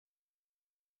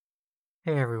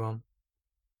Hey everyone.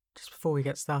 Just before we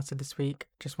get started this week,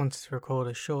 just wanted to record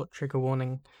a short trigger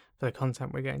warning for the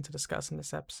content we're going to discuss in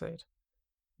this episode.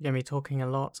 We're going to be talking a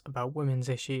lot about women's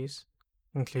issues,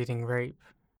 including rape,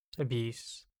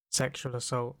 abuse, sexual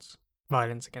assault,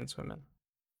 violence against women.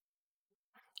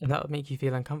 If that would make you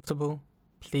feel uncomfortable,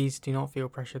 please do not feel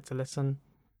pressured to listen.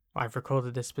 I've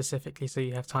recorded this specifically so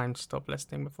you have time to stop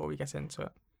listening before we get into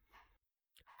it.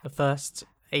 The first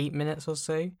 8 minutes or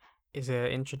so is an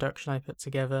introduction I put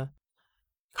together,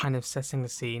 kind of setting the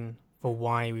scene for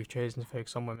why we've chosen to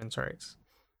focus on women's rights.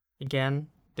 Again,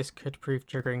 this could prove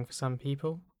triggering for some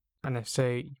people, and if so,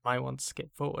 you might want to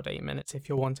skip forward 8 minutes if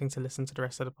you're wanting to listen to the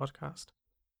rest of the podcast.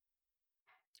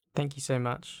 Thank you so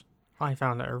much. I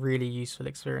found it a really useful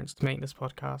experience to make this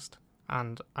podcast,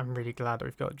 and I'm really glad that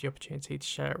we've got the opportunity to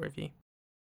share it with you.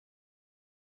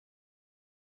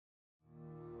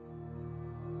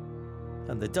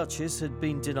 And the Duchess had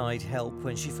been denied help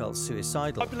when she felt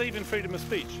suicidal. I believe in freedom of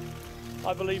speech.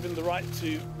 I believe in the right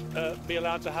to be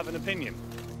allowed to have an opinion.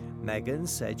 Meghan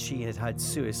said she had had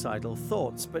suicidal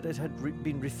thoughts, but it had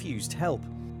been refused help.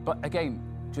 But again,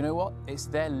 do you know what? It's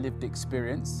their lived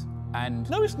experience, and...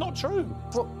 No, it's not true.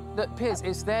 Well, look, Piers,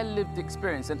 it's their lived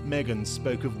experience, and... Meghan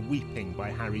spoke of weeping by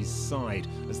Harry's side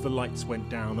as the lights went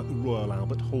down at the Royal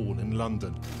Albert Hall in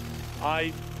London.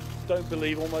 I don't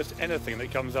believe almost anything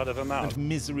that comes out of her mouth. And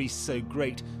misery so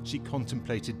great, she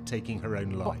contemplated taking her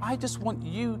own life. But I just want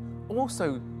you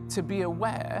also to be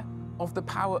aware of the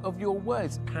power of your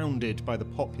words. Pounded by the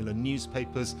popular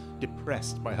newspapers,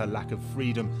 depressed by her lack of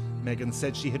freedom, Meghan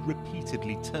said she had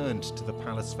repeatedly turned to the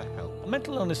palace for help.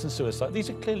 Mental illness and suicide, these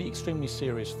are clearly extremely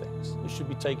serious things that should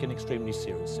be taken extremely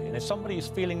seriously. And if somebody is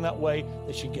feeling that way,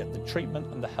 they should get the treatment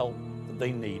and the help that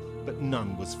they need. But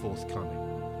none was forthcoming.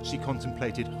 She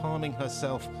contemplated harming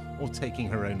herself or taking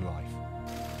her own life.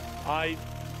 I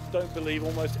don't believe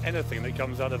almost anything that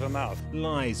comes out of her mouth.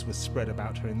 Lies were spread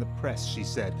about her in the press, she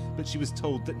said, but she was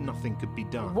told that nothing could be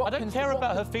done. I don't care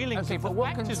about her feelings if the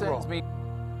fact is wrong. Me...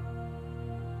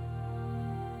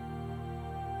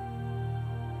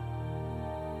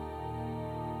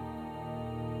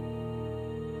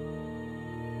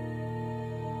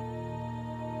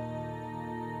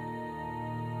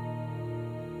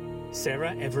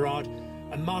 Sarah Everard,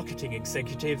 a marketing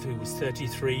executive who was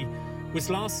 33,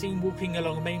 was last seen walking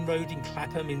along a main road in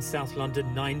Clapham in South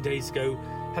London 9 days ago,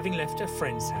 having left a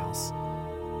friend's house.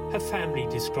 Her family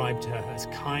described her as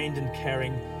kind and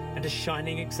caring and a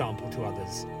shining example to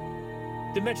others.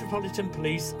 The Metropolitan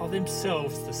Police are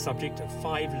themselves the subject of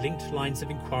 5 linked lines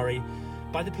of inquiry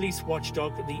by the police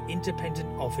watchdog at the Independent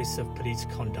Office of Police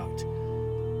Conduct.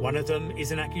 One of them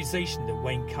is an accusation that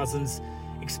Wayne Couzens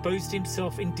exposed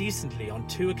himself indecently on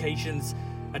 2 occasions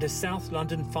at a South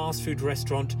London fast food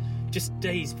restaurant just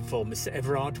days before Miss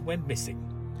Everard went missing.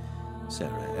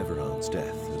 Sarah Everard's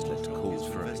death has led to calls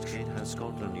for investigate how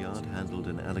Scotland Yard handled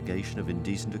an allegation of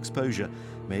indecent exposure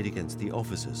made against the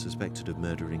officer suspected of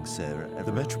murdering Sarah Everard.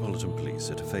 The Metropolitan Police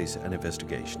are to face an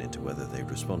investigation into whether they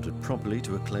responded properly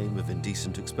to a claim of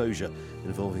indecent exposure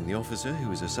involving the officer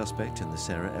who is a suspect in the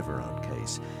Sarah Everard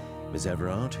case. Ms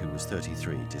Everard, who was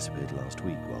 33, disappeared last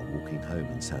week while walking home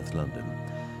in South London.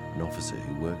 An officer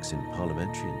who works in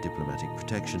parliamentary and diplomatic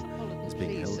protection is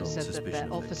being held on said suspicion that their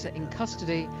of officer in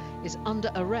custody is under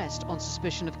arrest on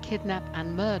suspicion of kidnap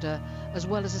and murder, as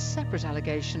well as a separate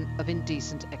allegation of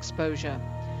indecent exposure.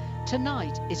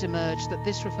 Tonight, it emerged that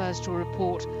this refers to a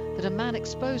report that a man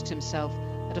exposed himself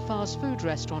at a fast food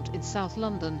restaurant in South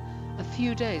London a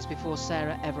few days before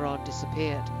Sarah Everard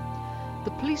disappeared. The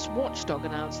police watchdog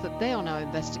announced that they are now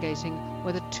investigating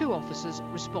whether 2 officers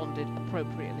responded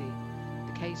appropriately.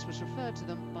 The case was referred to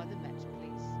them by the Met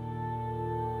Police.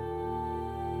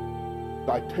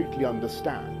 I totally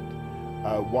understand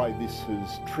why this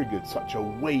has triggered such a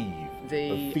wave The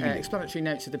of feeling. explanatory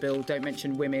notes of the bill don't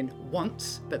mention women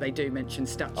once, but they do mention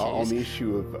statues. On the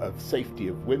issue of safety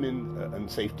of women and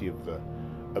safety of the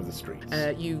streets.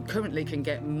 You currently can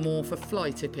get more for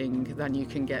fly tipping than you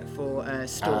can get for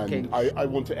stalking. And I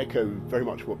want to echo very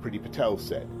much what Priti Patel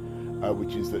said,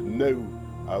 which is that no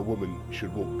woman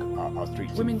should walk our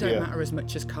streets. Women don't matter as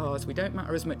much as cars. We don't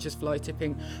matter as much as fly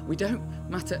tipping. We don't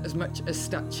matter as much as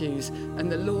statues. And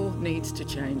the law needs to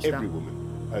change Every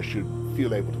woman should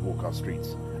feel able to walk our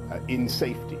streets in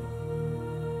safety.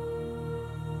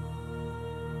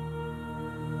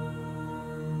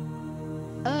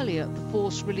 Earlier, the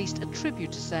force released a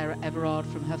tribute to Sarah Everard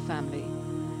from her family.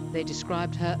 They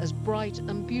described her as bright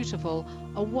and beautiful,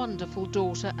 a wonderful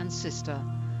daughter and sister,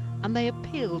 and they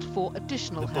appealed for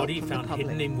additional help from the public. The body found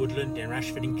hidden in woodland near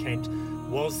Ashford in Kent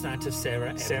was that of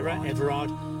Sarah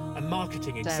Everard, a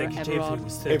marketing Sarah executive Everard. who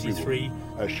was 33,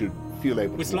 Everyone should feel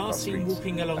able was to walk our last seen streets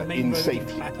walking along in Main Road in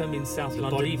safety. Clapham in South The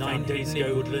London body 9 found days in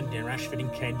ago. Woodland Near Ashford in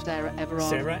Kent. Sarah Everard.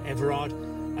 Sarah Everard,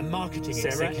 a marketing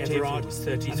Sarah executive Everard who was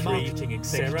 33. a marketing executive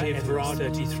Sarah who was Everard,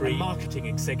 33. a marketing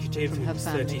executive From who her was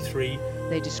family. 33.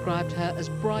 They described her as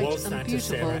bright Was and that a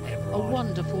beautiful, Sarah a Everard?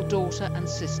 wonderful daughter and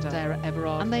sister, Sarah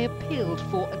Everard, and they appealed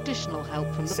for additional help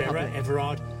from the Sarah public.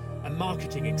 Everard, a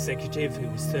marketing executive who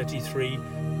was 33.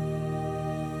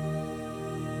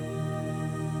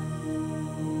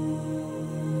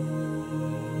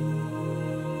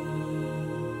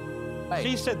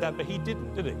 She said that, but he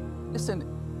didn't, did he? Listen,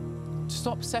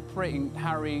 stop separating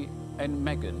Harry and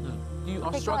Meghan. You are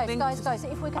Okay, struggling. guys,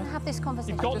 if we're going to have this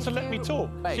conversation... You've got to let me talk.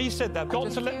 Hey, She said that. Got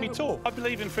just- to let me talk. I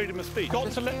believe in freedom of speech.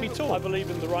 Got to let me talk. I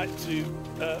believe in the right to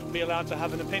be allowed to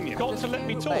have an opinion. Got to let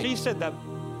me talk. Hey. She said that.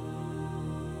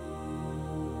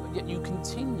 Yet you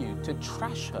continue to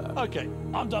trash her. Okay,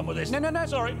 I'm done with this. No.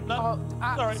 Sorry, no.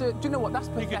 Sorry. Do you know what? That's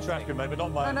You pathetic. can trash me, mate, but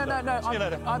not my... No. See you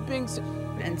later. I'm being...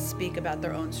 And speak about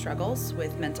their own struggles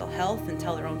with mental health and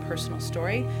tell their own personal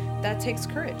story. That takes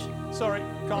courage. Sorry,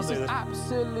 can't This do is this.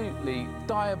 absolutely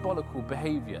diabolical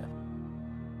behaviour.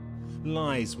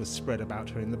 Lies were spread about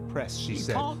her in the press, she You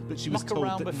said, can't but she was muck told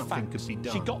around that with nothing facts. could be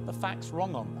done. She got the facts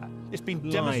wrong on that. It's been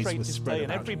Lies demonstrated were spread today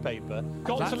in about every her. paper.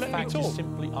 Got That to let me fact talk. is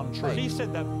simply untrue. She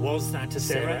said that. Was that a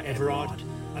Sarah Everard,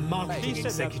 a marketing She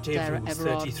said that. executive Sarah who was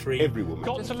Everard. 33? Every woman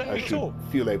Got to let me should talk.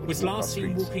 feel able Was to walk our last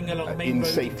seen streets walking along Main in Road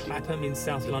in safety. Clapham in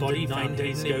South The London body 9 found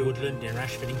days in ago. Woodland Near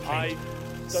Ashford in Kent. I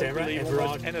don't Sarah believe Everard,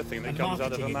 almost anything a that comes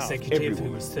out of her marketing mouth. executive Every who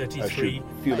woman was should 33.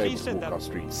 feel She able to said walk that. our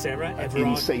streets Sarah in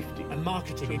Everard, safety. a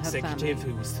marketing From her executive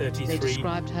family. who was They 33.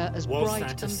 described her as Was bright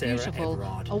that a and Sarah beautiful,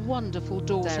 Everard? a wonderful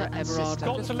daughter Sarah and Everard. sister,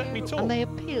 Got to let me talk. and they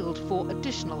appealed for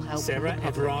additional help Sarah from the public.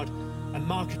 Everard, a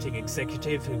marketing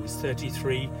executive who was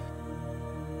 33.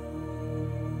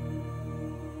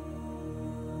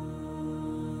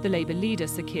 The Labour leader,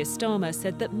 Sir Keir Starmer,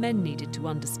 said that men needed to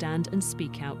understand and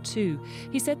speak out too.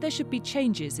 He said there should be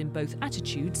changes in both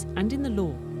attitudes and in the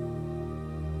law.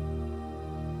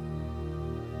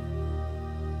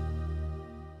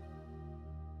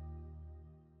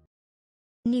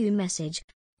 New message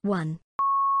 1.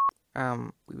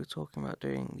 We were talking about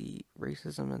doing the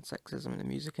racism and sexism in the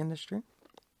music industry.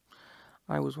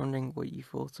 I was wondering what you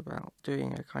thought about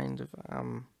doing a kind of,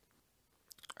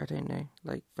 I don't know,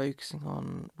 like focusing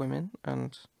on women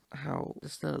and how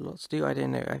there's still a lot to do. I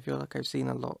don't know, I feel like I've seen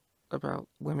a lot about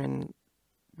women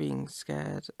being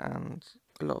scared and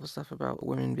a lot of stuff about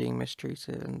women being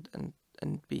mistreated and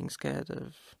being scared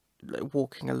of like,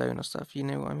 walking alone or stuff, you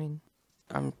know what I mean?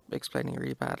 I'm explaining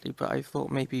really badly, but I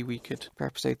thought maybe we could, for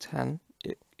episode 10,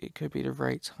 it could be the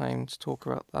right time to talk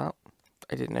about that.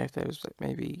 I didn't know if there was, like,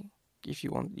 maybe, if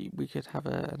you want, we could have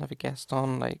another guest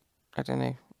on, like, I don't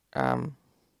know.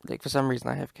 Like, for some reason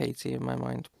I have Katie in my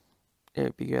mind. It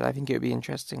would be good. I think it would be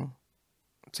interesting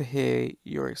to hear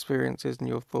your experiences and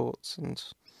your thoughts, and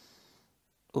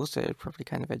also it would probably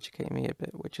kind of educate me a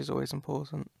bit, which is always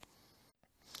important.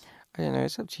 I don't know,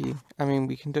 it's up to you. I mean,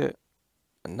 we can do it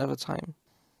another time.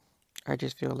 I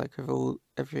just feel like with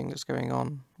everything that's going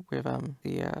on with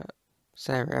the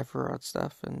Sarah Everard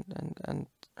stuff and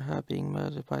her being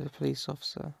murdered by the police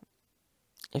officer,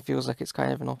 it feels like it's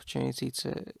kind of an opportunity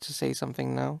to say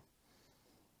something now.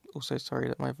 Also, sorry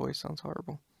that my voice sounds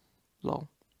horrible. Lol.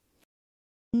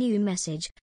 New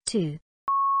message 2.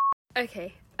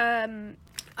 Okay,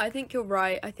 I think you're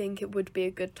right. I think it would be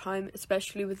a good time,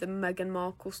 especially with the Meghan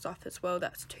Markle stuff as well.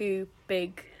 That's two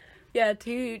big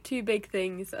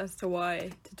things as to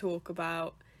why to talk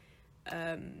about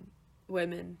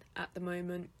women at the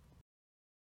moment.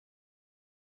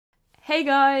 Hey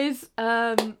guys,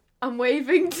 I'm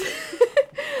waving.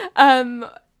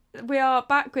 We are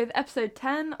back with episode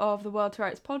 10 of the World to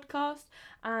Rights podcast,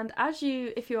 and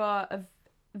if you are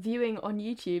viewing on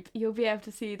YouTube, you'll be able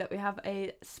to see that we have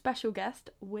a special guest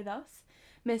with us,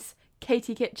 Miss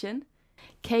Katie Kitchen.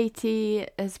 Katie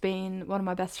has been one of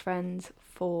my best friends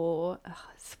for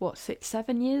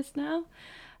 6-7 years now,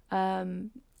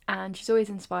 and she's always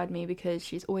inspired me because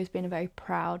she's always been a very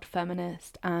proud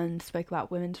feminist and spoke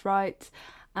about women's rights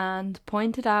and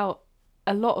pointed out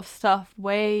a lot of stuff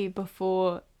way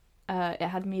before it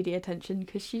had media attention,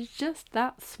 because she's just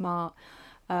that smart.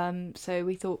 So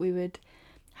we thought we would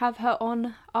have her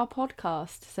on our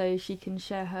podcast so she can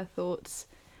share her thoughts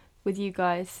with you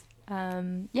guys.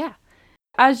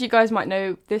 As you guys might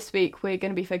know, this week we're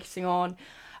going to be focusing on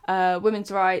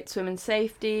women's rights, women's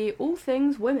safety, all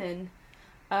things women.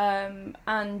 And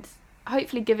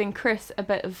hopefully giving Chris a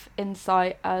bit of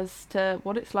insight as to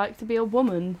what it's like to be a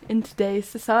woman in today's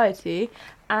society,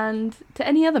 and to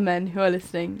any other men who are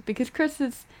listening, because Chris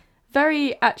is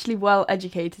very actually well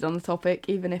educated on the topic,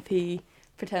 even if he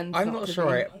pretends I'm not to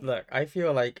sure. be. Look, I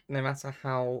feel like no matter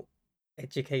how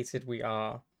educated we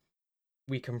are,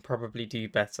 we can probably do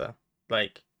better.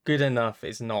 Like, good enough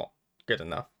is not good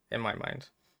enough in my mind.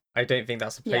 I don't think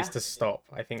that's a place to stop.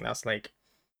 I think that's like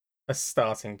a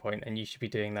starting point, and you should be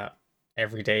doing that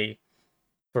every day,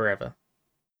 forever.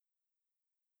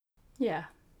 Yeah,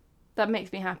 that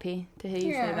makes me happy to hear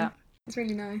you say that. It's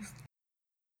really nice.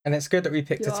 And it's good that we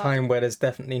picked a time where there's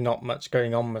definitely not much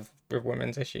going on with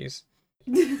women's issues.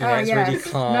 You know, it's really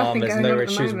calm, there's no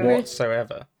issues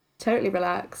whatsoever. Totally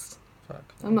relaxed.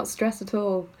 Fuck. I'm not stressed at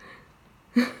all.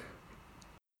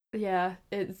 Yeah,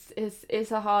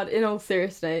 it's a hard. In all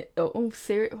seriousness,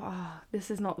 this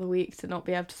is not the week to not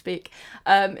be able to speak.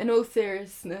 In all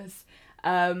seriousness, you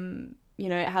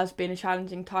know, it has been a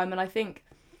challenging time, and I think,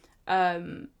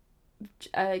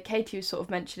 Katie was sort of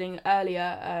mentioning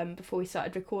earlier, before we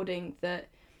started recording, that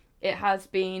it has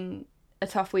been a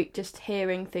tough week just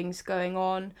hearing things going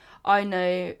on. I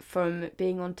know from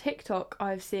being on TikTok,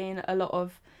 I've seen a lot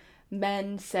of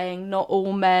men saying not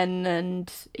all men,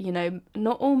 and you know,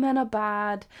 not all men are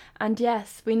bad, and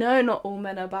yes, we know not all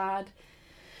men are bad,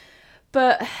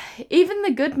 but even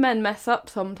the good men mess up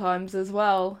sometimes as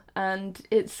well, and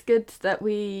it's good that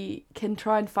we can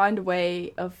try and find a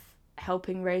way of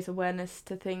helping raise awareness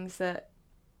to things that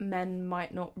men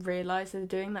might not realise they're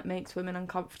doing that makes women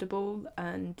uncomfortable.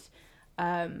 And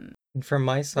from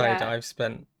my side, I've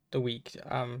spent the week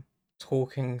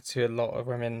talking to a lot of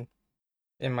women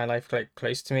in my life, like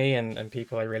close to me, and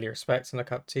people I really respect and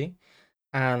look up to,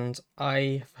 and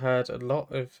I've heard a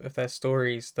lot of their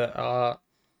stories that are,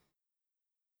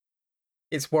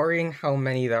 it's worrying how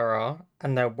many there are,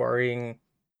 and they're worrying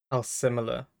how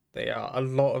similar they are. A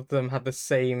lot of them have the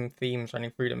same themes running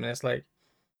through them, and it's like,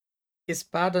 it's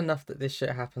bad enough that this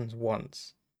shit happens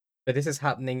once, but this is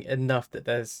happening enough that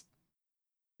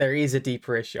there is a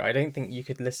deeper issue. I don't think you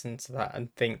could listen to that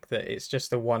and think that it's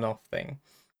just a one-off thing.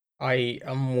 I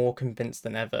am more convinced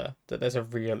than ever that there's a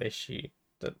real issue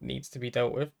that needs to be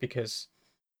dealt with, because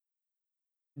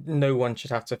no one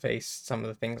should have to face some of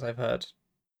the things I've heard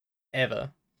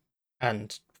ever,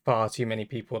 and far too many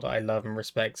people that I love and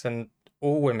respect, and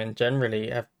all women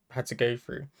generally have had to go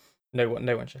through. No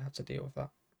one should have to deal with that.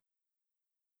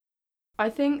 I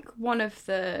think one of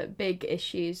the big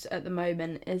issues at the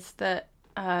moment is that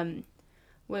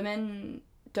women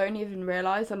don't even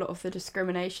realise a lot of the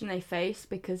discrimination they face,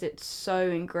 because it's so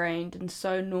ingrained and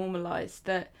so normalised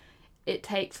that it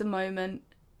takes a moment,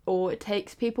 or it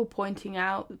takes people pointing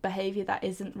out behaviour that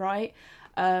isn't right.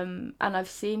 And I've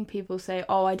seen people say,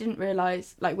 oh, I didn't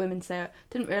realise, like women say, I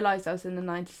didn't realise I was in the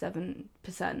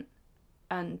 97%,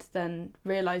 and then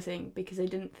realising because they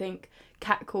didn't think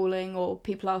catcalling or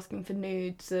people asking for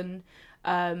nudes and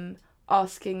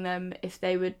asking them if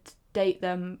they would date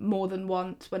them more than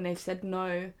once when they've said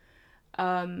no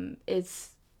is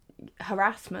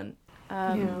harassment.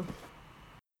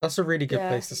 That's a really good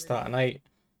place to start. And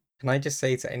can I just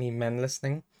say to any men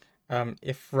listening,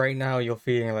 if right now you're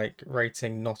feeling like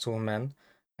writing not all men,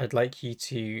 I'd like you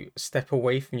to step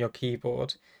away from your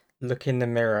keyboard, look in the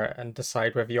mirror, and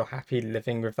decide whether you're happy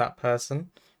living with that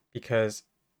person, because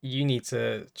you need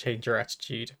to change your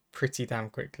attitude pretty damn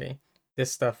quickly.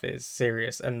 This stuff is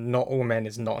serious, and not all men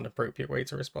is not an appropriate way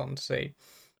to respond. So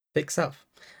fix up.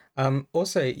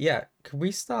 Also, yeah, could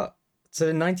we start? So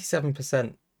the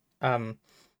 97%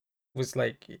 was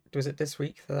it this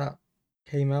week that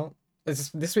came out?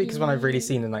 This week is when I've really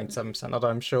seen the 97%, although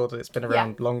I'm sure that it's been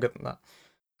around longer than that.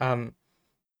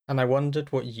 And I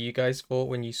wondered what you guys thought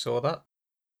when you saw that.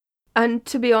 And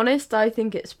to be honest, I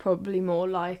think it's probably more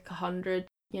like 100.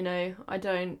 You know,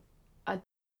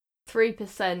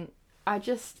 3%.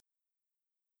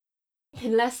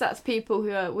 Unless that's people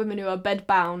women who are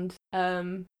bedbound,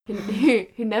 who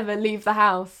never leave the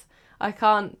house, I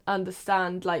can't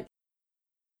understand that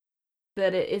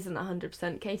it isn't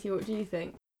 100%. Katie, what do you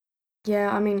think?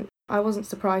 Yeah, I mean, I wasn't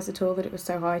surprised at all that it was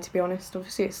so high, to be honest.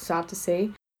 Obviously, it's sad to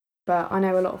see, but I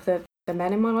know a lot of the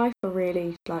men in my life are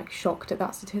really shocked at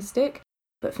that statistic.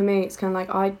 But for me, it's kind of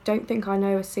like, I don't think I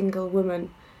know a single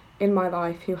woman in my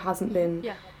life who hasn't been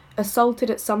assaulted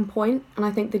at some point. And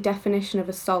I think the definition of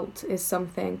assault is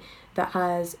something that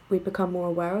we've become more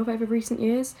aware of over recent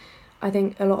years. I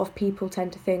think a lot of people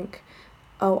tend to think,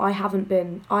 oh, I haven't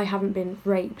been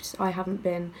raped, I haven't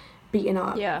been beaten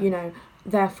up,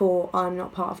 therefore I'm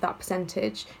not part of that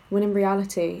percentage. When in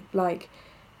reality,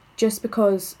 just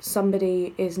because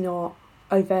somebody is not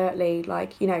overtly,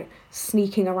 like, you know,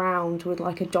 sneaking around with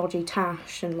like a dodgy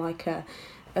tash and like a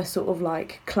sort of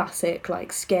like classic,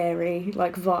 like scary,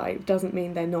 like vibe doesn't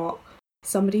mean they're not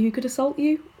somebody who could assault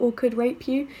you or could rape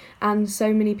you. And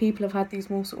so many people have had these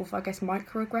more sort of, I guess,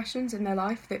 microaggressions in their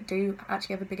life that do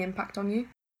actually have a big impact on you.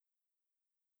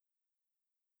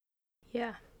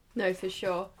 Yeah, no, for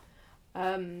sure.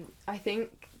 I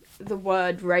think the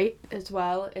word rape as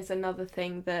well is another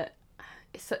thing that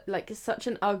is it's such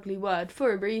an ugly word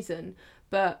for a reason,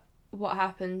 but what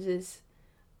happens is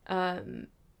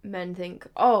men think,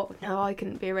 oh no, I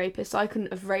couldn't be a rapist, I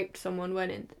couldn't have raped someone,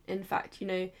 when in fact, you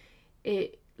know,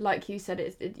 it, like you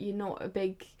said, you're not a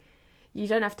big, you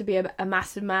don't have to be a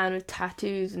massive man with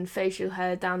tattoos and facial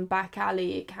hair down back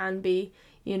alley. It can be,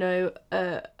 you know,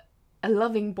 a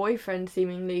loving boyfriend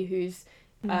seemingly who's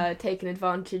taken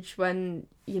advantage when,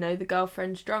 you know, the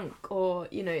girlfriend's drunk, or,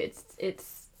 you know,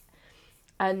 it's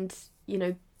and, you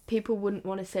know, people wouldn't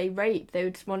want to say rape, they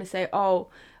would just want to say, oh,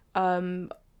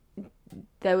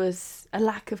 there was a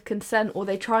lack of consent, or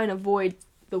they try and avoid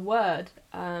the word.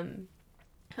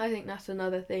 I think that's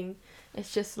another thing.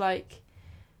 It's just like,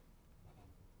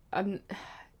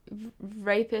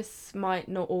 rapists might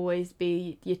not always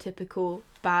be your typical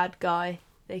bad guy.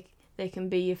 They can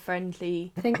be your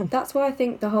friendly. I think that's why I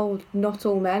think the whole not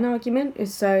all men argument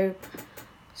is so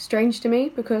strange to me,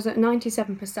 because at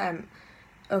 97%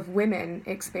 of women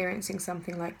experiencing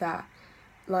something like that,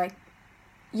 like,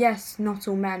 yes, not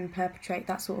all men perpetrate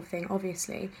that sort of thing,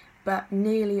 obviously, but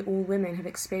nearly all women have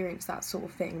experienced that sort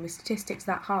of thing. With statistics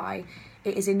that high,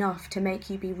 it is enough to make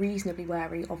you be reasonably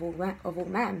wary of all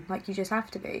men. Like, you just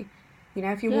have to be. You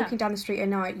know, if you're walking down the street at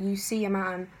night, you see a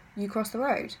man, you cross the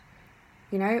road.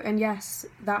 You know, and yes,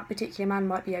 that particular man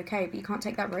might be okay, but you can't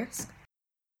take that risk.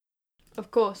 Of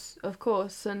course.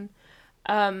 And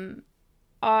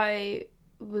I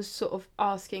was sort of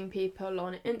asking people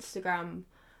on Instagram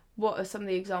what are some of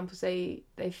the examples they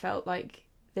felt like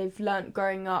they've learnt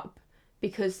growing up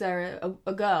because they're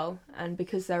a girl and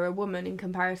because they're a woman, in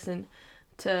comparison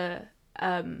to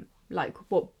like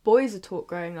what boys are taught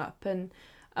growing up. And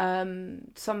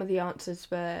some of the answers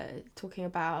were talking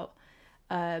about,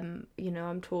 you know,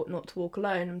 I'm taught not to walk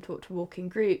alone, I'm taught to walk in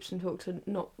groups, I'm taught to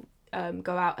not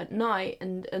go out at night,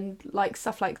 and like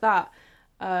stuff like that,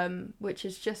 which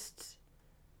is just,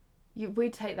 we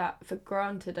take that for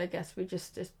granted, I guess. We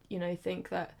just you know, think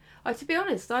that, to be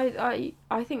honest, I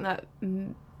think that,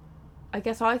 I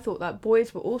guess I thought that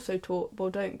boys were also taught, well,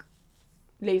 don't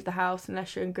leave the house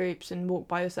unless you're in groups and walk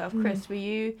by yourself. Chris, were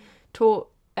you taught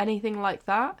anything like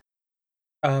that?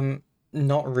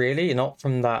 Not really, not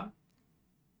from that.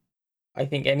 I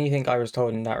think anything I was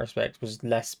told in that respect was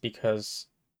less because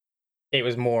it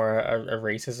was more a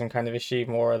racism kind of issue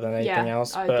more than anything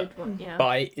else. But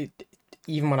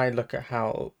even when I look at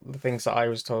how the things that I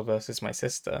was told versus my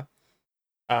sister,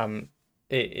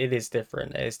 it is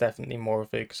different. It is definitely more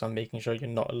focused on making sure you're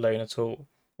not alone at all.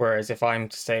 Whereas if I'm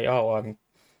to say, oh, I'm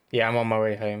on my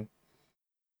way home,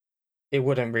 it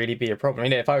wouldn't really be a problem.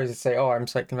 You know, if I was to say, oh, I'm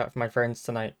cycling back with my friends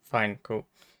tonight, fine, cool.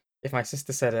 If my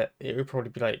sister said it, it would probably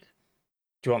be like,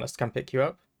 do you want us to come pick you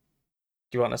up?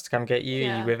 Do you want us to come get you?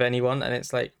 Are you with anyone? And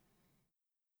it's like,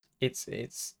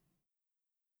 it's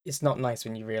not nice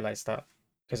when you realise that,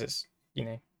 because it's, you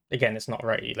know, again, it's not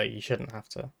right. Like, you shouldn't have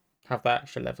to have that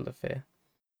extra level of fear.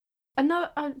 Another,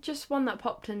 just one that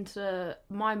popped into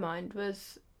my mind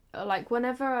was, like,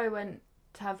 whenever I went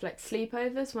to have like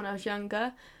sleepovers when I was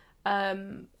younger,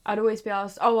 I'd always be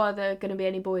asked, oh, are there going to be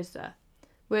any boys there?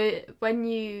 When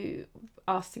you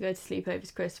asked to go to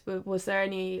sleepovers, Chris, was there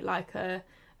any like a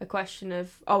question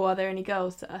of, oh, are there any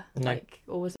girls there? No. Like,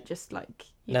 or was it just like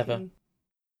never?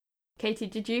 Katie,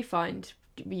 did you find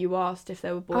you asked if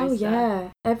there were boys there? Oh yeah,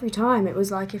 every time it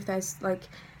was like, if there's like,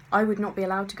 I would not be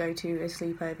allowed to go to a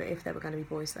sleepover if there were going to be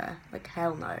boys there. Like,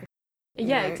 hell no.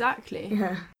 Yeah, exactly.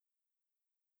 Yeah.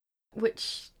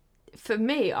 Which, for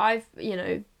me, I've, you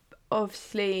know,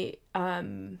 obviously,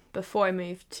 before I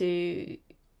moved to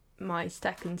my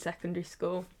second secondary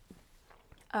school,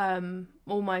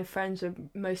 all my friends were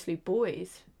mostly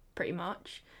boys, pretty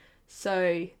much.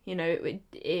 So, you know,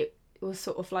 it was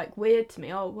sort of like weird to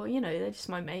me. Oh, well, you know, they're just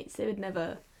my mates. They would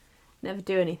never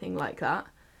do anything like that.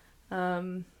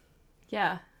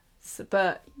 Yeah. So,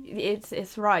 but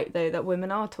it's right, though, that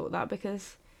women are taught that,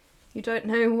 because you don't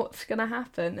know what's going to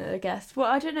happen, I guess.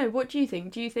 Well, I don't know. What do you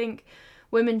think? Do you think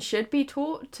women should be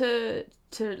taught to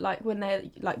like, when they're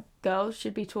like, girls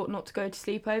should be taught not to go to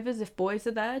sleepovers if boys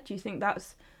are there? Do you think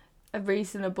that's a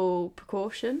reasonable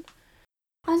precaution?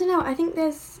 I don't know. I think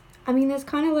there's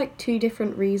kind of like two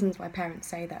different reasons why parents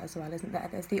say that as well, isn't there?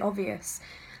 There's the obvious,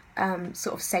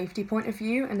 sort of safety point of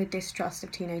view and a distrust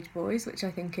of teenage boys, which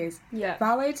I think is Yeah.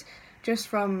 valid. Just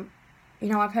from,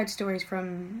 I've heard stories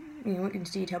from, not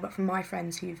into detail, but from my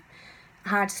friends who've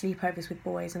had sleepovers with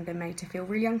boys and been made to feel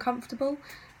really uncomfortable.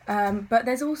 But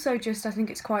there's also just, I think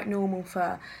it's quite normal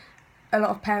for a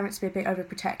lot of parents to be a bit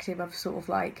overprotective of sort of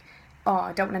like, oh,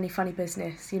 I don't want any funny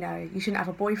business, you shouldn't have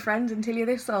a boyfriend until you're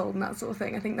this old and that sort of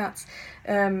thing. I think that's,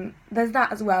 there's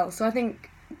that as well. So I think,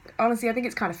 honestly, I think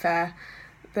it's kind of fair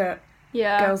that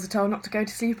girls are told not to go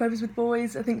to sleepovers with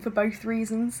boys, I think for both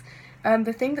reasons.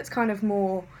 The thing that's kind of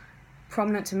more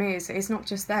prominent to me is it's not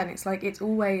just then, it's like it's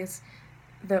always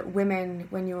that women,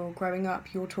 when you're growing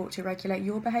up, you're taught to regulate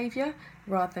your behaviour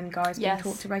rather than guys being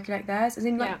taught to regulate theirs. As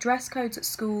in, like, dress codes at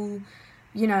school,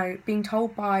 being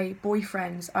told by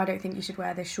boyfriends, I don't think you should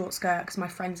wear this short skirt because my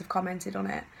friends have commented on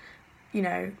it.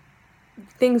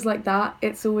 Things like that.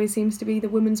 It always seems to be the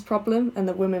woman's problem, and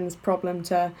the women's problem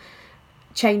to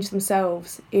change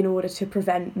themselves in order to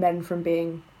prevent men from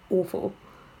being awful,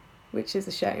 which is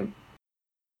a shame.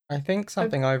 I think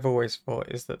something I've always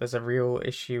thought is that there's a real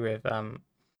issue with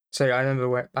so I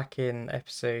remember back in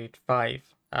episode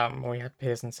 5 when we had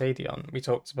Piers and Sadie on, we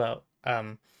talked about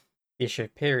the issue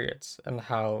of periods and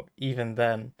how even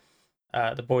then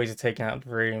the boys are taken out of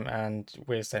the room and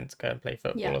we're sent to go and play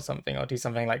football or something, or do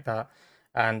something like that,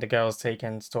 and the girls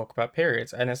taken to talk about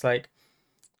periods. And it's like,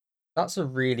 that's a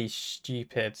really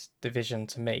stupid division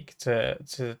to make, to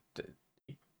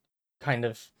kind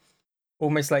of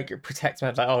almost like protect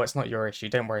them, like, oh, it's not your issue,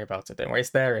 don't worry about it, don't worry, it's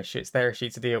their issue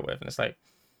to deal with. And it's like,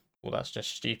 well, that's just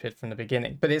stupid from the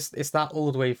beginning. But it's that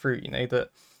all the way through, that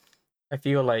I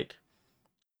feel like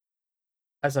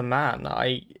as a man,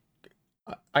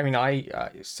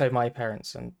 so my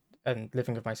parents and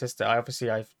living with my sister,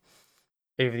 I've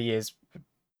over the years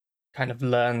kind of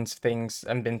learned things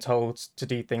and been told to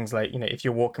do things like, if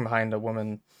you're walking behind a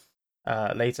woman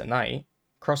late at night,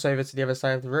 cross over to the other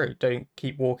side of the road. Don't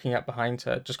keep walking up behind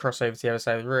her. Just cross over to the other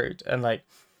side of the road. And like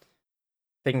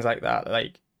things like that.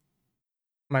 Like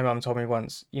my mum told me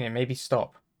once, maybe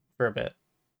stop for a bit.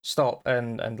 Stop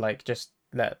and like just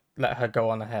let her go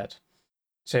on ahead,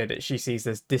 so that she sees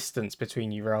there's distance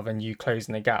between you rather than you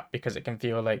closing the gap, because it can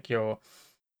feel like you're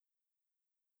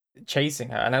chasing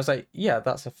her. And I was like, yeah,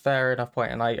 that's a fair enough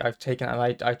point. And I've taken it,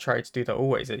 and I try to do that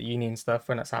always at uni and stuff.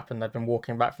 When it's happened, I've been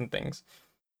walking back from things.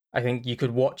 I think you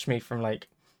could watch me from like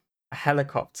a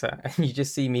helicopter and you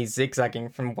just see me zigzagging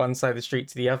from one side of the street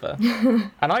to the other.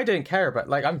 And I don't care about,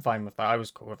 like, I'm fine with that. I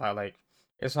was cool with that. Like,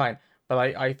 it's fine. But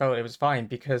I felt it was fine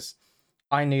because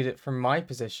I knew that from my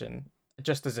position,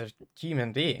 just as a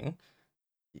human being,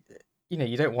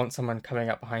 you don't want someone coming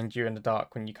up behind you in the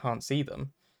dark when you can't see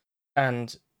them.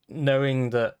 And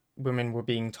knowing that women were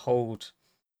being told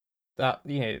that,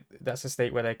 that's a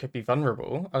state where they could be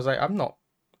vulnerable, I was like,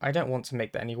 I don't want to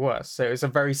make that any worse. So it's a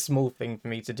very small thing for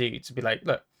me to do, to be like,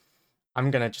 look,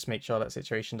 I'm going to just make sure that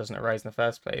situation doesn't arise in the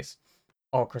first place.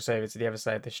 I'll cross over to the other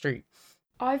side of the street.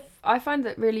 I find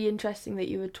it really interesting that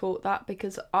you were taught that,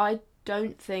 because I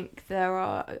don't think there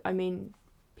are,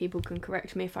 people can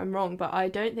correct me if I'm wrong, but I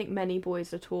don't think many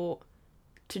boys are taught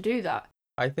to do that.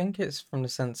 I think it's from the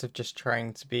sense of just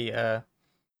trying to be I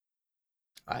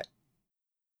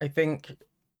think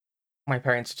my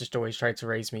parents just always tried to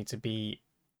raise me to be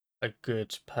a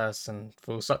good person,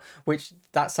 full stop. Which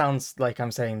that sounds like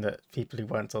I'm saying that people who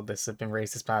weren't told this have been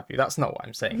raised as bad people. That's not what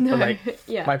I'm saying. No. But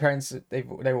like, my parents, they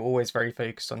were always very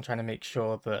focused on trying to make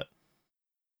sure that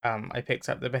I picked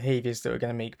up the behaviours that were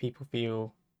going to make people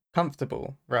feel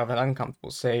comfortable rather than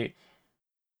uncomfortable. So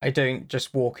I don't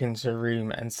just walk into a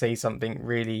room and say something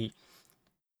really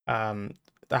that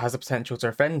has the potential to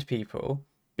offend people,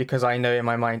 because I know in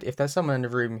my mind, if there's someone in the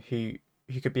room who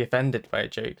could be offended by a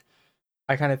joke,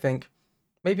 I kind of think,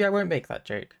 maybe I won't make that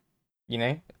joke.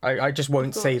 I just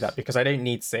won't say that, because I don't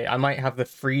need to say it. I might have the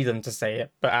freedom to say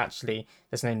it, but actually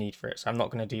there's no need for it, so I'm not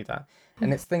going to do that.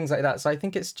 And it's things like that. So I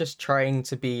think it's just trying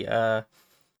to be a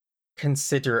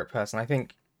considerate person. I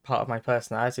think part of my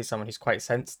personality is someone who's quite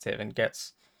sensitive and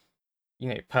gets,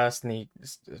 personally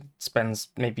spends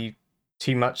maybe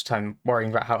too much time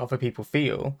worrying about how other people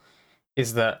feel,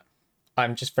 is that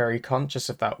I'm just very conscious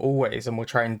of that always, and will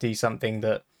try and do something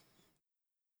that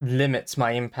limits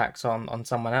my impact on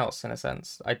someone else, in a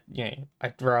sense.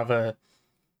 I'd rather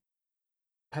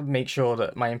make sure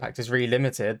that my impact is really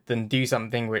limited than do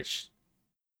something which,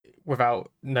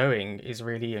 without knowing, is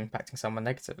really impacting someone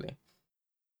negatively.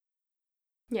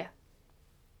 Yeah.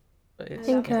 I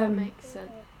think that makes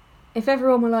sense. If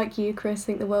everyone were like you, Chris, I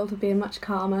think the world would be a much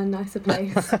calmer and nicer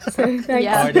place. So thanks.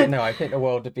 Yeah. I don't know. I think the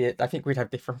world would be. I think we'd have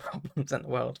different problems in the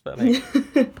world, but like,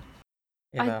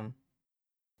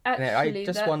 Actually, I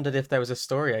just wondered if there was a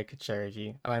story I could share with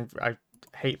you. And I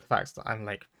hate the fact that I'm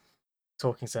like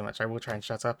talking so much. I will try and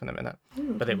shut up in a minute.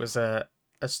 But it was a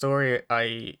story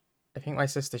I think my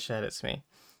sister shared it to me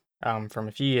from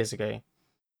a few years ago.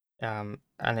 And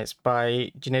it's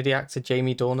by, do you know the actor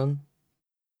Jamie Dornan?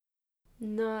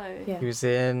 No. Yeah. He was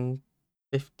in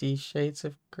 50 Shades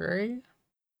of Grey,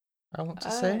 I want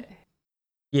to say.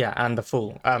 Yeah, and The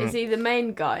Fool. Is he the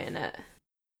main guy in it?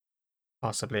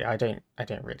 Possibly. I don't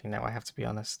really know, I have to be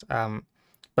honest.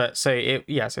 But so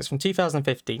it's from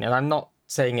 2015, and I'm not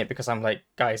saying it because I'm like,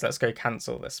 guys, let's go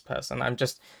cancel this person.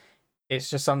 It's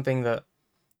just something that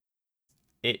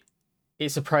it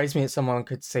surprised me that someone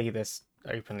could say this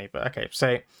openly. But okay,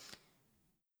 so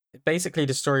basically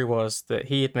the story was that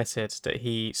he admitted that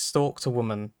he stalked a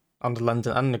woman on the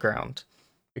London Underground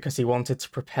because he wanted to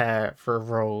prepare for a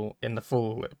role in The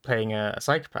Fool, playing a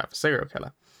psychopath, a serial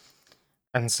killer.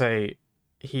 And so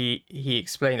he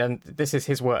explained, and this is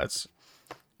his words.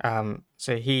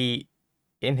 So he,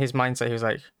 in his mindset, he was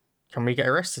like, can we get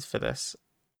arrested for this?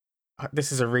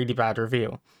 This is a really bad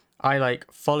reveal. I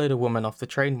followed a woman off the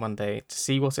train one day to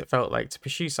see what it felt like to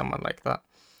pursue someone like that.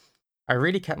 I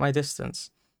really kept my distance.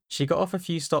 She got off a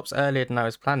few stops earlier than I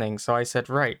was planning, so I said,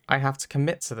 right, I have to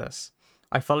commit to this.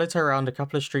 I followed her around a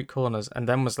couple of street corners and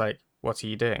then was like, what are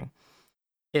you doing?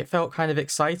 It felt kind of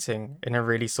exciting in a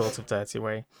really sort of dirty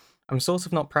way. I'm sort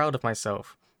of not proud of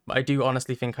myself, but I do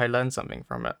honestly think I learned something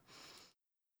from it.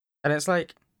 And it's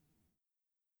like,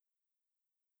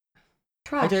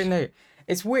 Trash. I don't know.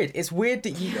 It's weird. It's weird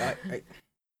that you...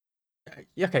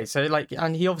 okay, so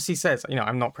and he obviously says,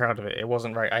 I'm not proud of it. It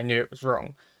wasn't right. I knew it was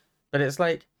wrong. But it's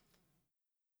like,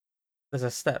 there's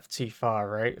a step too far,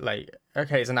 right?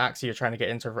 Okay, as an actor, you're trying to get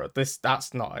into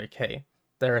that's not okay.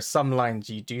 There are some lines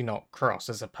you do not cross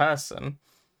as a person,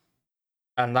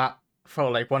 and that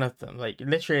felt like one of them.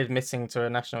 Literally admitting to a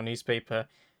national newspaper,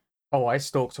 oh, I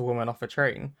stalked a woman off a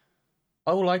train.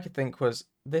 All I could think was,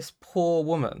 this poor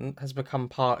woman has become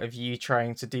part of you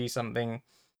trying to do something.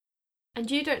 And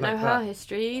you don't know like her that.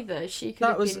 history either. She could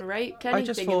have been raped,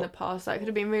 anything in the past. That could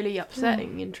have been really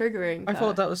upsetting and triggering. I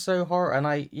thought that was so horrible.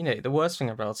 And the worst thing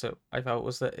about it, I felt,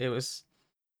 was that it was,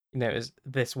 it was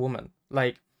this woman.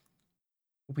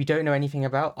 We don't know anything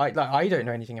about, I don't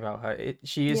know anything about her.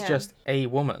 She is just a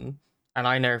woman, and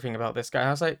I know everything about this guy. And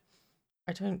I was like,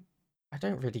 I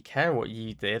don't really care what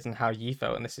you did and how you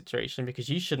felt in this situation, because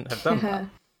you shouldn't have done that.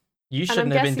 You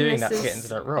shouldn't have been doing that to get into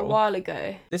that role. A while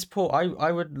ago. This poor,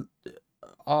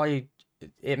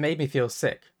 it made me feel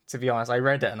sick, to be honest. I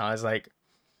read it and I was like,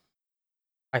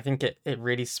 I think it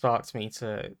really sparked me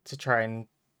to try and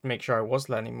make sure I was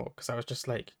learning more, because I was just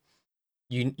like,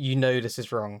 you know this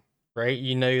is wrong, right?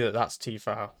 You know that's too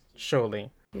far, surely.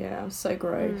 Yeah, so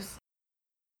gross.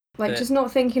 Just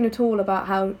not thinking at all about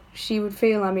how she would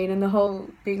feel, and the whole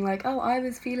being like, oh, I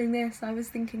was feeling this, I was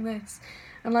thinking this.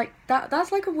 And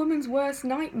that's a woman's worst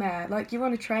nightmare. You're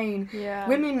on a train. Yeah.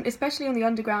 Women, especially on the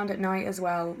underground at night as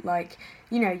well,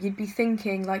 you'd be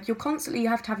thinking, you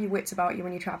have to have your wits about you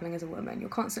when you're travelling as a woman. You're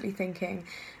constantly thinking,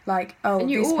 oh, and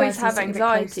you this always person's have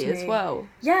anxiety as me. well.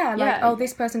 Yeah, oh,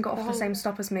 this person got off the same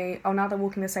stop as me. Oh, now they're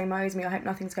walking the same way as me. I hope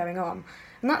nothing's going on.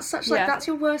 And that's that's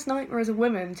your worst nightmare as a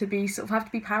woman, to be have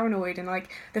to be paranoid and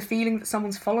the feeling that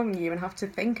someone's following you and have to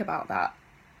think about that.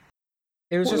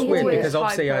 It was just weird because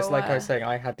obviously, I was saying,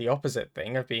 I had the opposite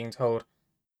thing of being told,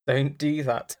 don't do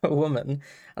that to a woman.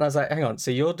 And I was like, hang on,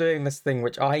 so you're doing this thing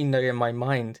which I know in my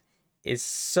mind is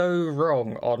so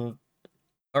wrong on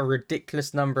a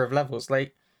ridiculous number of levels.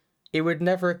 It would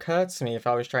never occur to me if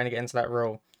I was trying to get into that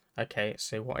role. Okay,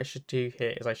 so what I should do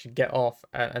here is I should get off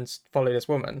and follow this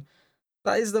woman.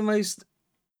 That is the most...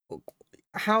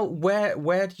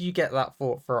 Where do you get that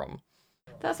thought from?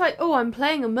 That's I'm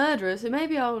playing a murderer, so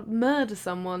maybe I'll murder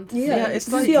someone. It's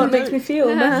see how it makes me feel.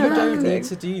 You don't need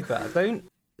to do that.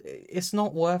 It's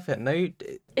not worth it. No.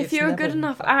 If you're a good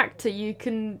enough actor, you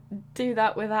can do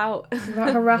that without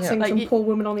harassing some poor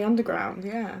woman on the underground.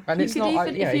 Yeah. And it's not.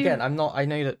 Again, I'm not. I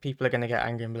know that people are going to get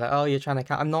angry and be like, "Oh, you're trying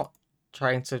to." I'm not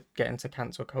trying to get into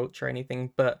cancel culture or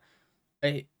anything, but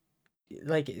it's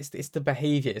the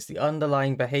behavior. It's the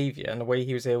underlying behavior, and the way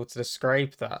he was able to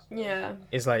describe that. Yeah.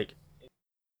 Is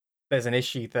there's an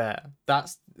issue there.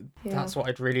 That's what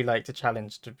I'd really like to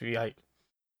challenge, to be like,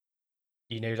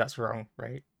 that's wrong,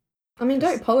 right?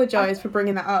 Don't apologise for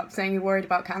bringing that up, saying you're worried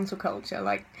about cancel culture.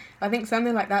 I think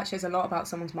something like that shows a lot about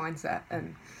someone's mindset.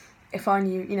 And if I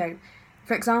knew,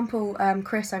 for example,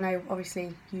 Chris, I know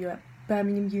obviously you're at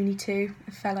Birmingham Uni too,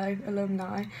 a fellow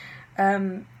alumni.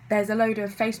 There's a load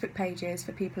of Facebook pages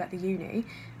for people at the uni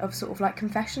of sort of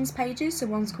confessions pages. So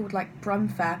one's called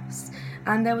Brumfest.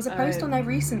 And there was a post on there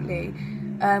recently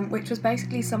which was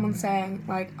basically someone saying,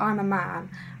 like, I'm a man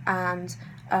and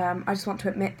I just want to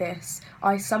admit this.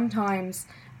 I sometimes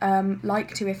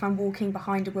like to, if I'm walking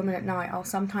behind a woman at night, I'll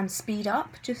sometimes speed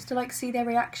up just to like see their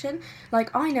reaction.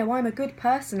 Like, I know I'm a good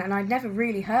person and I'd never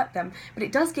really hurt them, but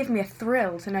it does give me a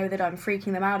thrill to know that I'm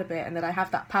freaking them out a bit and that I have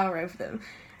that power over them.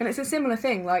 And it's a similar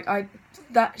thing. Like,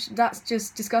 that's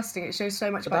just disgusting. It shows so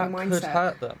much about your mindset. That could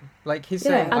hurt them. Like, he's Yeah.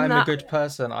 saying, And I'm a that- good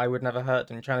person, I would never hurt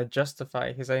them, trying to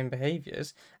justify his own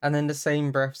behaviours, and then the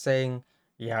same breath saying,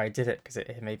 yeah, I did it because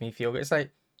it made me feel good. It's like,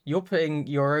 you're putting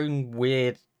your own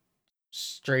weird,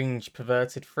 strange,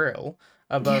 perverted thrill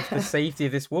above the safety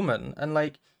of this woman, and,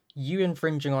 like, you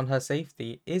infringing on her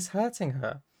safety is hurting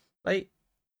her. Like,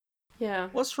 Yeah.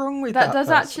 what's wrong with that? that Does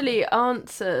person? actually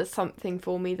answer something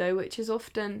for me though, which is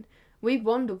often we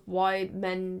wonder why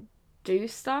men do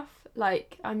stuff.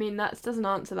 Like, I mean, that doesn't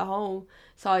answer the whole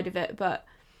side of it, but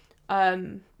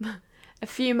a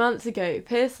few months ago,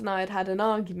 Pierce and I had an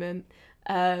argument,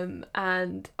 and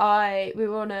we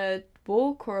were on a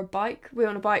walk or a bike. We were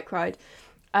on a bike ride,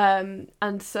 and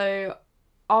so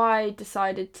I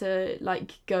decided to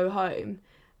like go home,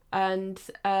 and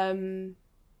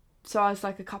so I was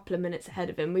like a couple of minutes ahead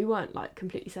of him. We weren't like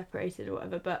completely separated or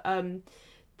whatever, but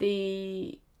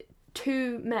the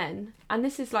two men, and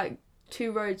this is like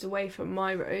 2 roads away from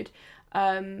my road,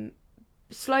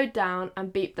 slowed down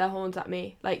and beeped their horns at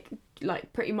me, like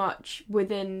pretty much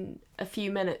within a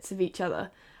few minutes of each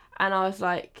other. And I was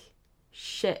like,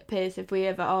 shit, Pierce, if we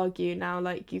ever argue now,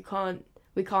 like, we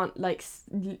can't like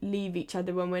leave each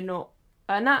other when we're not.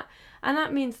 And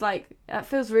that means, like, that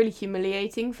feels really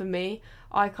humiliating for me.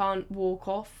 I can't walk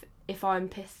off if I'm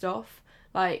pissed off.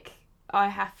 Like, I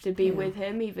have to be with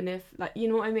him, even if, like, you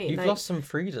know what I mean? You've like, lost some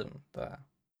freedom there.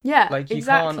 Yeah, like, you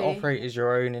exactly. can't operate as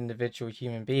your own individual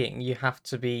human being. You have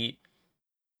to be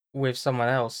with someone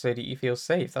else so that you feel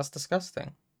safe. That's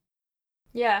disgusting.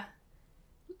 Yeah.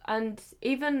 And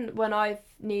even when I've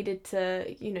needed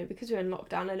to, you know, because we're in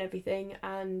lockdown and everything,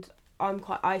 and I'm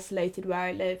quite isolated where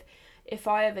I live, if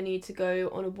I ever need to go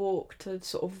on a walk to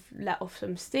sort of let off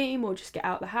some steam or just get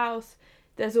out of the house,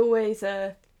 there's always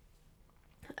a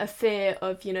fear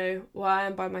of, you know, well, I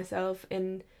am by myself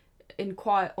on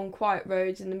quiet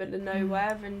roads in the middle of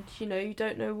nowhere, and, you know, you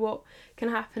don't know what can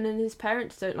happen, and his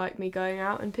parents don't like me going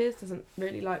out, and Piers doesn't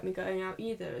really like me going out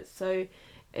either, so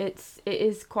it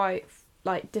is quite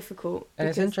like difficult. And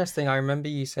it's interesting, I remember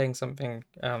you saying something,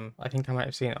 I think I might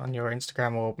have seen it on your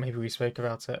Instagram, or maybe we spoke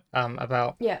about it,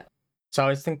 about... Yeah. So I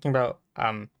was thinking about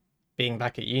being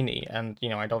back at uni, and, you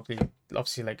know, I'd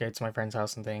obviously like go to my friend's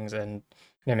house and things, and,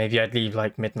 you know, maybe I'd leave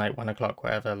like midnight, 1 o'clock,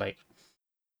 whatever, like,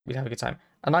 we'd have a good time.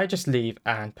 And I just leave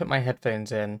and put my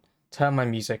headphones in, turn my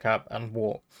music up and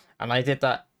walk. And I did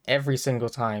that every single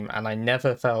time, and I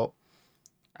never felt,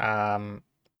 you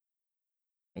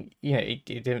know, it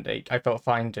didn't, I felt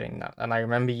fine doing that. And I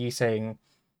remember you saying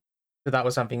that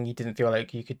was something you didn't feel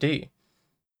like you could do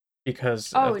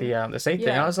because of the safety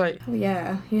thing. I was like, oh,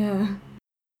 yeah.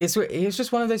 It's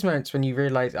just one of those moments when you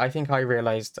realise, I think I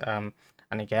realised, and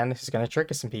again, this is going to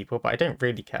trigger some people, but I don't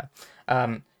really care.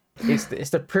 It's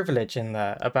the privilege in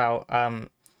there about,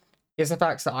 it's the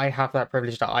fact that I have that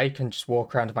privilege that I can just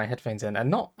walk around with my headphones in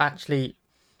and not actually,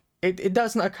 it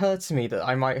doesn't occur to me that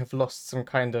I might have lost some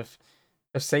kind of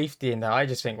safety in there. I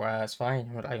just think, well, it's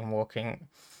fine. I'm walking.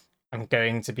 I'm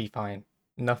going to be fine.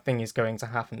 Nothing is going to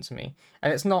happen to me.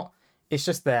 And it's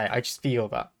just there. I just feel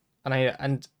that.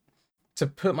 And to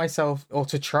put myself, or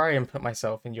to try and put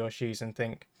myself in your shoes and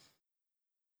think,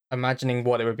 imagining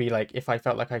what it would be like if I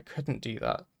felt like I couldn't do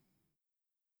that,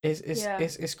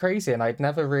 it's crazy. And I'd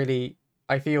never really,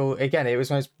 I feel, again, it was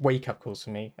one of those wake-up calls for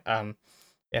me,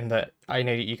 in that I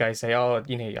know that you guys say, oh,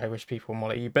 you know, I wish people were more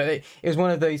like you, but it was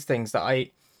one of those things that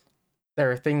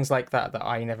there are things like that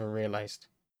I never realised.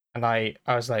 And I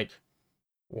was like,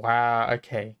 wow,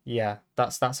 okay, yeah,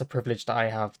 that's a privilege that I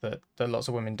have that lots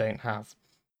of women don't have.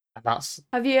 And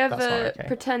have you ever okay.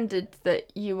 pretended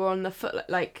that you were on the foot,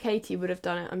 like Katie would have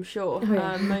done it, I'm sure. Oh,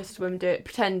 yeah. Most women do it.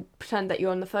 Pretend that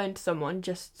you're on the phone to someone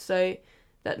just so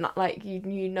that, not like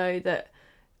you know that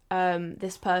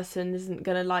this person isn't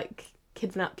gonna like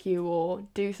kidnap you or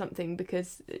do something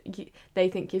because they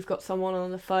think you've got someone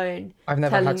on the phone. I've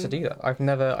never had to do that. I've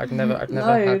never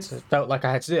had to felt like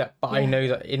I had to do that. But yeah. I know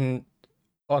that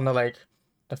on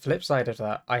the flip side of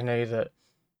that, I know that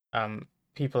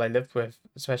people I lived with,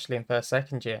 especially in first,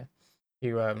 second year,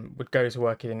 who would go to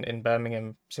work in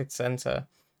Birmingham city centre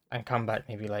and come back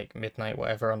maybe like midnight,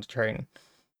 whatever, on the train.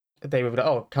 They would be like,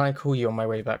 oh, can I call you on my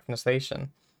way back from the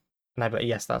station? And I'd be like,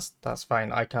 yes, that's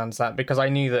fine. I can understand, because I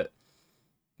knew that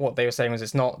what they were saying was,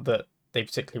 it's not that they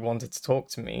particularly wanted to talk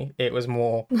to me. It was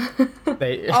more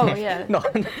they. Oh yeah. not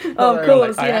Of they were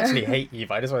course, like, I yeah. actually hate you,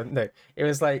 but I just want no. It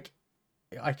was like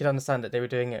I could understand that they were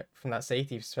doing it from that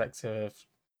safety perspective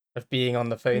of being on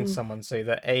the phone to someone, so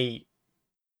that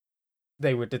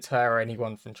they would deter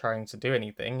anyone from trying to do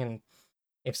anything, and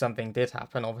if something did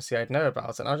happen, obviously I'd know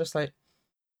about it. And I was just like,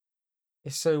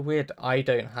 it's so weird. I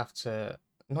don't have to.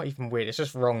 Not even weird. It's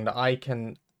just wrong that I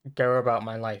can go about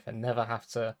my life and never have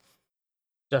to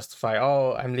justify,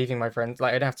 oh, I'm leaving my friends.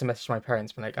 Like, I don't have to message my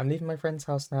parents, but like, I'm leaving my friend's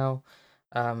house now.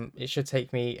 It should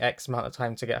take me X amount of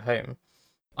time to get home.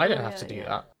 I don't have to do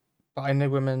that, but I know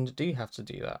women do have to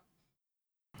do that.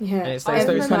 Yeah, And it's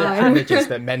those kind of privileges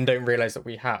that men don't realize that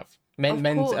we have.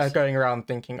 Men are going around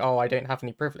thinking, oh, I don't have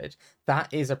any privilege.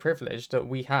 That is a privilege that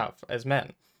we have as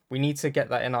men. We need to get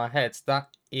that in our heads. That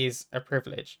is a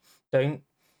privilege.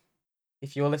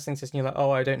 If you're listening to this and you're like,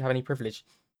 oh, I don't have any privilege,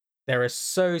 there are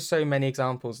so many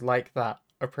examples like that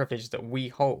of privilege that we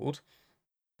hold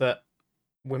that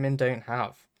women don't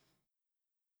have.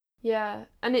 Yeah,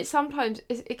 and it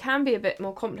can be a bit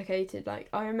more complicated. Like,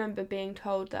 I remember being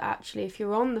told that actually if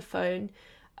you're on the phone,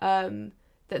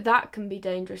 that can be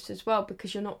dangerous as well,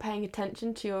 because you're not paying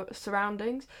attention to your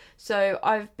surroundings. So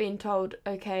I've been told,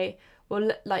 okay,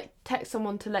 well, like, text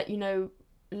someone to let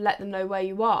them know where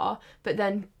you are, but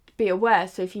then be aware,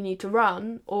 so if you need to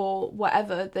run or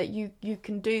whatever, that you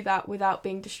can do that without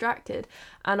being distracted.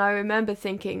 And I remember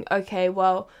thinking, okay,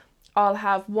 well, I'll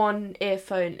have one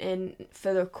earphone in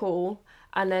for the call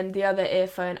and then the other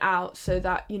earphone out, so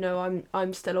that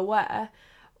I'm still aware,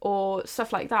 or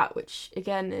stuff like that, which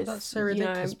again is that's so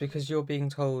ridiculous, because you're being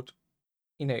told,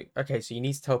 okay, so you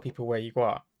need to tell people where you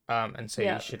are, and so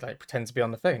you should like pretend to be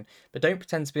on the phone, but don't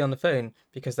pretend to be on the phone,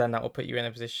 because then that will put you in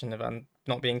a position of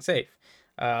not being safe.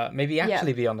 Maybe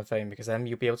actually be on the phone, because then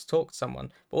you'll be able to talk to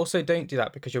someone. But also don't do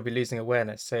that, because you'll be losing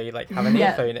awareness. So like have an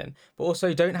earphone in, but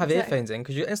also don't have earphones in,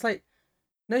 because it's like,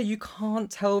 no, you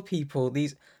can't tell people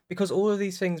these, because all of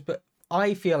these things. But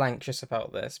I feel anxious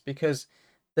about this because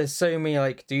there's so many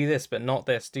like, do this but not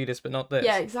this, do this but not this.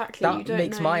 Yeah, exactly. That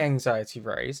makes my anxiety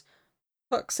rise.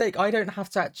 Fuck's sake, I don't have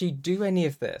to actually do any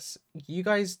of this. You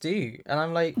guys do, and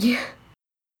I'm like, yeah.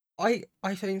 I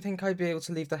don't think I'd be able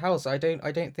to leave the house. I don't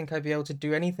think I'd be able to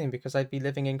do anything, because I'd be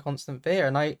living in constant fear,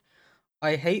 and I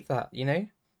hate that.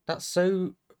 That's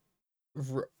so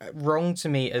wrong to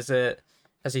me as a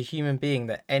human being,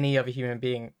 that any other human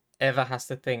being ever has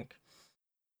to think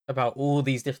about all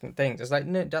these different things. It's like,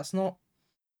 no, that's not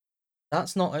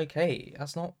okay.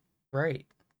 That's not right.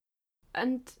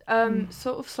 And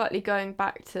sort of slightly going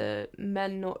back to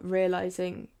men not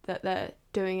realizing that they're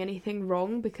doing anything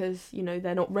wrong, because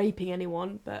they're not raping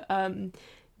anyone,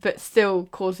 but still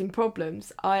causing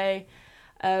problems. I've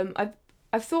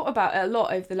thought about it a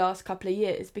lot over the last couple of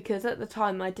years, because at the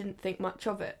time I didn't think much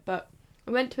of it, but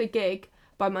I went to a gig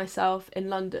by myself in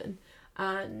London,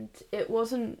 and it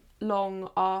wasn't long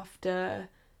after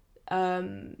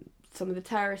some of the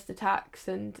terrorist attacks,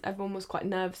 and everyone was quite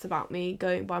nervous about me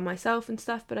going by myself and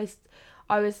stuff, but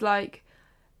I was like,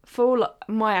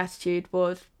 my attitude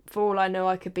was, for all I know,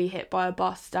 I could be hit by a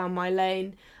bus down my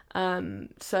lane,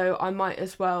 so I might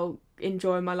as well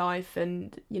enjoy my life,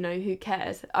 and who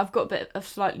cares. I've got a bit of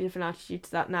slightly different attitude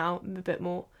to that now. I'm a bit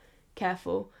more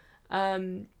careful,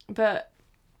 but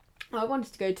I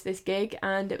wanted to go to this gig,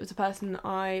 and it was a person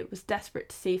I was desperate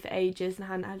to see for ages and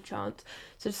hadn't had a chance,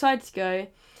 so I decided to go.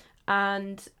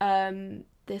 And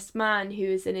this man, who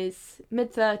was in his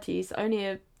mid-30s, only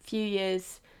a few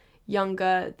years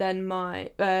younger than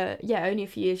my dad,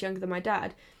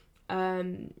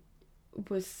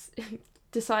 was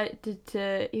decided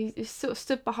to, he sort of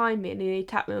stood behind me, and he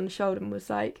tapped me on the shoulder and was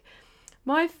like,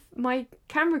 my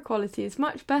camera quality is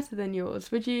much better than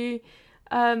yours, would you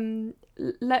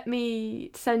let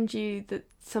me send you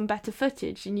some better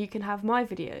footage and you can have my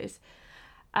videos?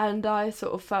 And I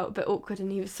sort of felt a bit awkward, and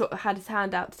he was sort of had his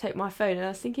hand out to take my phone, and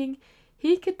I was thinking,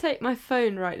 he could take my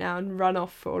phone right now and run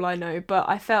off for all I know, but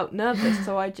I felt nervous,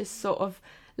 so I just sort of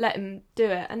let him do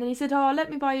it. And then he said, oh, let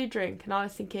me buy you a drink, and I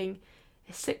was thinking,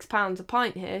 it's £6 a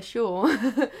pint here, sure.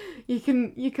 you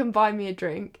can buy me a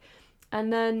drink.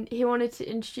 And then he wanted to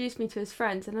introduce me to his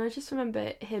friends, and I just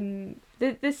remember him,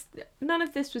 none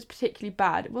of this was particularly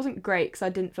bad. It wasn't great, because I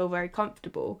didn't feel very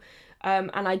comfortable.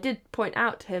 And I did point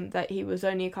out to him that he was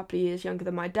only a couple of years younger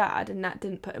than my dad, and that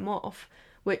didn't put him off,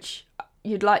 which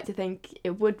you'd like to think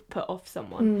it would put off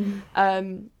someone.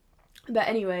 But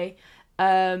anyway,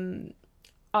 I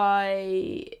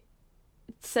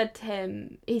said to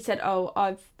him, he said, oh,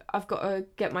 I've got to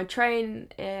get my train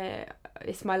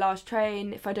it's my last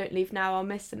train. If I don't leave now, I'll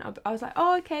miss it. I was like,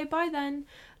 oh, okay, bye then.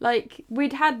 Like,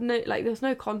 we'd had no, like, there was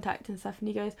no contact and stuff. And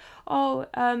he goes, oh,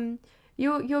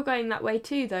 you're going that way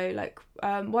too, though. Like,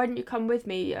 why didn't you come with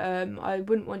me? I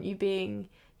wouldn't want you being,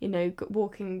 you know,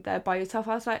 walking there by yourself.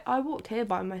 I was like, I walked here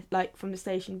from the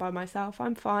station by myself.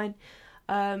 I'm fine.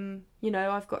 You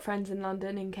know, I've got friends in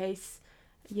London in case,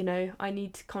 you know, I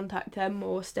need to contact them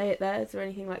or stay at theirs or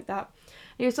anything like that.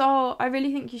 And he was, oh, I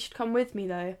really think you should come with me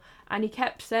though. And he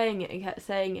kept saying it and kept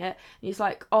saying it. And he's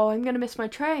like, oh, I'm going to miss my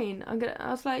train. I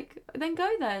was like, then go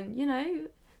then, you know,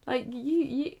 like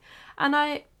you. And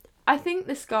I think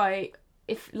this guy,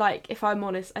 if I'm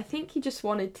honest, I think he just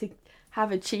wanted to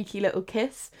have a cheeky little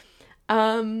kiss.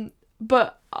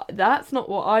 But that's not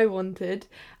what I wanted.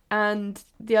 And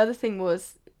the other thing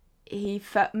was, he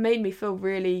made me feel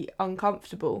really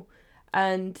uncomfortable,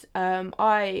 and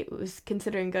I was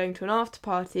considering going to an after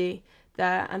party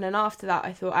there, and then after that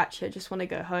I thought, actually I just want to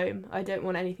go home, I don't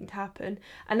want anything to happen.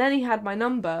 And then he had my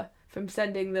number from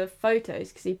sending the photos,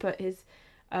 because he put his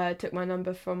took my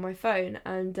number from my phone,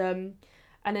 and then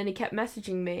he kept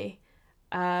messaging me,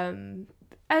 and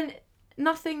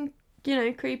nothing, you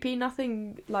know, creepy,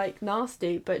 nothing like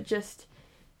nasty, but just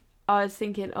I was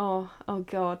thinking, oh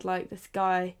god, like this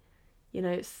guy, you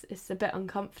know, it's a bit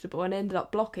uncomfortable, and I ended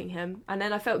up blocking him. And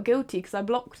then I felt guilty because I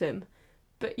blocked him.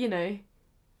 But, you know,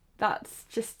 that's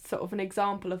just sort of an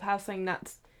example of how saying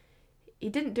that he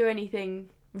didn't do anything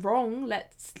wrong,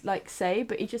 let's say,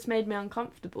 but he just made me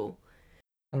uncomfortable.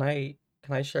 Can I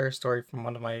share a story from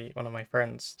one of my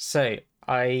friends? So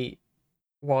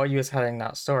while you were telling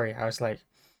that story, I was like,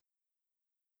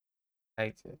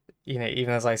 you know,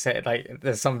 even as I said, like,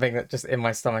 there's something that just in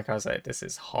my stomach, I was like, this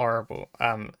is horrible.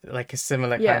 Like a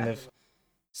similar kind of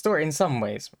story in some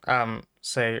ways.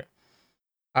 So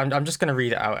I'm just gonna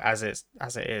read it out as it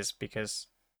is, because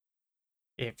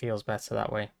it feels better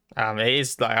that way. It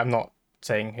is, like, I'm not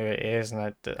saying who it is, and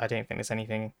I don't think there's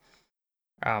anything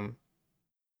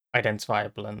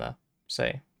identifiable in there,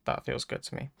 so that feels good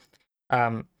to me.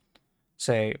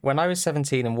 So when I was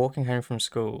 17 and walking home from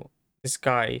school, this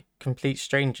guy, complete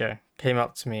stranger, came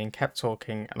up to me and kept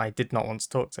talking, and I did not want to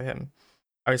talk to him.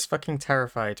 I was fucking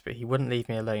terrified, but he wouldn't leave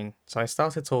me alone, so I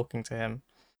started talking to him.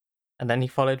 And then he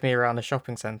followed me around the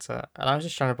shopping centre, and I was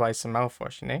just trying to buy some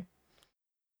mouthwash, you know?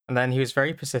 And then he was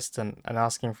very persistent and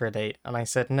asking for a date, and I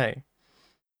said no.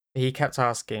 He kept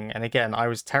asking, and again, I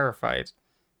was terrified,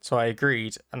 so I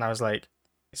agreed, and I was like,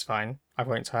 it's fine, I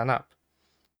won't turn up.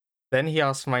 Then he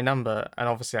asked for my number, and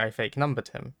obviously I fake numbered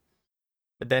him.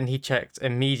 But then he checked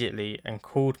immediately and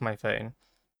called my phone,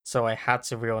 so I had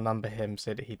to real number him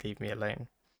so that he'd leave me alone.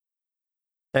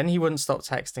 Then he wouldn't stop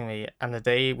texting me, and the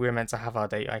day we were meant to have our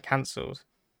date, I cancelled.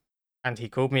 And he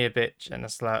called me a bitch and a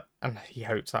slut, and he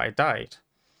hoped that I died.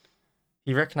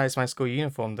 He recognised my school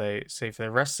uniform though, so for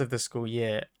the rest of the school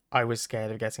year, I was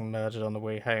scared of getting murdered on the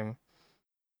way home.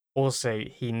 Also,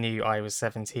 he knew I was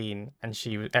 17 and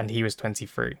he was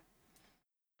 23.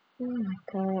 Oh my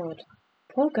god.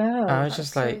 Poor girl. I was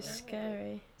just like, so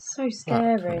scary. So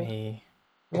scary.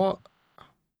 What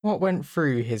went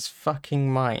through his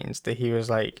fucking mind that he was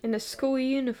like... In a school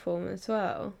uniform as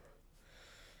well.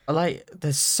 Like,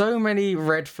 there's so many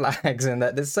red flags in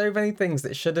that. There's so many things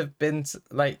that should have been,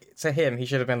 to him, he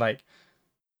should have been like,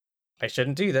 I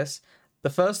shouldn't do this. The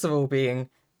first of all being,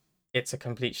 it's a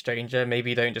complete stranger.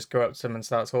 Maybe you don't just go up to them and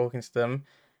start talking to them.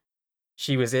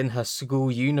 She was in her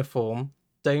school uniform.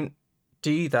 Don't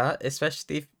do that,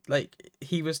 especially if, like,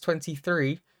 he was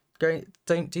 23.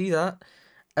 Don't do that.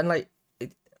 And, like,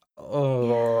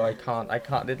 I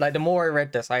can't. Like, the more I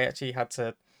read this, I actually had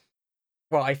to...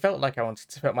 Well, I felt like I wanted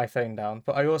to put my phone down,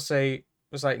 but I also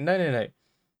was like, no.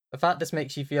 The fact this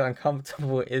makes you feel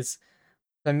uncomfortable is,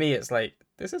 for me, it's like,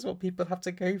 this is what people have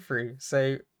to go through.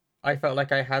 So I felt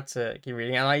like I had to keep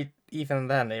reading. And even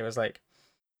then, it was like,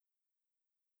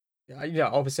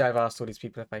 obviously I've asked all these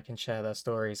people if I can share their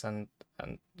stories, and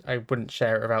I wouldn't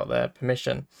share it without their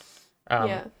permission.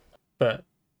 But,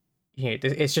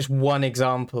 it's just one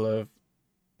example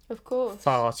of course,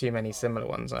 far too many similar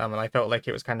ones, and I felt like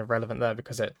it was kind of relevant there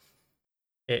because it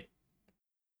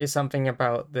is something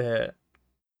about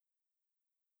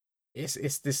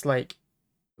it's this like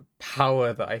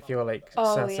power that I feel like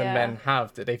certain men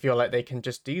have, that they feel like they can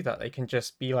just do that. They can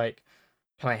just be like,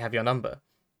 can I have your number?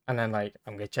 And then, like,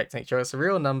 I'm gonna check to make sure it's a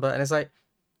real number, and it's like,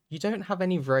 you don't have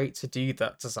any right to do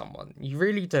that to someone. You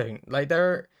really don't. Like,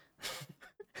 there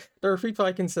are people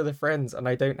I consider friends, and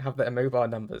I don't have their mobile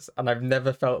numbers, and I've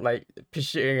never felt like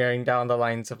going down the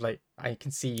lines of like, I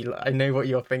can see you, I know what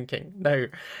you're thinking. No.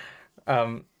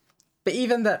 But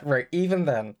even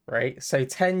then, right? So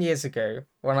 10 years ago,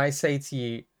 when I say to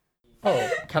you, oh,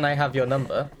 can I have your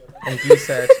number? And you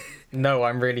said, no,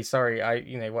 I'm really sorry,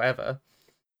 whatever.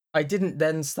 I didn't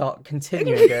then start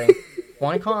continuing going,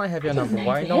 why can't I have your number?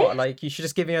 Why not? Like, you should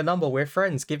just give me your number. We're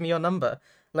friends. Give me your number.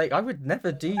 Like, I would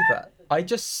never do that. I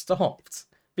just stopped.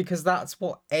 Because that's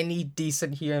what any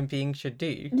decent human being should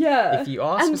do. Yeah. If you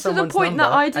ask and for someone's to the point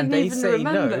number that I didn't and they even say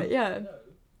remember. no, Yeah.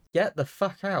 get the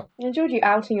fuck out. I enjoyed you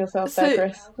outing yourself there,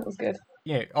 Chris. That was good.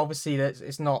 You know, obviously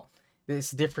it's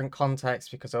a different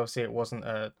context because obviously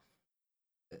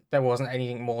there wasn't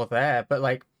anything more there. But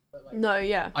like, no,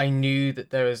 yeah. I knew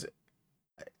that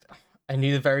I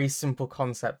knew the very simple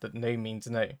concept that no means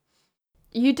no.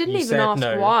 You didn't even ask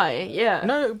no. why. Yeah.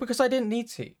 No, because I didn't need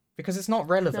to. Because it's not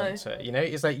relevant to it, you know?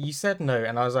 It's like, you said no,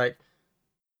 and I was like,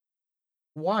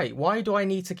 why? Why do I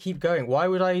need to keep going? Why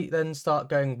would I then start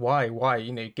going, why?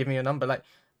 You know, give me your number. Like,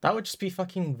 that would just be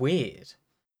fucking weird.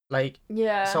 Like,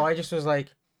 yeah. So I just was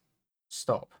like,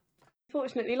 stop.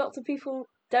 Fortunately, lots of people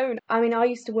don't. I mean, I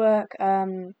used to work,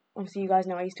 obviously you guys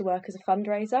know I used to work as a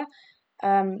fundraiser,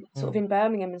 sort of in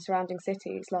Birmingham and surrounding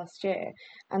cities last year.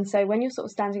 And so when you're sort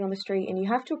of standing on the street and you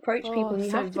have to approach people and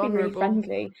you so have to be really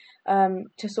friendly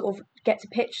to sort of get to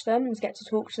pitch them and get to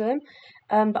talk to them.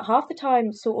 But half the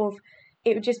time, sort of,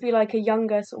 it would just be like a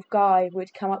younger sort of guy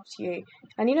would come up to you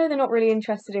and you know they're not really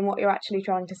interested in what you're actually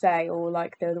trying to say or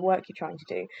like the work you're trying to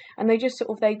do. And they just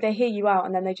sort of, they hear you out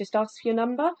and then they just ask for your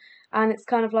number. And it's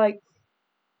kind of like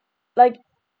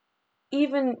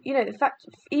even, you know, the fact,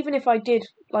 even if I did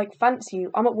like fancy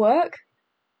you, I'm at work.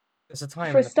 There's a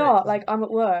time for a start, like I'm at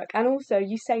work, and also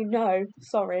you say no,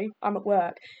 sorry, I'm at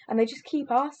work, and they just keep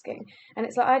asking, and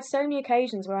it's like I had so many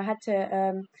occasions where I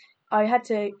had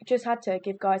to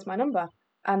give guys my number,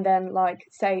 and then like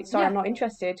say sorry, I'm not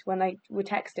interested when they were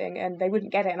texting, and they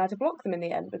wouldn't get it, and I had to block them in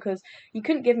the end because you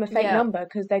couldn't give them a fake number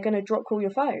because they're going to drop call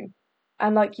your phone.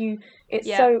 And like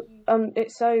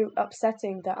it's so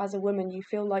upsetting that as a woman you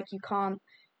feel like you can't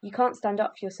stand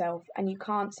up for yourself, and you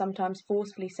can't sometimes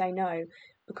forcefully say no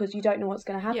because you don't know what's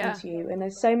going to happen to you. And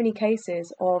there's been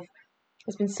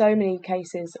so many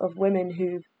cases of women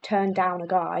who've turned down a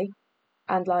guy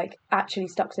and like actually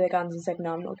stuck to their guns and said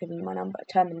no, I'm not giving you my number,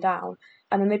 turned them down,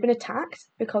 and then they've been attacked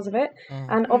because of it.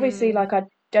 And obviously like I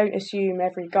don't assume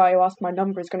every guy who asks my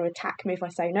number is going to attack me if I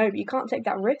say no, but you can't take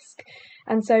that risk.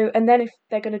 And then if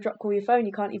they're going to drop call your phone,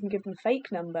 you can't even give them a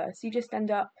fake number. So you just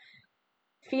end up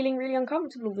feeling really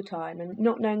uncomfortable all the time and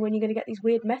not knowing when you're going to get these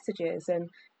weird messages and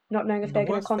not knowing if they're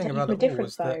going to contact you from a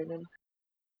different phone.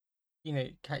 You know,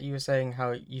 Kat, you were saying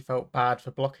how you felt bad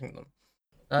for blocking them.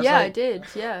 I did,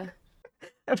 yeah.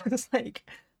 And it's like,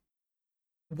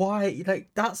 why? Like,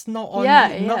 that's not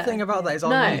on you. Nothing about that is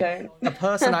on you. A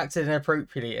person acted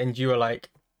inappropriately and you were like,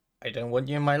 I don't want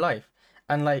you in my life.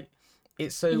 And like,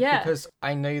 it's so because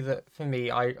I know that for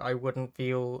me, I wouldn't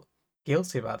feel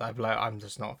guilty about that. I'd be like, I'm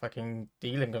just not fucking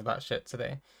dealing with that shit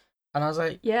today. And I was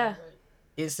like,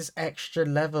 it's this extra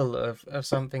level of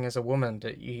something as a woman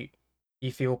that you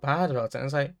feel bad about it. And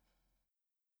it's like,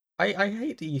 I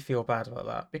hate that you feel bad about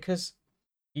that because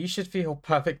you should feel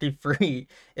perfectly free.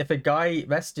 If a guy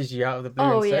messages you out of the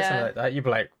blue and says something like that, you'd be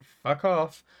like, fuck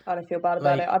off. I don't feel bad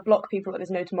about it. I block people like there's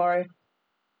no tomorrow.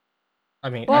 I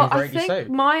mean, well, I think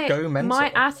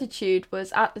my attitude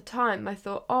was at the time I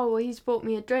thought, oh well, he's bought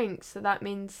me a drink, so that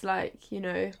means like, you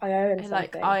know, I owe him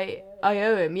like something. I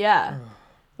owe him,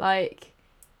 like,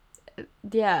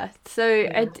 yeah. So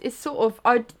it's sort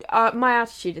of my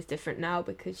attitude is different now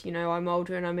because you know I'm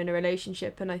older and I'm in a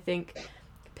relationship, and I think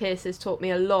Pierce has taught me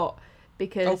a lot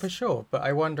because for sure. But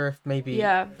I wonder if maybe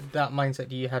that mindset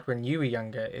you had when you were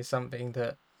younger is something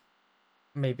that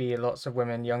maybe lots of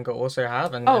women younger also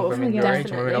have, and women your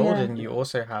age and women older than you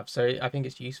also have. So I think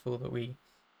it's useful that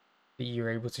you're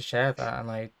able to share that.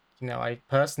 And I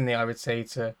personally I would say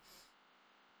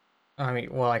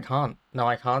I can't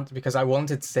because I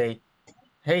wanted to say,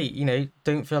 hey, you know,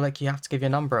 don't feel like you have to give your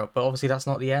number up, but obviously that's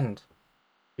not the end.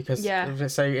 Because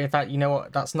so in fact, you know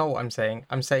what, that's not what I'm saying.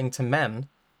 I'm saying to men,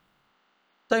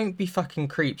 don't be fucking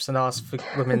creeps and ask for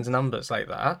women's numbers like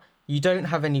that. You don't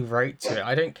have any right to it.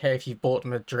 I don't care if you bought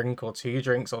them a drink or 2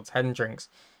 drinks or 10 drinks.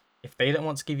 If they don't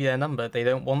want to give you their number, they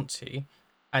don't want to.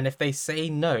 And if they say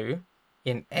no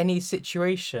in any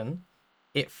situation,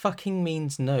 it fucking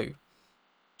means no.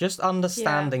 Just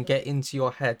understand and get into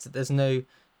your head that there's no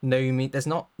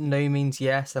means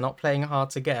yes. They're not playing hard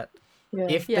to get. Yeah.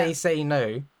 If they say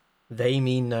no, they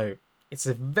mean no. It's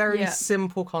a very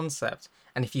simple concept.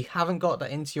 And if you haven't got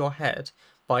that into your head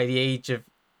by the age of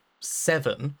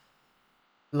 7,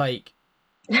 like,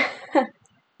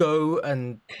 go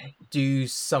and do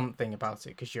something about it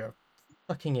because you're a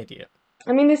fucking idiot.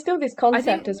 I mean, there's still this concept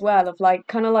think- as well of like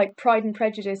kind of like Pride and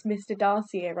Prejudice, Mr.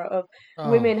 Darcy era of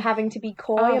women having to be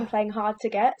coy and playing hard to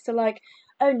get. So like,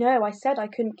 oh no, I said I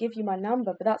couldn't give you my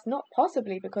number, but that's not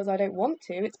possibly because I don't want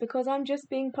to. It's because I'm just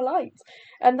being polite,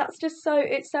 and that's just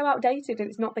it's so outdated, and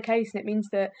it's not the case, and it means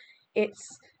that it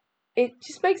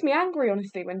just makes me angry,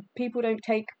 honestly, when people don't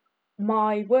take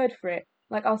my word for it.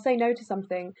 Like, I'll say no to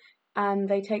something, and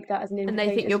they take that as an invitation. And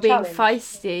they think you're being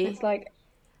feisty. It's like,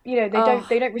 you know,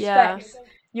 they don't respect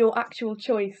your actual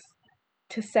choice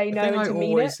to say no and to mean it. I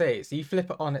always say is you flip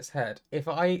it on its head. If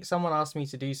someone asked me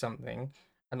to do something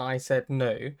and I said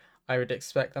no, I would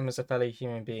expect them as a fellow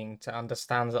human being to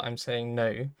understand that I'm saying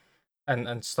no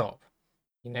and stop.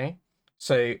 You know?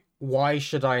 So why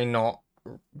should I not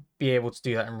be able to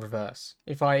do that in reverse?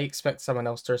 If I expect someone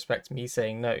else to respect me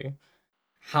saying no,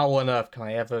 how on earth can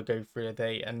I ever go through a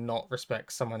day and not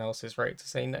respect someone else's right to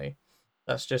say no?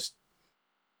 That's just...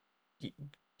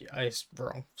 it's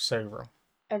wrong. So wrong.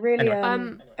 A really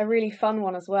Anyway. a really fun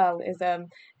one as well is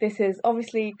this is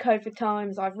obviously COVID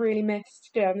times. I've really missed,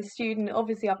 I'm a student,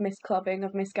 obviously I've missed clubbing,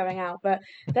 I've missed going out, but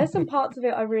there's some parts of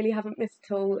it I really haven't missed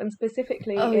at all, and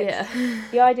specifically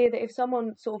it's the idea that if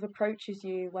someone sort of approaches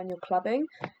you when you're clubbing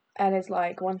and is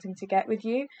like wanting to get with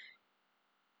you,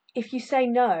 if you say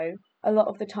no, a lot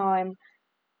of the time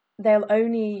they'll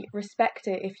only respect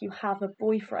it if you have a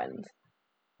boyfriend,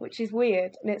 which is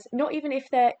weird. And it's not even if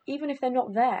they're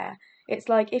not there. It's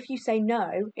like if you say no,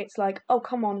 it's like, oh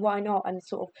come on, why not? And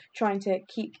sort of trying to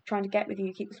get with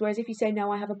you. Whereas if you say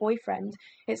no, I have a boyfriend,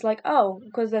 it's like, oh,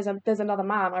 because there's another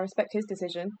man, I respect his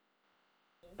decision.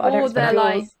 But I don't respect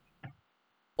yours.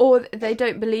 Or they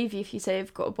don't believe you if you say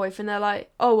you've got a boyfriend. They're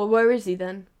like, oh well, where is he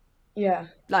then? Yeah.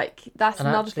 Like that's And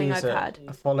another actually, thing as I've had.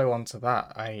 a follow on to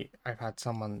that, I've had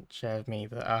someone share with me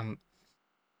that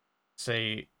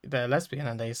so they're lesbian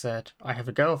and they said, I have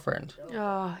a girlfriend. Oh,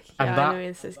 yeah, And I that- know where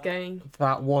this is going.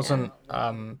 That wasn't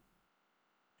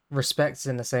respected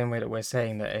in the same way that we're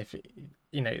saying that if,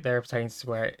 you know, there are pertains to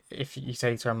where if you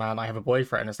say to a man, I have a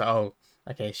boyfriend, it's like, oh,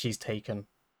 okay, she's taken.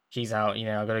 She's out, you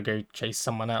know, I've got to go chase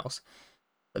someone else.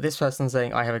 But this person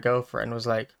saying, I have a girlfriend was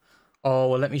like, oh,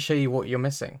 well, let me show you what you're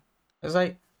missing. It's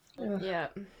like, Yeah.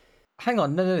 hang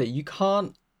on, no, you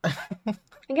can't.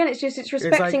 Again, it's like,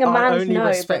 respecting a I'll man's only no,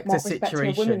 respect but not the respecting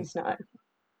a situation. woman's no.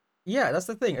 Yeah, that's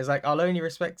the thing. It's like, I'll only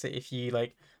respect it if you,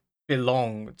 like,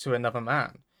 belong to another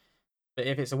man. But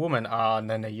if it's a woman,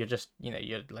 no, you're just, you know,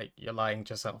 you're lying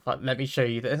to yourself. Like, let me show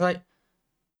you that. It's like,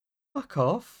 fuck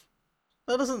off.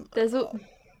 That doesn't...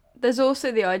 There's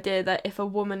also the idea that if a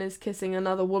woman is kissing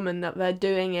another woman, that they're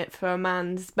doing it for a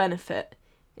man's benefit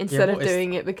instead of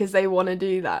doing it because they want to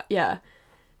do that. Yeah,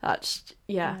 that's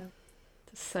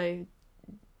so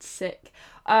sick.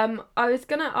 I was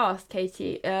gonna ask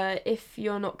Katie, if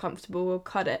you're not comfortable, we'll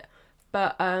cut it.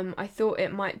 But I thought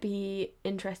it might be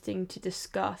interesting to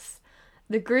discuss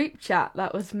the group chat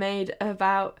that was made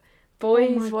about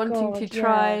boys wanting to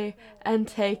try and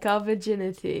take our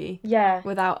virginity. Yeah.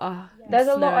 Without us. There's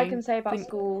a lot I can say about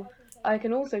school. I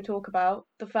can also talk about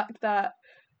the fact that,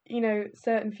 you know,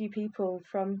 certain few people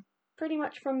from pretty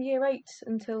much from year 8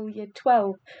 until year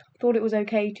 12 thought it was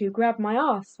okay to grab my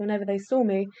ass whenever they saw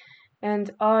me.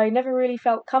 And I never really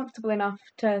felt comfortable enough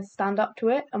to stand up to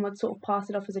it and would sort of pass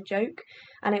it off as a joke.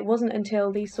 And it wasn't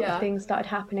until these sort of things started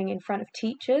happening in front of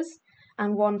teachers,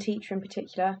 and one teacher in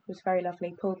particular, who was very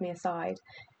lovely, pulled me aside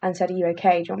and said, are you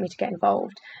okay? Do you want me to get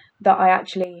involved? That I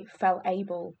actually felt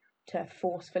able to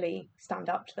forcefully stand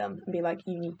up to them and be like,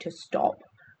 you need to stop.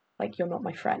 Like, you're not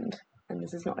my friend and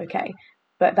this is not okay.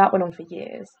 But that went on for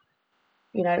years.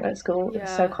 You know, at school,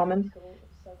 it's so common.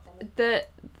 There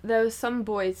were some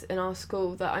boys in our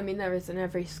school that, I mean, there is in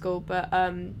every school, but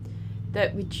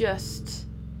that we just...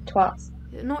 Twats.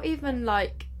 Not even,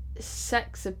 like,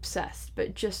 sex obsessed,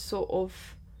 but just sort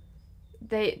of...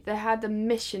 They had the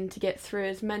mission to get through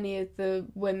as many of the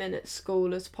women at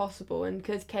school as possible, and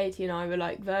because Katie and I were,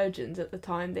 like, virgins at the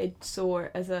time, they saw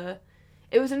it as a...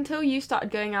 It was until you started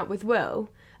going out with Will,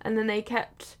 and then they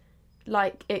kept,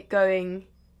 like, it going...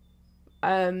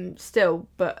 still,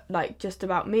 but like just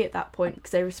about me at that point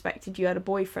because they respected you had a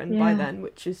boyfriend by then,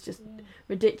 which was just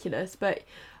ridiculous. But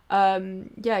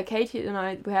Katie and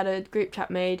I, we had a group chat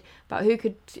made about who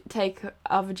could take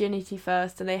our virginity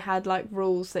first, and they had like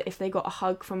rules that if they got a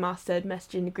hug from us, they'd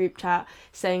message in the group chat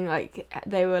saying like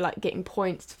they were like getting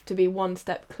points to be one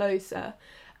step closer,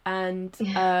 and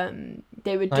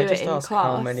they would do it in class.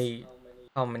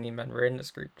 How many men were in this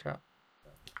group chat?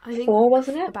 I think 4,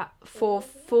 wasn't it? About four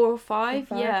or five,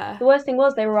 yeah. The worst thing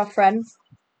was they were our friends.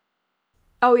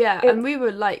 Oh yeah, and we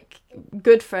were like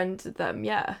good friends with them,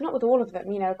 yeah. Not with all of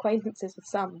them, you know, acquaintances with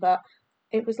some, but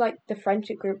it was like the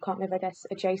friendship group kind of, I guess,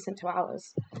 adjacent to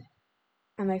ours,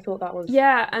 and they thought that was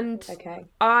and okay.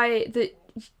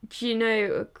 Do you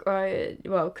know?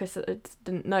 Well, Chris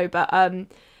didn't know, but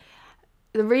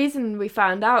the reason we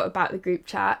found out about the group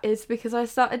chat is because I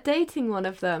started dating one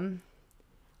of them,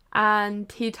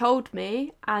 and he told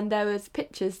me, and there was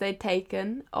pictures they'd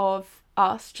taken of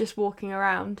us just walking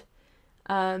around,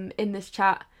 in this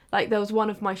chat. Like there was one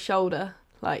of my shoulder,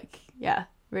 like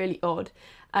really odd.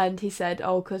 And he said,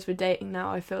 "Oh, because we're dating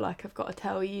now, I feel like I've got to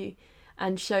tell you,"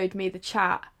 and showed me the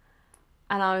chat,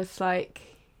 and I was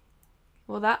like,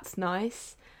 "Well, that's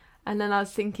nice." And then I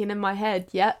was thinking in my head,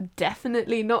 "Yep,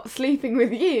 definitely not sleeping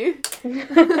with you."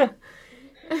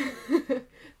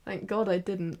 Thank God I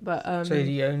didn't. But So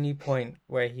the only point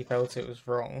where he felt it was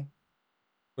wrong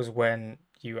was when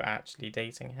you were actually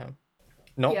dating him.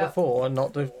 Not before,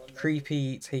 not the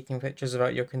creepy taking pictures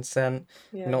without your consent,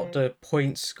 not the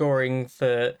point scoring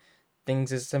for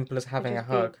things as simple as having a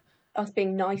hug. Us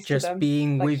being nice just to them.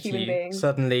 Being like with you beings.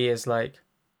 suddenly is like,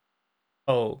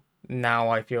 oh, now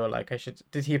I feel like I should.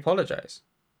 Did he apologise?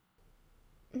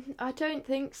 I don't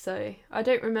think so. I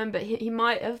don't remember. He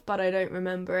might have, but I don't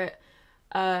remember it.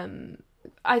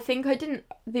 I think I didn't.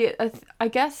 I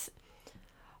guess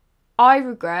I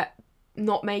regret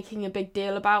not making a big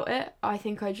deal about it. I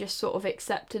think I just sort of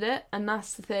accepted it, and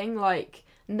that's the thing. Like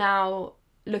now,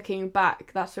 looking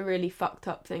back, that's a really fucked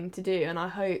up thing to do, and I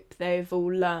hope they've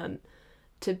all learned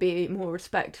to be more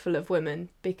respectful of women,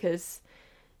 because,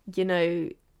 you know,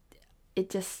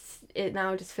 it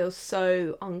now just feels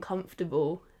so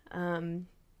uncomfortable.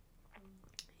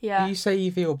 You say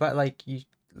you feel bad, like you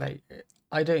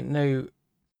I don't know,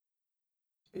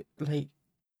 like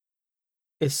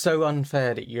it's so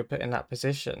unfair that you're put in that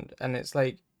position, and it's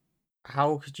like,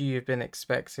 how could you have been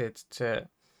expected to,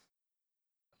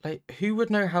 like, who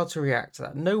would know how to react to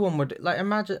that? No one would. Like,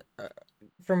 imagine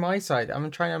from my side,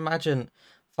 I'm trying to imagine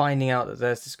finding out that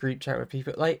there's this group chat with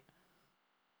people. Like,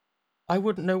 I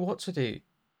wouldn't know what to do.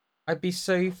 I'd be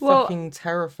so fucking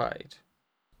terrified.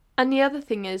 And the other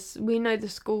thing is, we know the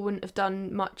school wouldn't have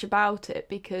done much about it,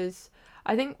 because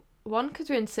I think, one, because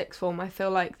we're in sixth form, I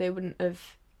feel like they wouldn't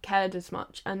have cared as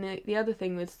much. And the other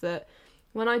thing was that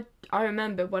when I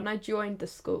remember when I joined the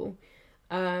school,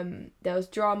 there was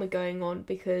drama going on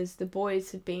because the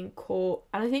boys had been caught,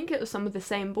 and I think it was some of the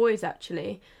same boys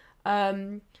actually,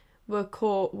 were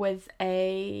caught with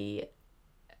a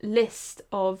list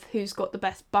of who's got the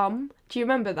best bum. Do you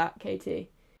remember that, Katie?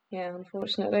 Yeah,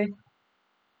 unfortunately.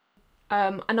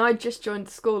 And I just joined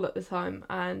the school at the time,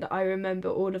 and I remember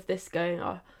all of this going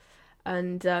on,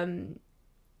 and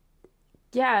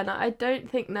and I don't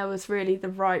think there was really the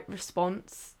right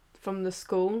response from the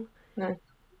school. No.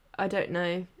 I don't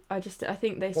know. I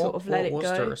think they sort of let it go. What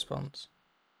was the response?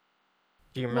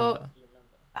 Do you remember?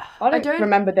 I don't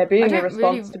remember there being a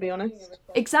response, to be honest.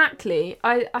 Exactly.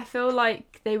 I feel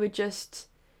like they were just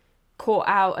caught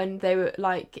out, and they were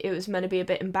like, it was meant to be a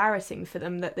bit embarrassing for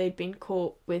them that they'd been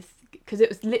caught with, because it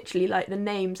was literally like the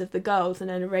names of the girls and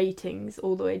then ratings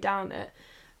all the way down it.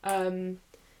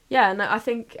 And I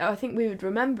think we would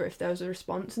remember if there was a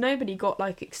response. Nobody got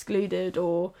like excluded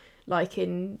or like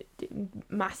in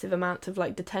massive amounts of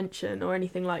like detention or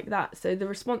anything like that. So the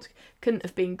response couldn't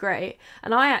have been great.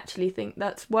 And I actually think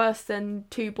that's worse than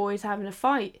two boys having a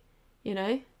fight, you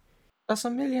know? That's a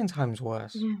million times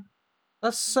worse. Yeah.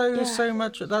 That's so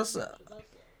much. That's. But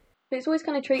it's always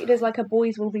kind of treated as like a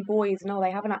boys will be boys, and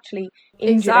they haven't actually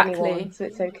injured anyone, so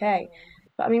it's okay.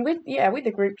 But I mean, with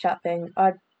the group chat thing,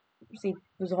 I obviously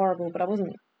was horrible, but I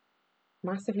wasn't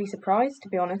massively surprised, to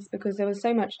be honest, because there was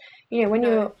so much,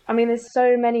 there's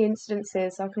so many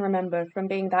instances I can remember from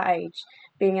being that age,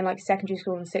 being in like secondary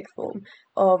school and sixth form,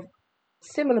 of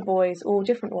similar boys or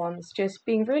different ones just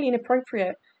being really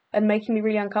inappropriate and making me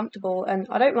really uncomfortable. And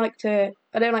I don't like to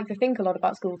think a lot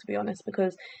about school, to be honest,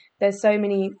 because there's so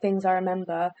many things I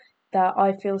remember that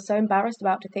I feel so embarrassed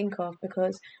about to think of,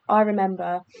 because I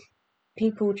remember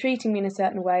people treating me in a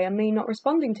certain way and me not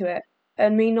responding to it,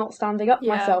 and me not standing up for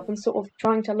myself and sort of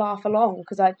trying to laugh along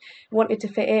because I wanted to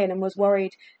fit in and was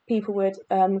worried people would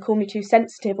call me too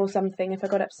sensitive or something if I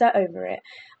got upset over it.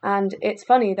 And it's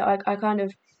funny that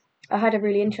I had a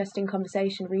really interesting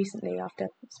conversation recently, after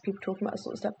people talking about this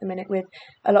sort of stuff at the minute, with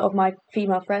a lot of my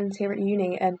female friends here at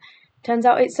uni, and turns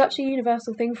out it's such a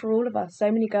universal thing for all of us.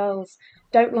 So many girls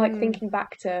don't like thinking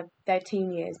back to their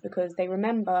teen years because they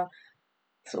remember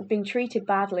sort of being treated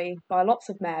badly by lots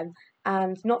of men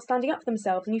and not standing up for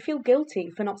themselves, and you feel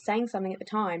guilty for not saying something at the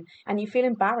time, and you feel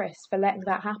embarrassed for letting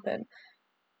that happen.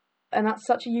 And that's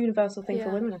such a universal thing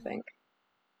for women, I think.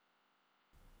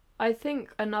 I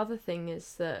think another thing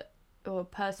is that or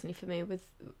personally for me, with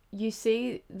you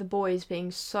see the boys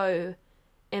being so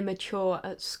immature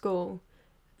at school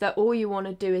that all you want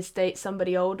to do is date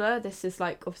somebody older. This is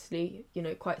like obviously, you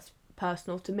know, quite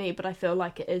personal to me, but I feel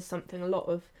like it is something a lot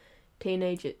of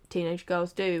teenage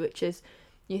girls do, which is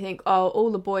you think, oh,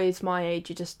 all the boys my age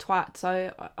are just twats,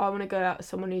 so I want to go out with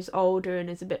someone who's older and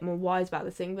is a bit more wise about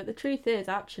the thing. But the truth is,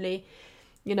 actually,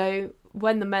 you know,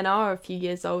 when the men are a few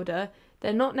years older,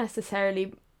 they're not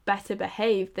necessarily better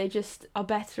behaved, they just are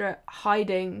better at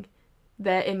hiding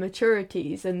their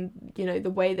immaturities, and, you know, the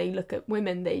way they look at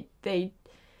women, they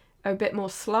are a bit more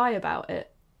sly about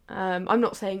it. I'm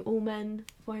not saying all men,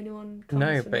 for anyone comes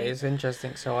No, for but me. it's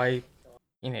interesting. So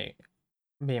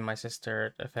me and my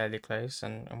sister are fairly close,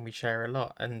 and we share a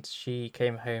lot. And she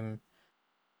came home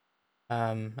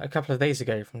a couple of days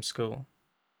ago from school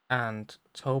and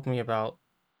told me about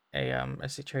a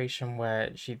situation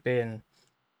where she'd been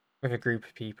with a group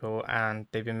of people, and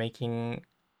they've been making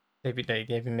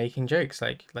jokes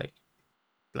like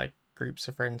groups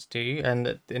of friends do,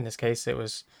 and in this case it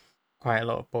was quite a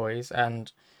lot of boys,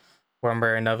 and one way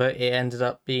or another it ended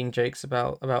up being jokes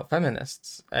about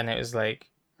feminists, and it was like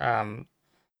I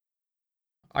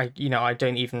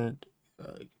don't even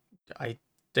I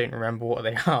don't remember what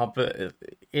they are, but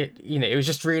it was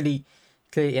just really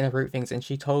clearly inappropriate things. And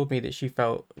she told me that she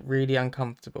felt really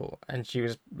uncomfortable, and she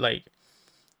was like,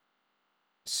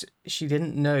 she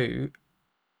didn't know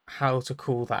how to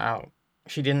call that out.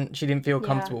 She didn't feel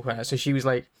comfortable with her, so she was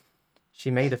like, she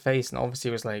made a face and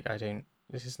obviously was like,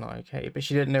 this is not okay, but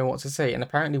she didn't know what to say. And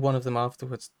apparently one of them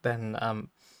afterwards then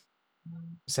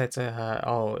said to her,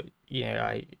 oh,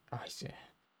 I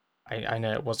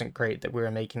know it wasn't great that we were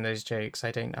making those jokes.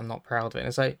 I'm not proud of it. And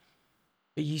it's like,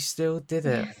 but you still did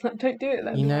it. Don't do it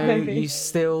then. You know, maybe. you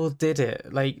still did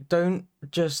it. Like, don't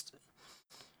just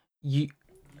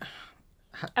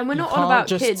And we're you not on can't about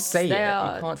just kids. say They it. You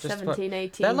are can't just 17,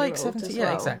 18. They're like year olds 17, as yeah,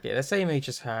 well. exactly. They're the same age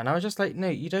as her. And I was just like, no,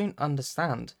 you don't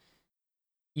understand.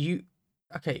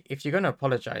 Okay, if you're going to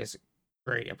apologize,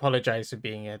 great. Apologize for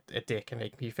being a dick and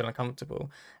making me feel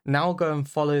uncomfortable. Now go and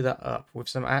follow that up with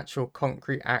some actual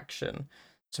concrete action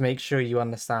to make sure you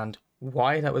understand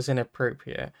why that was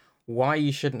inappropriate, why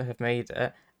you shouldn't have made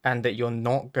it, and that you're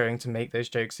not going to make those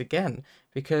jokes again.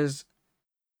 Because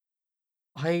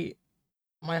my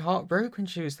heart broke when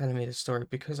she was telling me this story,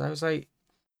 because I was like,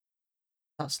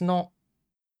 that's not,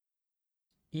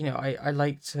 I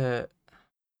like to,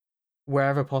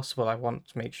 wherever possible, I want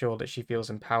to make sure that she feels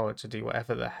empowered to do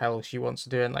whatever the hell she wants to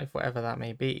do in life, whatever that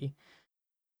may be.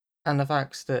 And the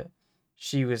fact that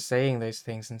she was saying those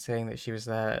things and saying that she was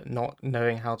there not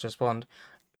knowing how to respond,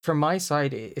 from my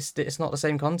side, it's not the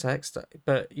same context,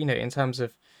 but, in terms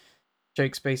of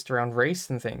jokes based around race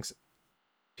and things,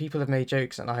 people have made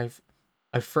jokes and I've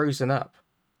frozen up.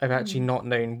 I've actually not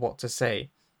known what to say.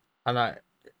 And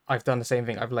I've done the same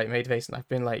thing. I've made a face and I've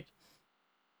been like,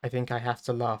 I think I have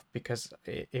to laugh because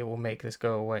it will make this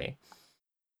go away.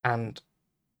 And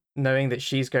knowing that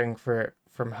she's going for it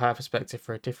from her perspective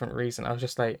for a different reason, I was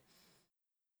just like,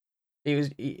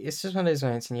 it's just one of those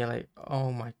moments and you're like,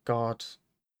 oh my God.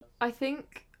 I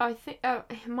think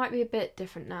it might be a bit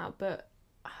different now, but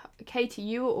Katie,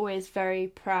 you were always very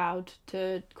proud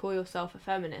to call yourself a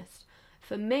feminist.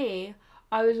 For me,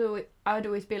 I would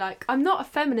always be like, I'm not a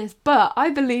feminist, but I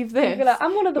believe this. You'd be like,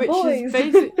 I'm one of the boys.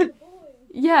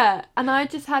 Yeah, and I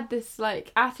just had this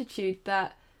attitude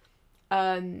that,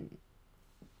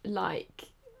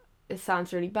 it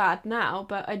sounds really bad now,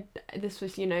 but this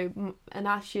was an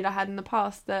attitude I had in the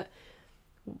past, that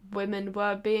women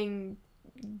were being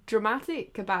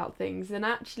dramatic about things. And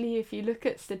actually, if you look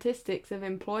at statistics of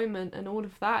employment and all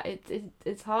of that,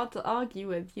 it's hard to argue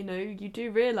with. You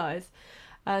do realise.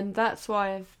 And that's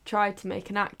why I've tried to make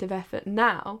an active effort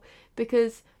now,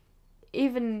 because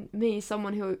even me,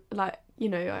 someone who I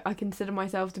consider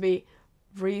myself to be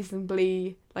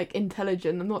reasonably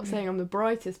intelligent. I'm not saying I'm the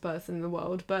brightest person in the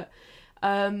world, but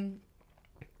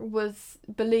was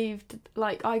believed,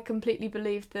 I completely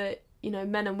believed that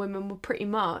men and women were pretty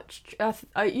much. I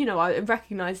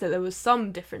recognised that there was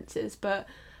some differences, but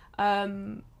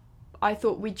I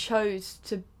thought we chose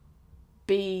to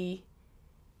be.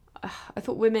 I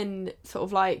thought women sort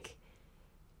of I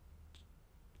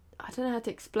don't know how to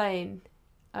explain.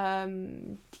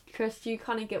 Chris, do you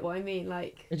kind of get what I mean?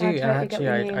 I do, and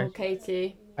actually,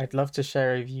 Katie. I'd love to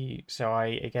share with you. So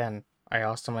I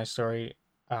asked her my story,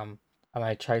 and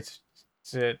I tried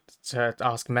to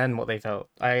ask men what they felt.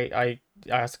 I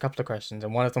asked a couple of questions,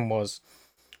 and one of them was,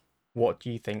 what do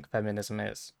you think feminism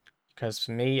is? Because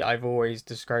for me, I've always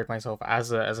described myself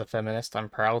as a feminist. I'm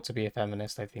proud to be a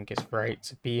feminist. I think it's great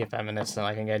to be a feminist, and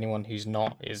I think anyone who's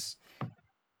not is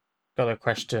got to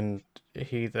question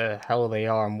who the hell they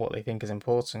are and what they think is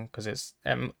important, because it's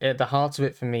at the heart of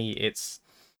it for me. It's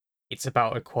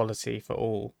about equality for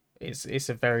all. It's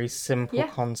a very simple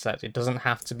concept. It doesn't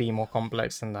have to be more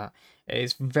complex than that.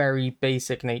 It's very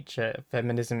basic nature.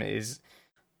 Feminism is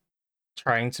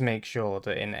trying to make sure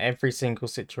that in every single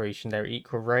situation there are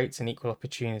equal rights and equal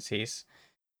opportunities,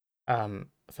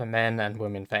 for men and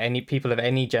women, for any people of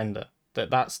any gender.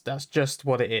 That's just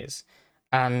what it is.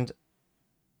 And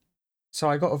so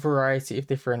I got a variety of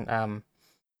different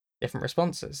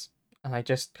responses, and I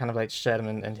just kind of like to share them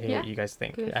and hear what you guys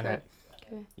think. And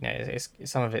it's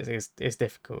some of it is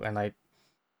difficult, and I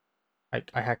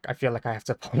feel like I have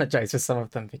to apologize for some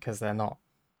of them because they're not.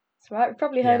 That's right. We've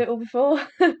probably heard it all before.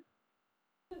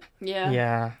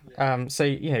 Yeah.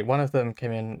 So one of them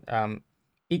came in,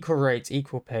 equal rights,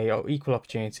 equal pay, or equal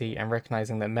opportunity, and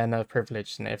recognizing that men are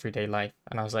privileged in everyday life.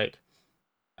 And I was like,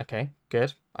 okay,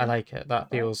 good. I like it. That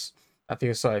feels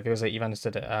sorry. It feels like you've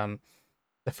understood it.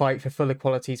 The fight for full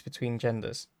equalities between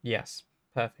genders. Yes.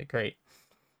 Perfect. Great.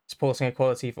 Supporting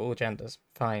equality for all genders.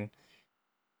 Fine.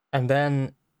 And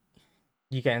then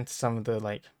you get into some of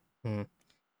the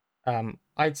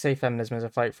I'd say feminism is a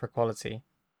fight for equality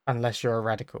unless you're a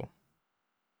radical.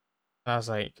 And I was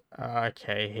like,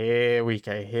 okay, here we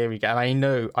go. And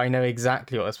I know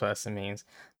exactly what this person means.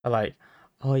 They're like,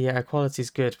 oh yeah, equality's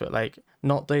good, but like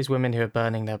not those women who are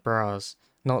burning their bras.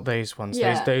 Not those ones.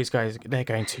 Yeah. Those guys, they're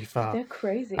going too far. They're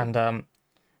crazy. And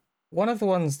one of the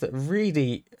ones that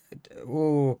really,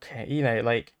 wow.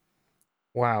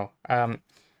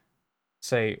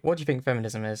 So what do you think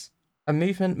feminism is? A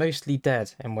movement mostly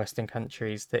dead in Western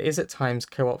countries that is at times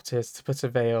co-opted to put a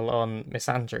veil on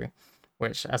misandry,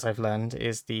 which, as I've learned,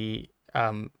 is the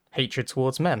hatred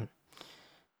towards men.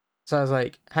 So I was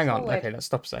like, hang on, okay, let's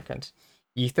stop a second.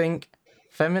 You think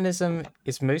feminism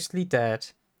is mostly dead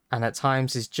and at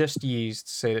times is just used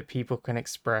so that people can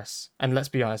express, and let's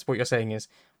be honest, what you're saying is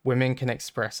women can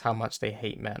express how much they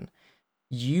hate men.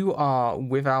 You are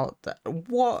without that.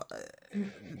 What?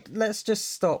 Let's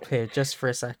just stop here just for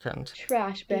a second.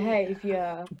 Trash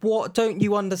behaviour. What don't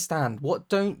you understand? What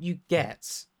don't you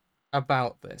get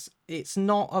about this? It's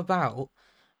not about...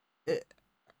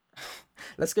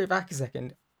 Let's go back a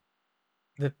second.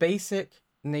 The basic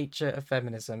nature of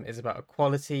feminism is about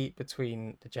equality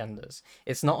between the genders.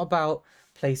 It's not about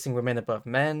placing women above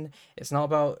men. It's not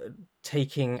about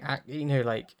taking,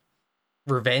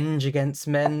 revenge against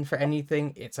men for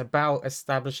anything. It's about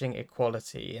establishing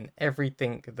equality in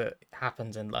everything that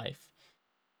happens in life.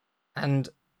 And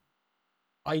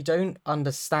I don't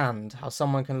understand how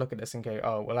someone can look at this and go,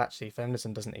 oh, well, actually,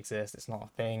 feminism doesn't exist. It's not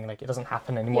a thing. Like, it doesn't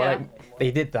happen anymore. Yeah. Like,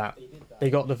 they did that. They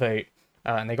got the vote.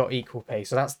 And they got equal pay,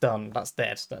 so that's done. That's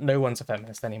dead. No one's a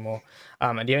feminist anymore.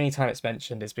 And the only time it's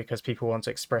mentioned is because people want to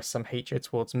express some hatred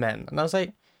towards men. And I was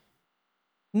like,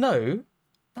 no,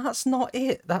 that's not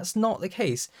it. That's not the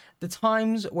case. The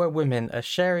times where women are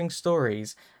sharing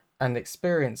stories and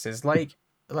experiences, like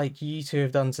you two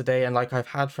have done today, and like I've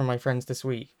had from my friends this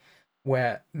week,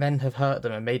 where men have hurt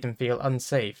them and made them feel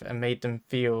unsafe and made them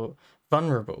feel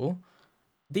vulnerable.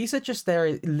 These are just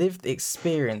their lived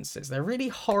experiences. They're really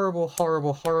horrible,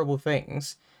 horrible, horrible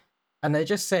things. And they're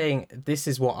just saying, this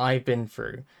is what I've been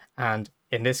through. And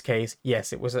in this case,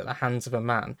 yes, it was at the hands of a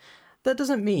man. That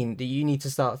doesn't mean that you need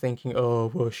to start thinking, oh,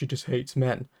 well, she just hates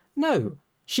men. No,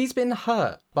 she's been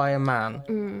hurt by a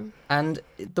man. And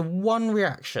the one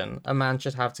reaction a man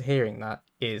should have to hearing that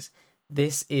is,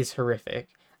 this is horrific.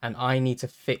 And I need to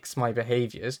fix my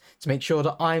behaviours to make sure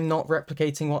that I'm not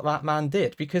replicating what that man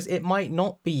did, because it might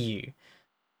not be you.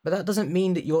 But that doesn't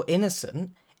mean that you're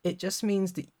innocent. It just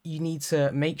means that you need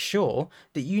to make sure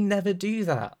that you never do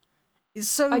that. It's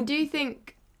so... I do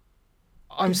think...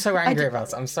 I'm so angry about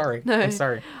it. I'm sorry. No, I'm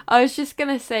sorry. I was just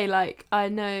going to say, I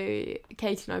know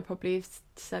Katie and I probably have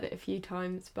said it a few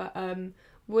times, but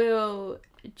we'll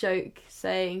joke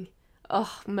saying,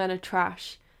 oh, men are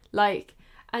trash.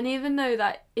 And even though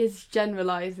that is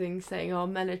generalising, saying, oh,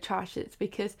 men are trash, it's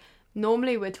because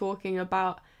normally we're talking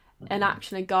about an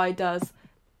action a guy does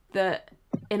that,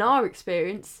 in our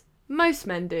experience, most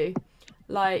men do.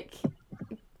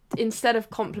 Instead of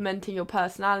complimenting your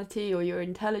personality or your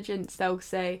intelligence, they'll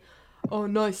say, oh,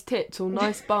 nice tits or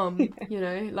nice bum,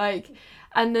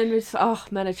 and then it's, oh,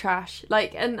 men are trash.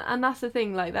 And that's the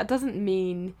thing, that doesn't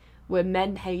mean we're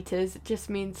men haters. It just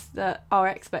means that our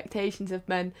expectations of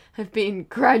men have been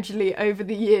gradually over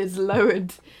the years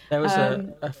lowered. There was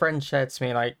a friend shared to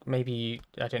me, maybe,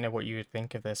 I don't know what you would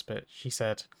think of this, but she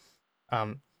said,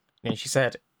 she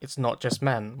said, it's not just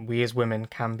men. We as women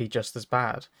can be just as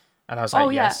bad. And I was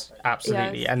like, yes,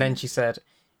 absolutely. Yes. And then she said,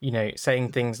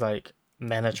 saying things like,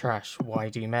 men are trash, why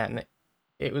do men?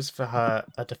 it was for her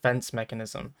a defense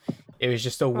mechanism. It was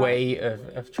just a way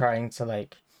of trying to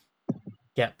like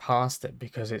get past it,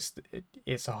 because it's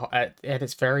at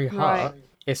its very heart,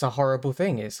 it's a horrible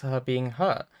thing. It's her being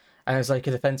hurt, and it's like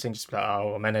a defense thing, just like,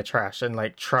 oh, men are trash, and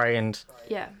like try and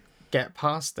get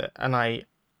past it. And I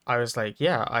was like,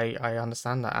 yeah, I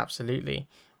understand that absolutely,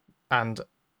 and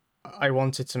I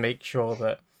wanted to make sure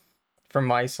that from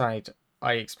my side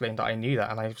I explained that I knew that,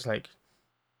 and I was like,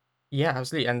 yeah,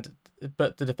 absolutely.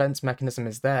 But the defense mechanism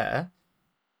is there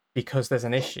because there's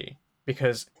an issue.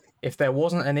 Because if there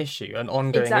wasn't an issue, an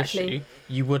ongoing issue,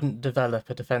 you wouldn't develop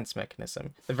a defense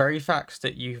mechanism. The very fact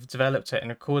that you've developed it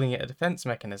and are calling it a defense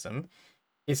mechanism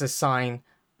is a sign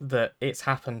that it's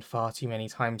happened far too many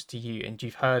times to you, and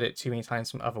you've heard it too many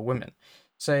times from other women.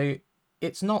 So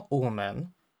it's not all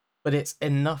men, but it's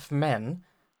enough men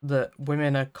that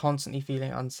women are constantly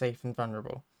feeling unsafe and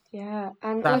vulnerable. Yeah,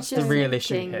 and that's the real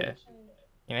issue here.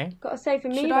 You know? Gotta say, for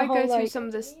me, Should the I whole, go through like... some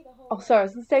of this? Oh, sorry, I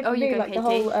was gonna say, for me, you go, like, Katie. the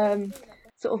whole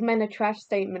sort of men are trash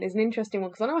statement is an interesting one,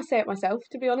 because I know I say it myself,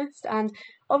 to be honest, and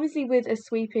obviously with a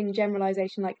sweeping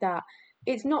generalisation like that,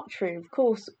 it's not true. Of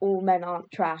course, all men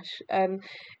aren't trash.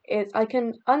 I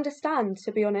can understand,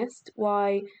 to be honest,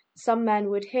 why some men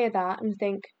would hear that and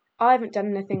think, I haven't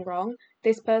done anything wrong,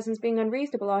 this person's being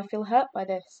unreasonable, I feel hurt by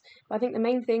this. But I think the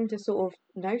main thing to sort of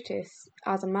notice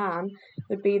as a man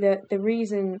would be that the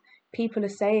reason people are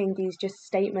saying these just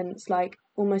statements, like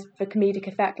almost for comedic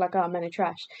effect, like, oh, men are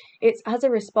trash, it's as a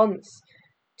response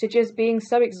to just being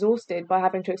so exhausted by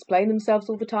having to explain themselves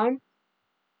all the time.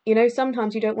 You know,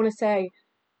 sometimes you don't want to say,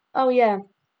 oh yeah,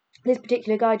 this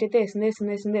particular guy did this and this and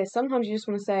this and this. Sometimes you just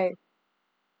want to say,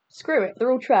 screw it,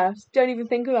 they're all trash, don't even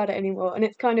think about it anymore. And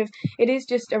it is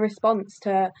just a response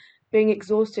to being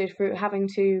exhausted through having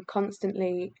to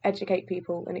constantly educate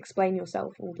people and explain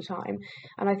yourself all the time.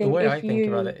 And I think the way I think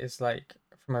about it is like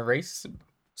from a racism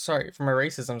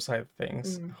side of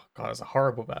things. Oh God, it's a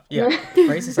horrible bad. Yeah,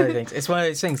 racism side of things. It's one of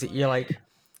those things that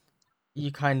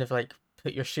you kind of like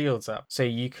put your shields up so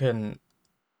you can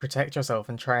protect yourself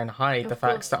and try and hide the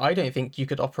facts that I don't think you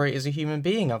could operate as a human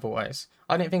being otherwise.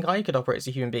 I don't think I could operate as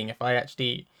a human being if I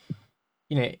actually,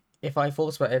 if I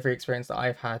thought about every experience that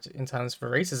I've had in terms of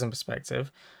a racism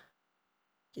perspective,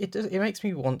 it makes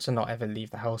me want to not ever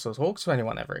leave the house or talk to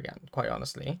anyone ever again, quite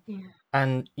honestly. Yeah.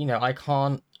 And, I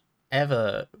can't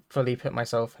ever fully put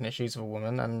myself in the shoes of a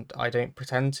woman, and I don't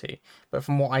pretend to. But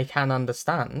from what I can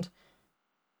understand,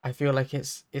 I feel like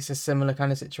it's a similar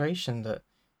kind of situation, that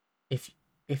if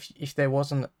there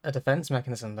wasn't a defense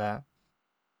mechanism there,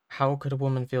 how could a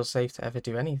woman feel safe to ever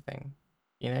do anything?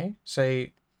 So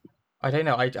I don't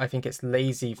know. I think it's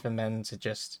lazy for men to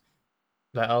just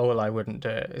like, oh well, I wouldn't do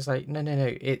it. It's like no.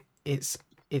 It's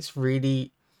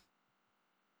really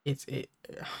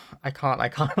I can't.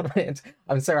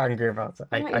 I'm so angry about it.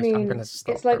 I'm gonna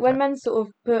stop. It's like when men sort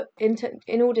of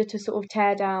in order to sort of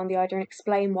tear down the idea and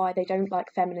explain why they don't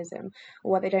like feminism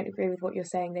or why they don't agree with what you're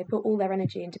saying, they put all their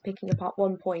energy into picking apart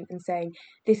one point and saying,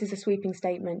 this is a sweeping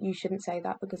statement, you shouldn't say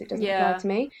that because it doesn't apply to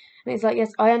me. And it's like,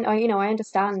 yes, I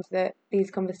understand that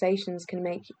these conversations can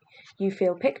make you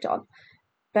feel picked on,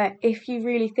 but if you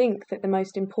really think that the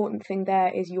most important thing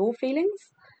there is your feelings,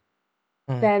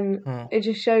 then it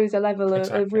just shows a level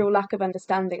of real lack of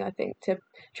understanding, I think, to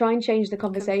try and change the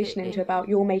conversation into about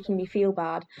you're making me feel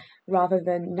bad rather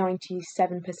than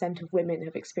 97% of women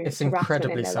have experienced harassment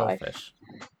in their life.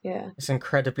 Yeah. It's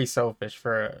incredibly selfish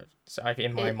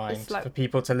in my mind, for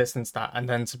people to listen to that and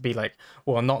then to be like,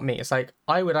 well, not me. It's like,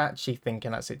 I would actually think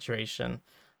in that situation,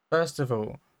 first of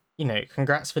all,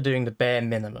 congrats for doing the bare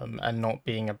minimum and not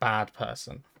being a bad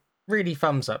person. Really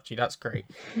thumbs up to you, that's great.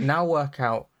 Now work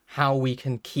out how we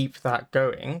can keep that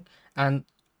going, and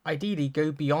ideally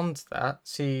go beyond that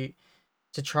to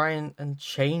try and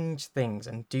change things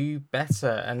and do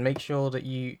better and make sure that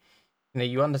you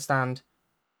understand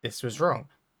this was wrong.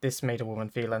 This made a woman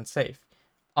feel unsafe.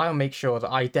 I'll make sure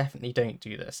that I definitely don't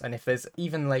do this. And if there's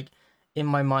even like in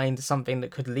my mind something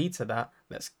that could lead to that,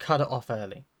 let's cut it off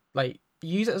early. Like,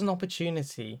 use it as an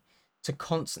opportunity to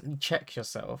constantly check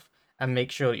yourself and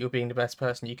make sure that you're being the best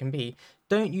person you can be.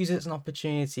 Don't use it as an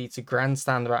opportunity to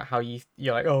grandstand about how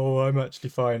you're like, oh, I'm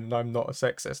actually fine and I'm not a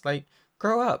sexist. Like,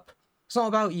 grow up. It's not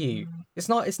about you.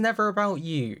 It's never about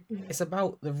you. It's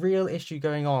about the real issue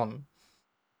going on.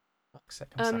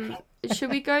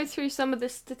 Should we go through some of the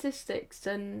statistics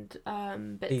and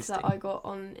bits that I got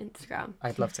on Instagram?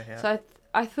 I'd love to hear. So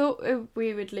I thought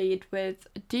we would lead with,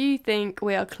 do you think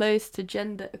we are close to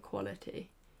gender equality?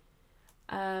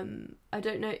 I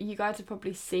don't know, you guys have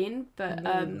probably seen, but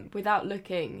without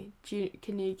looking,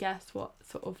 can you guess what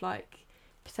sort of like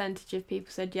percentage of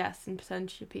people said yes and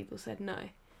percentage of people said no?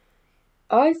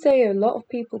 I'd say a lot of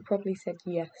people probably said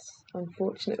yes,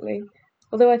 unfortunately.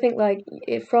 Although I think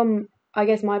I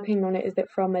guess my opinion on it is that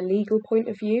from a legal point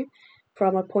of view,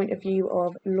 from a point of view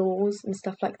of laws and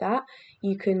stuff like that,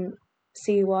 you can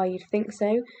see why you'd think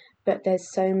so, but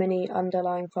there's so many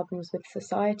underlying problems with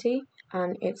society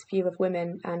and its view of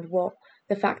women and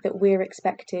the fact that we're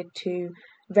expected to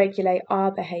regulate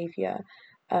our behaviour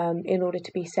in order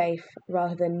to be safe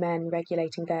rather than men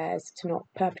regulating theirs to not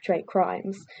perpetrate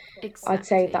crimes. Exactly. I'd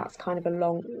say that's kind of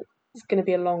it's going to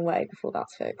be a long way before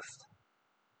that's fixed.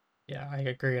 Yeah, I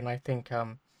agree, and I think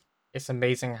it's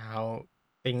amazing how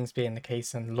things being the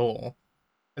case in law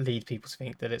lead people to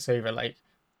think that it's over. Like,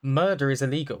 murder is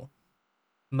illegal.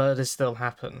 Murders still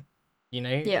happen, you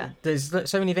know? Yeah. There's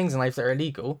so many things in life that are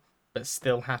illegal, but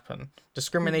still happen.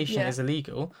 Discrimination Yeah. is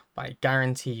illegal, but I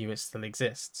guarantee you it still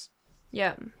exists.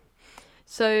 Yeah.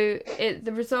 So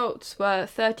the results were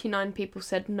 39 people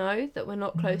said no, that we're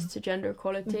not close to gender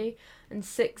equality, and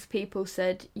 6 people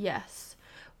said yes,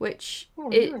 which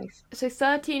nice. So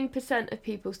 13% of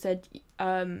people said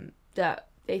that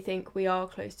they think we are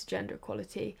close to gender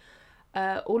equality.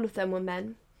 All of them were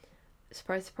men.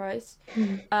 Surprise, surprise.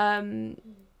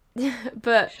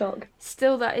 But Shock.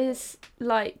 Still, that is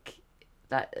like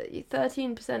that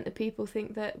 13% of people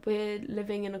think that we're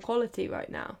living in equality right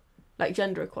now, like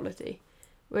gender equality,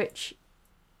 which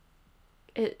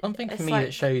Something for it's me like,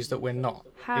 that shows that we're not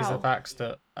is the how? fact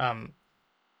that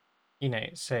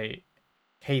so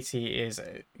Katie is,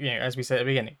 as we said at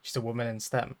the beginning, she's a woman in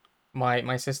STEM.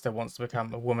 My sister wants to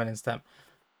become a woman in STEM.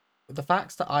 The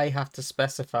fact that I have to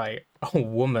specify a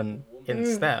woman in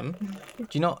STEM, do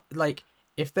you not, like,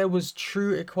 if there was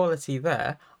true equality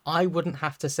there, I wouldn't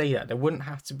have to say that. There wouldn't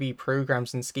have to be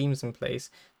programs and schemes in place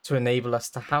to enable us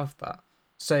to have that.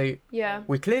 So Yeah.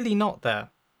 we're clearly not there.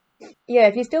 Yeah,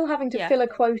 if you're still having to Yeah. fill a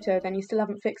quota, then you still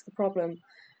haven't fixed the problem.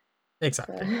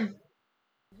 Exactly. So-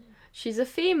 She's a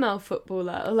female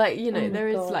footballer. Like, Oh my there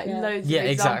is God, like yeah. loads Yeah,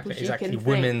 of examples exactly. you can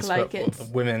Women's think. Like football, it's the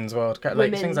women's World Cup,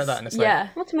 like things like that. And it's yeah.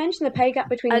 Not to mention the pay gap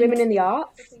between And- women in the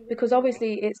arts, because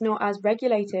obviously it's not as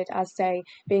regulated as, say,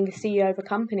 being a CEO of a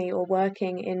company or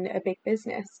working in a big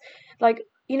business. Like,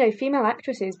 female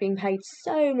actresses being paid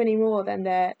so many more than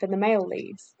the male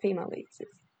leads, female leads.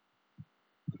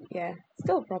 Yeah,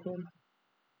 still a problem.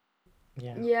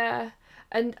 Yeah,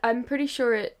 and I'm pretty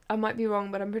sure I might be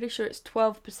wrong, but I'm pretty sure it's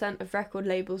 12% of record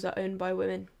labels are owned by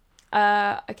women.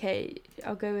 Okay,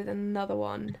 I'll go with another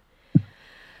one.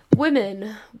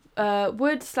 Women,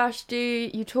 would/do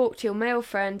you talk to your male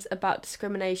friends about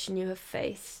discrimination you have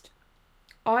faced?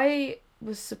 I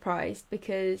was surprised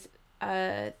because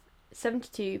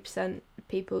 72% of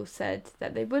people said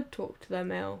that they would talk to their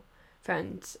male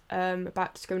friends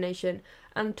about discrimination,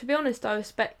 and to be honest, I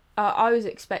was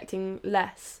expecting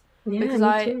less. Yeah, Because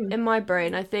me too. in my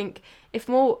brain, I think if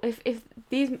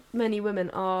these many women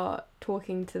are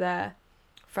talking to their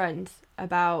friends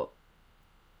about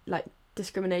like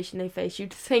discrimination they face,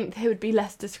 you'd think there would be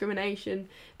less discrimination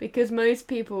because most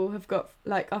people have got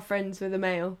are friends with a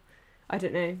male. I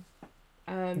don't know.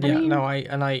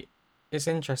 It's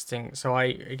interesting. So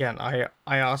I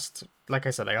asked, like I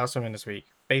said, I asked women this week,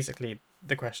 basically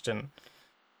the question,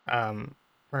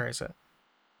 where is it?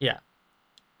 Yeah.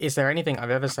 Is there anything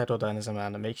I've ever said or done as a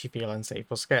man that makes you feel unsafe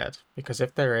or scared? Because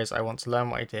if there is, I want to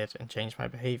learn what I did and change my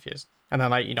behaviors. And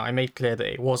then I made clear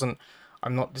that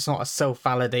it's not a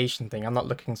self-validation thing. I'm not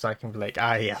looking so I can be like,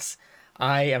 yes,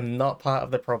 I am not part of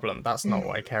the problem. That's not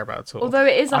what I care about at all. Although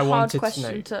it is a I hard wanted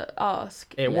question to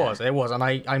ask. It was. And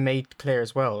I made clear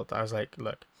as well that I was like,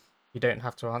 look, you don't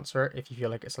have to answer it. If you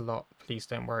feel like it's a lot, please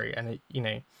don't worry. And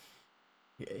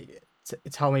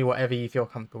tell me whatever you feel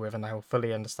comfortable with and I will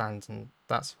fully understand, and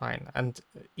that's fine. And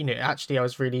actually I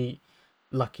was really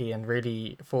lucky and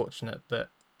really fortunate that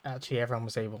actually everyone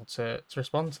was able to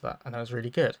respond to that, and that was really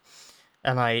good.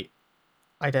 And I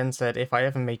then said, if I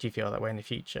ever made you feel that way in the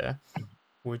future,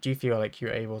 would you feel like you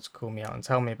were able to call me out and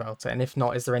tell me about it? And if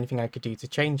not, is there anything I could do to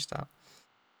change that?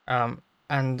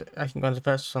 And I think one of the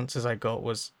first responses I got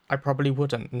was, I probably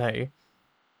wouldn't, no.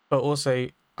 But also,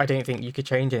 I don't think you could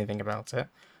change anything about it.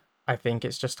 I think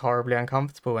it's just horribly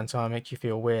uncomfortable when someone makes you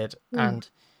feel weird, and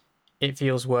it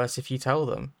feels worse if you tell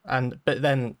them. But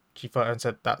then she thought and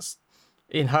said, that's,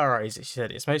 in her eyes, she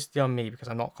said, it's mostly on me because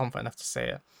I'm not confident enough to say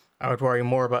it. I would worry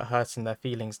more about hurting their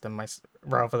feelings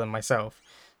rather than myself.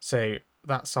 So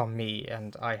that's on me,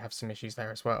 and I have some issues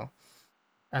there as well.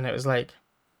 And it was like,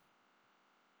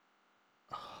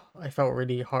 I felt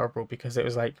really horrible because it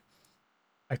was like,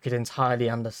 I could entirely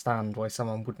understand why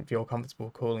someone wouldn't feel comfortable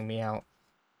calling me out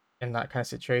in that kind of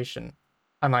situation.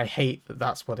 And I hate that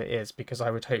that's what it is, because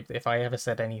I would hope that if I ever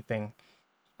said anything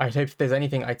I'd hope if there's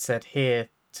anything I'd said here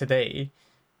today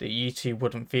that you two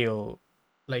wouldn't feel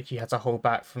like you had to hold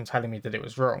back from telling me that it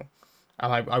was wrong.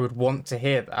 And I would want to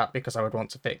hear that because I would want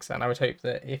to fix it. And I would hope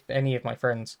that if any of my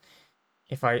friends,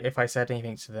 if I said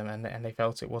anything to them and they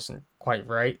felt it wasn't quite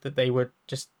right, that they would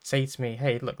just say to me,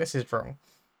 hey, look, this is wrong.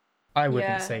 I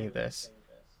wouldn't say this.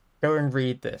 Go and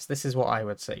read this. This is what I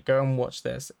would say. Go and watch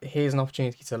this. Here's an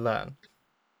opportunity to learn.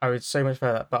 I would so much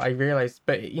prefer that. But I realised,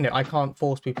 I can't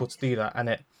force people to do that.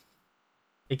 And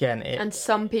and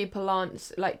some people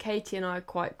aren't. Like Katie and I are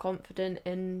quite confident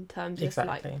in terms of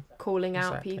like calling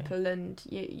out people, and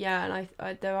and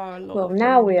I there are a lot. Well,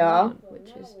 now we are.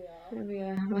 Which is.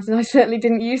 I certainly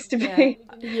didn't used to be.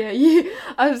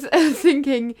 I was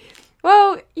thinking,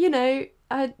 well, you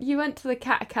went to the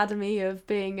Cat Academy of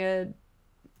being a.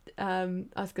 I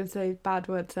was going to say bad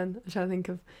words then. I'm trying to think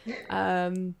of.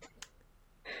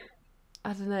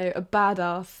 I don't know, a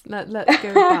badass. Let's go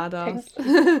with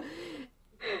badass.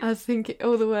 I was thinking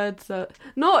all the words are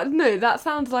that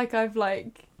sounds like I've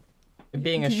like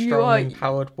being a strong,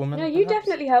 empowered woman. No, you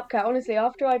definitely helped, Kat. Honestly,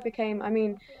 after I became,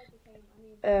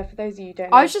 for those of you who don't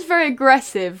know, I was just very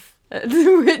aggressive. Which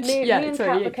me and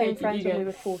Kat became friends when we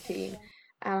were 14,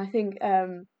 and I think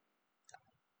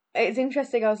it's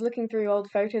interesting. I was looking through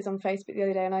old photos on Facebook the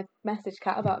other day, and I messaged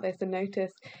Kat about this and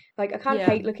noticed, like, I kind of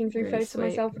hate looking through photos of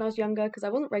myself when I was younger because I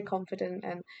wasn't very confident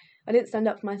and I didn't stand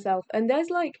up for myself. And there's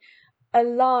like a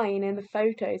line in the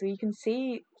photos where you can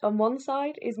see on one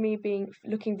side is me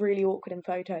looking really awkward in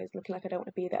photos, looking like I don't want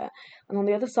to be there, and on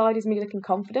the other side is me looking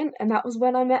confident. And that was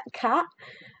when I met Kat,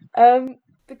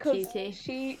 because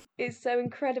she is so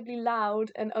incredibly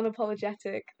loud and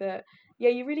unapologetic that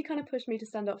you really kind of pushed me to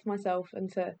stand up for myself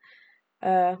and to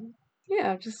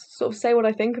just sort of say what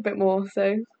I think a bit more.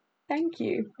 So thank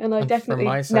you, and I definitely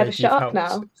never shut up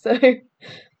now. So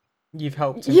you've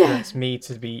helped influence me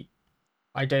to be.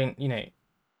 I don't,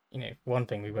 one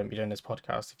thing, we wouldn't be doing this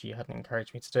podcast if you hadn't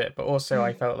encouraged me to do it. But also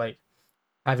I felt like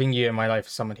having you in my life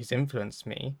as someone who's influenced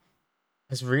me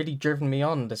has really driven me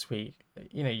on this week.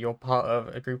 You're part of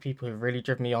a group of people who've really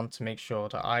driven me on to make sure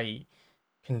that I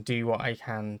can do what I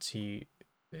can to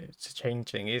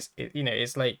change things.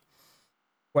 It's like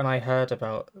when I heard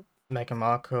about Meghan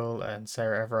Markle and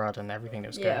Sarah Everard and everything that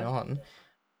was going on,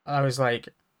 I was like,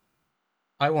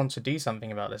 I want to do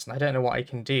something about this and I don't know what I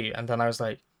can do. And then I was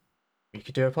like, we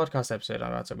could do a podcast episode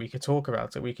about it. We could talk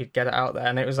about it. We could get it out there.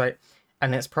 And it was like,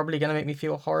 and it's probably going to make me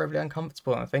feel horribly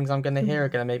uncomfortable. And things I'm going to hear are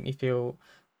going to make me feel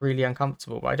really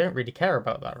uncomfortable. But I don't really care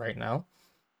about that right now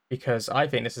because I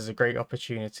think this is a great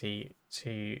opportunity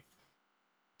to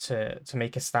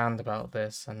make a stand about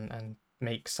this and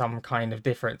make some kind of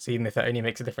difference, even if it only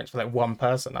makes a difference for like one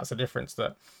person. That's a difference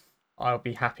that I'll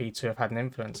be happy to have had an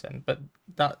influence in. But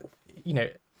that,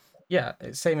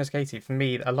 same as Katie. For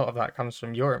me, a lot of that comes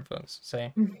from your influence.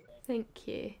 So thank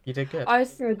you. You did good.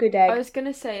 You're a good egg. I was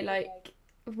gonna say, like,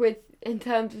 in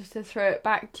terms of to throw it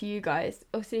back to you guys.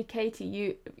 Obviously,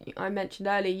 Katie, I mentioned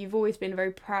earlier, you've always been a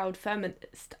very proud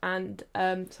feminist and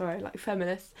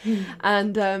feminist,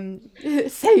 and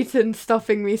Satan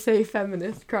stopping me say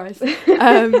feminist. Christ,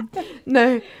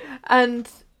 no, and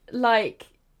like.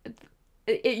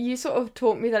 You sort of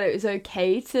taught me that it was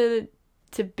okay to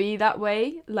be that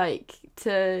way, like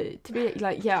to be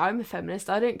like, I'm a feminist.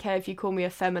 I don't care if you call me a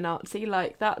feminazi.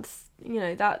 Like that's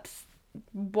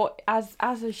what as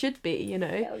I should be,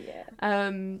 Hell yeah.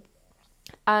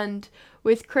 And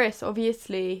with Chris,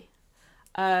 obviously,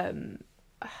 we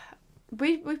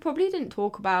probably didn't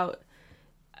talk about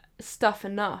stuff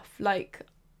enough, like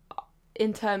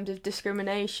in terms of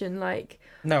discrimination, like.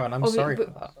 No, and I'm sorry for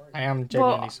that. I am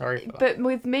genuinely sorry for that. But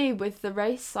with me, with the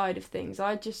race side of things,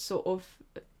 I just sort of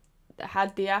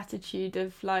had the attitude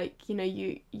of like,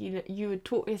 you would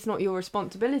talk. It's not your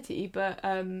responsibility, but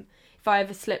if I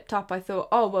ever slipped up, I thought,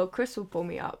 oh well, Chris will pull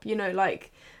me up.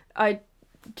 Like I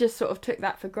just sort of took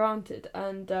that for granted,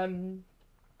 and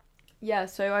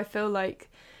so I feel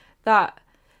like that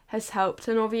has helped.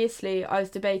 And obviously, I was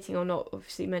debating on not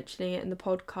obviously mentioning it in the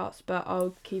podcast, but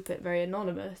I'll keep it very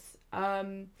anonymous.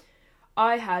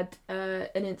 I had an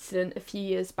incident a few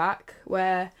years back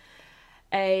where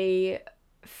a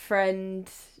friend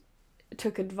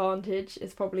took advantage,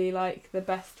 is probably like the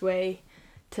best way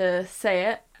to say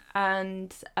it,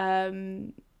 and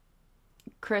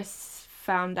Chris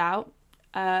found out.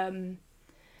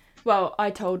 Well, I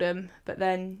told him, but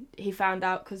then he found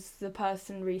out because the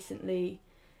person recently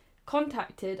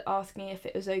contacted asking if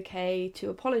it was okay to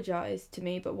apologise to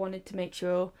me, but wanted to make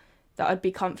sure that I'd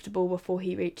be comfortable before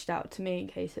he reached out to me in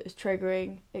case it was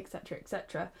triggering, etc.,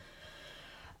 etc.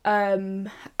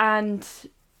 And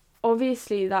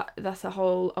obviously that's a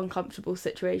whole uncomfortable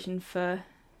situation for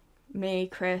me,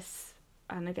 Chris,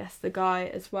 and I guess the guy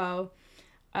as well.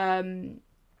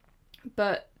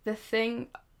 But the thing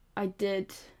I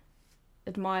did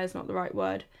admire is not the right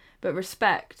word, but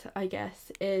respect, I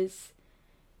guess, is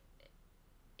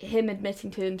him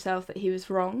admitting to himself that he was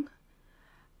wrong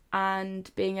and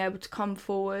being able to come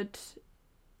forward,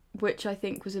 which I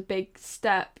think was a big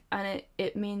step. And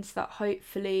it means that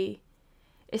hopefully,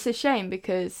 it's a shame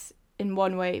because in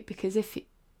one way, because if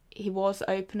he was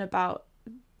open about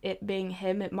it being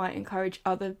him, it might encourage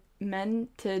other men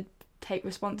to take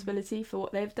responsibility for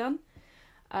what they've done.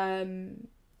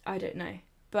 I don't know,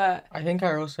 but I think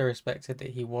I also respected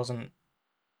that he wasn't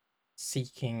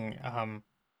seeking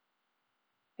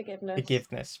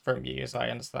forgiveness from you, as I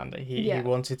understand it. He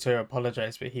wanted to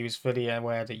apologize, but he was fully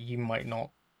aware that you might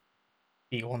not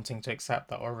be wanting to accept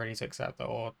that or ready to accept that,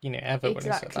 or ever when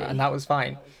he said that, and that was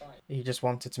fine. He just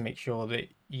wanted to make sure that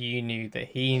you knew that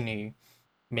he knew,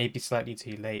 maybe slightly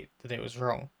too late, that it was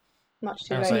wrong. Much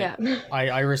too late.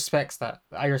 I respect that.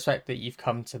 I respect that you've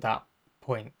come to that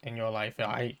point in your life.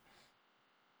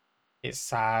 It's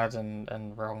sad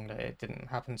and wrong that it didn't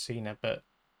happen sooner, but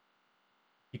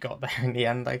you got there in the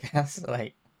end, I guess.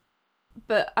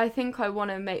 But I think I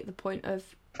want to make the point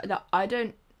of that I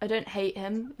don't hate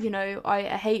him. I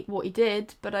hate what he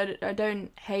did, but I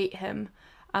don't hate him,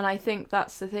 and I think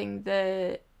that's the thing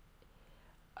that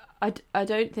I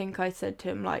don't think I said to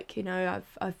him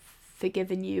I've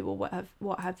forgiven you or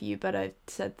what have you, but I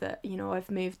said that I've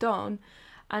moved on,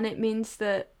 and it means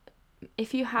that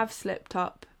if you have slipped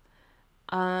up,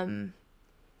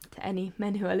 to any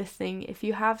men who are listening, if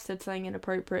you have said something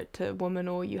inappropriate to a woman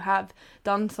or you have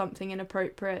done something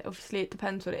inappropriate, obviously it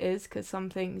depends what it is, because some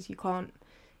things you can't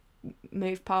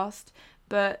move past,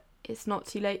 but it's not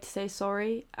too late to say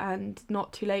sorry and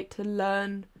not too late to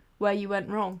learn where you went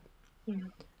wrong.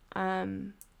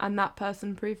 And that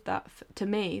person proved that to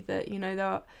me, that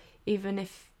that even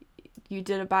if you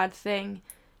did a bad thing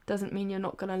doesn't mean you're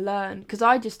not going to learn, because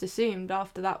I just assumed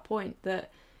after that point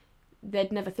that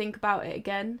they'd never think about it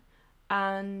again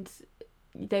and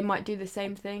they might do the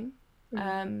same thing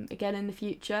again in the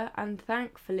future, and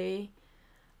thankfully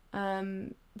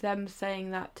them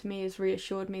saying that to me has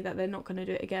reassured me that they're not going to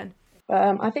do it again.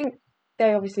 I think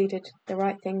they obviously did the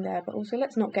right thing there, but also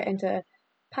let's not get into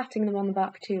patting them on the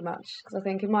back too much, because I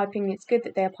think in my opinion it's good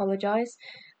that they apologise,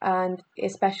 and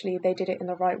especially they did it in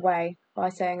the right way by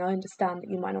saying, I understand that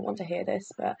you might not want to hear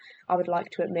this, but I would like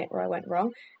to admit where I went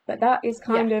wrong. But that is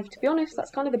kind of, to be honest,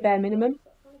 that's kind of the bare minimum.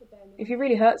 If you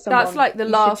really hurt someone, that's like the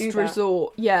last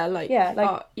resort.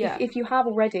 If you have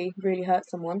already really hurt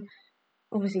someone,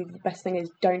 obviously the best thing is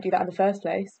don't do that in the first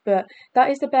place, but that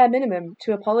is the bare minimum,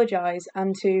 to apologise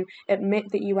and to admit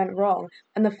that you went wrong.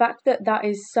 And the fact that that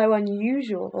is so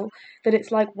unusual, that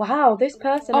it's like, wow, this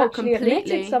person actually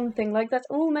admitted something, that's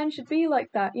all men should be like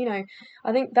that,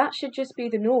 I think that should just be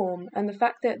the norm. And the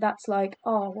fact that that's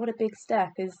what a big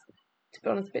step is, to be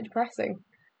honest, a bit depressing,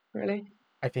 really.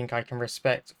 I think I can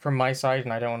respect, from my side,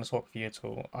 and I don't want to talk for you at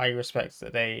all, I respect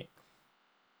that they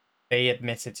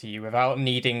admitted to you without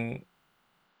needing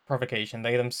provocation.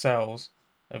 They themselves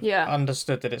have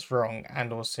understood that it's wrong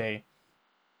and also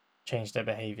changed their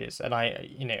behaviors. And I,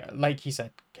 like you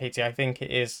said, Katie, I think it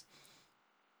is,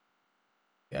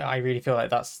 I really feel like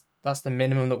that's the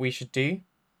minimum that we should do.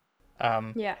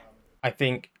 I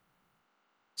think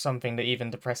something that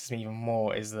even depresses me even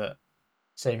more is that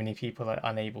so many people are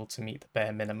unable to meet the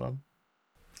bare minimum.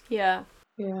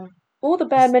 Or the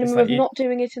bare minimum of not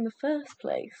doing it in the first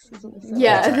place.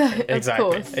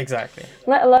 Exactly.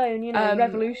 Let alone,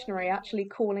 revolutionary, actually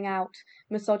calling out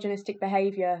misogynistic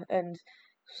behaviour and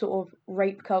sort of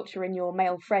rape culture in your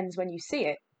male friends when you see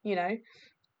it.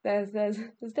 There's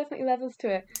definitely levels to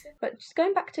it. But just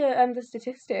going back to the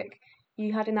statistic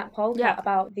you had in that poll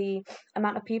about the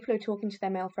amount of people who are talking to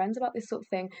their male friends about this sort of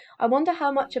thing, I wonder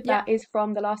how much of that is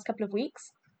from the last couple of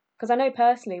weeks. Because I know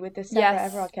personally with the Sarah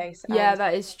Everard case,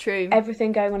 that is true.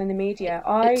 Everything going on in the media,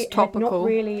 I had not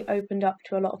really opened up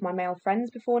to a lot of my male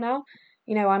friends before now.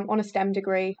 I'm on a STEM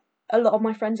degree. A lot of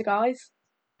my friends are guys.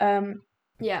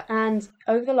 And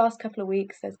over the last couple of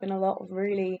weeks, there's been a lot of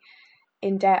really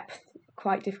in-depth,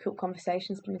 quite difficult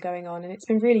conversations been going on, and it's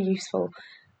been really useful.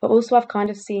 But also, I've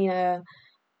kind of seen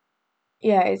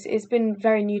it's been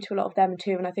very new to a lot of them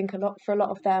too, and I think for a lot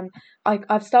of them,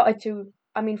 I've started to.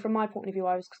 I mean, from my point of view,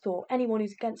 I was thought anyone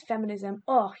who's against feminism,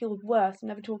 you're worse, I'm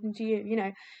never talking to you,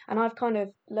 And I've kind of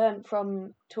learned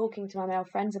from talking to my male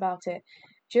friends about it,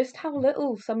 just how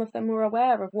little some of them were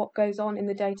aware of what goes on in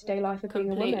the day-to-day life of being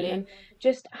a woman, and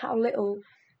just how little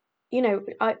you know,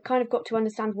 I kind of got to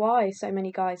understand why so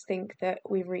many guys think that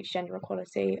we've reached gender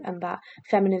equality and that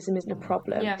feminism isn't a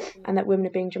problem Yeah. and that women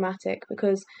are being dramatic,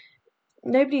 because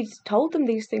nobody's told them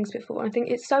these things before. I think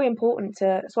it's so important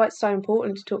that's why it's so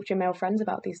important to talk to your male friends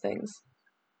about these things.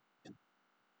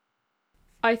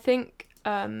 I think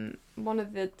one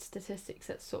of the statistics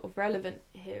that's sort of relevant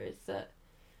here is that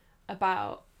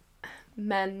about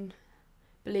men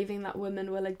believing that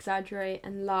women will exaggerate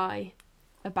and lie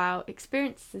about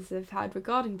experiences they've had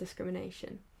regarding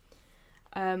discrimination.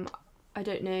 I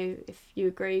don't know if you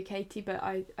agree, Katie, but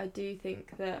I do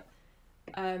think that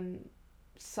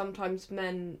sometimes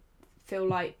men feel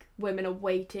like women are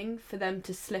waiting for them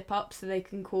to slip up so they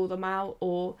can call them out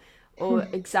or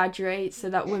exaggerate so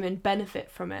that women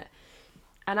benefit from it.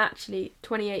 And actually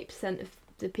 28% of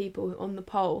the people on the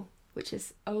poll, which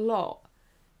is a lot,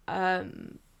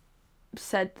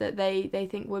 said that they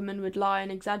think women would lie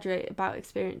and exaggerate about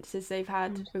experiences they've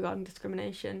had regarding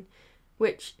discrimination,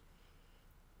 which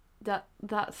that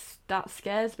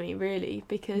scares me really,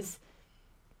 because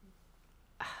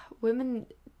women,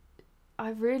 I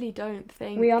really don't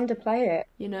think we underplay it,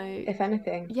 you know, if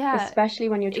anything. Yeah, especially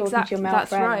when you're talking to your male that's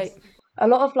friends. Right. A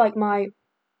lot of like my,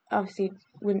 obviously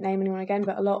wouldn't name anyone again,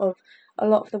 but a lot of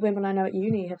the women I know at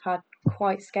uni have had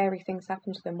quite scary things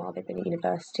happen to them while they've been at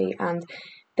university, and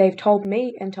they've told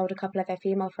me and told a couple of their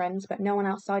female friends, but no one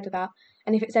outside of that.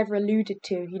 And if it's ever alluded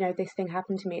to, you know, this thing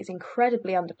happened to me, it's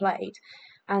incredibly underplayed.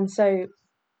 And so,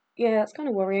 yeah, that's kind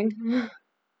of worrying.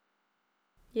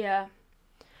 Yeah.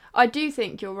 I do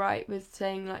think you're right with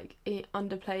saying, like, it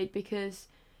underplayed because,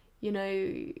 you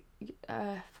know,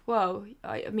 well,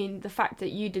 I mean, the fact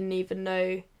that you didn't even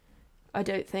know, I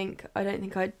don't think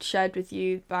I'd shared with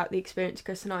you about the experience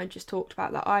Chris and I just talked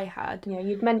about that I had. Yeah,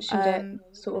 you've mentioned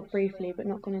it sort of briefly, but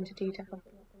not gone into detail.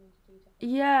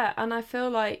 Yeah, and I feel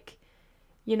like,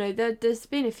 you know, there's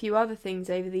been a few other things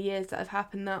over the years that have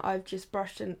happened that I've just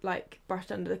brushed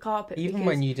under the carpet. Even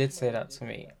when you did say that to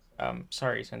me,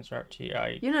 sorry to interrupt you.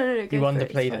 You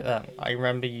underplayed it then. I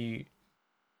remember you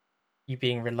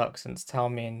being reluctant to tell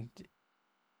me, and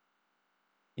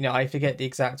you know, I forget the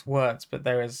exact words, but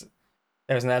there was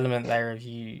an element there of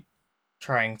you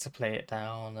trying to play it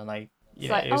down, and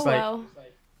yeah,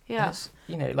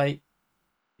 you know, like,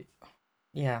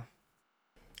 yeah.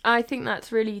 I think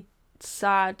that's really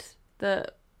sad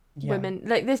that women,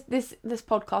 like, this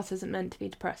podcast isn't meant to be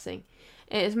depressing.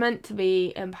 It is meant to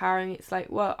be empowering. It's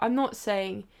like, well, I'm not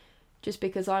saying just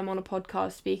because I'm on a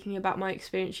podcast speaking about my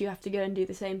experience, you have to go and do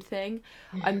the same thing.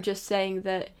 I'm just saying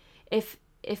that if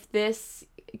this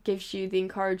gives you the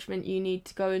encouragement you need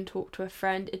to go and talk to a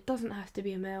friend, it doesn't have to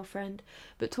be a male friend,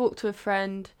 but talk to a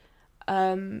friend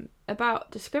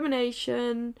about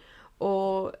discrimination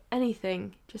or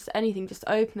anything, just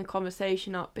open the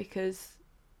conversation up, because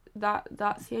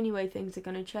that's the only way things are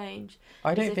going to change.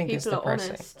 I don't think it's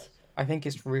depressing. I think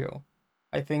it's real.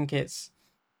 I think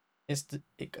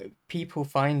people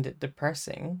find it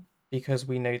depressing because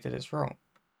we know that it's wrong,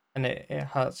 and it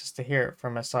hurts us to hear it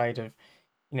from a side of,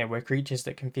 you know, we're creatures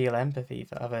that can feel empathy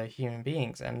for other human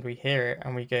beings, and we hear it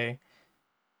and we go,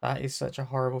 that is such a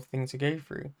horrible thing to go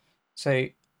through. So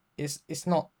it's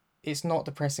not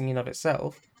depressing in of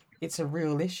itself. It's a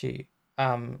real issue.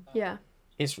 Yeah.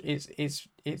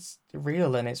 It's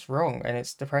real and it's wrong, and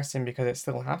it's depressing because it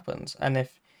still happens. And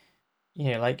if,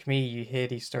 you know, like me, you hear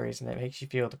these stories and it makes you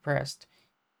feel depressed,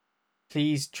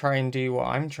 please try and do what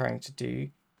I'm trying to do.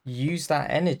 Use that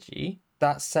energy,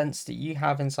 that sense that you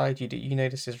have inside you that you know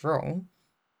this is wrong,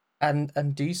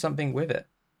 and do something with it.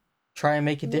 Try and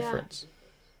make a difference.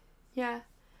 Yeah.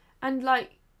 And,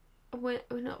 like, we're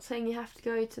not saying you have to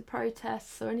go to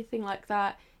protests or anything like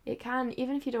that. It can,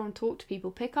 even if you don't want to talk to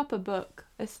people, pick up a book.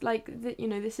 It's like, you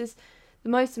know, this is the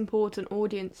most important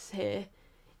audience here,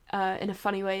 in a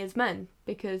funny way, is men,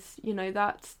 because, you know,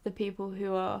 that's the people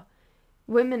who are,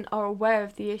 women are aware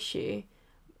of the issue,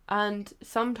 and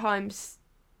sometimes,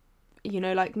 you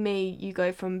know, like me, you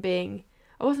go from being,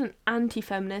 I wasn't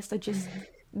anti-feminist, I just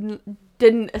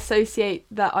didn't associate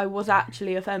that I was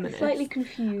actually a feminist. Slightly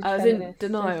confused. I was in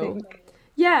denial.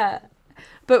 Yeah,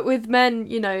 but with men,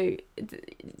 you know,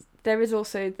 there is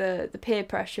also the peer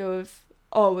pressure of,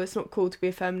 oh, it's not cool to be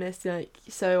a feminist, like,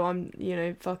 so I'm, you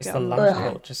know, fuck it. It's the lunch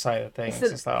culture side of things.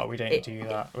 It's like, oh, we don't do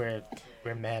that.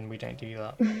 We're men, we don't do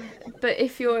that. But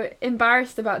if you're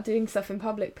embarrassed about doing stuff in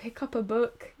public, pick up a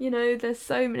book. You know, there's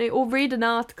so many, or read an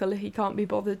article if you can't be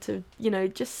bothered to, you know,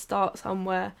 just start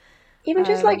somewhere. Even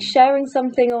just like sharing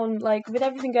something on, like, with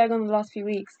everything going on in the last few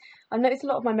weeks, I've noticed a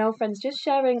lot of my male friends just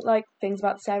sharing like things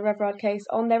about the Sarah Everard case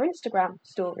on their Instagram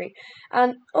story.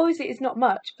 And obviously it's not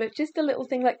much, but just a little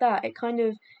thing like that, it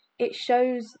it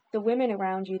shows the women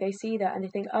around you, they see that and they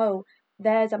think, oh,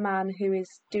 there's a man who is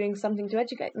doing something to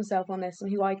educate themselves on this,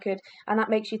 and and that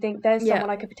makes you think there's someone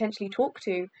I could potentially talk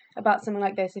to about something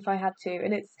like this if I had to.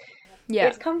 And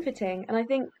it's comforting. And I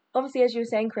think, obviously, as you were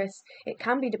saying, Chris, it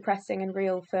can be depressing and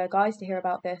real for guys to hear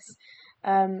about this.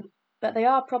 But they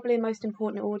are probably the most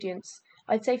important audience,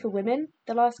 I'd say, for women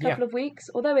the last couple of weeks.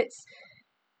 Although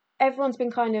everyone's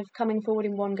been kind of coming forward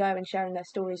in one go and sharing their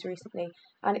stories recently,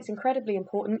 and it's incredibly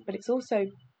important, but it's also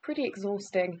pretty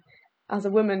exhausting as a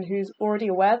woman who's already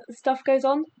aware that stuff goes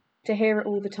on, to hear it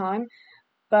all the time.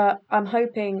 But I'm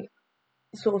hoping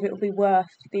sort of it will be worth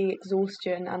the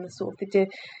exhaustion and the sort of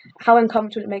how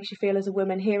uncomfortable it makes you feel as a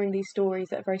woman hearing these stories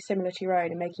that are very similar to your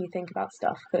own and making you think about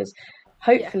stuff, because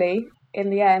hopefully in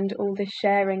the end all this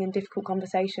sharing and difficult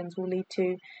conversations will lead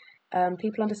to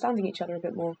people understanding each other a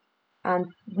bit more, and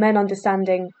men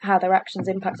understanding how their actions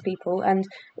impact people, and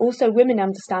also women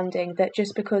understanding that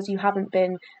just because you haven't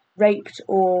been raped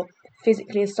or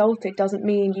physically assaulted doesn't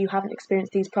mean you haven't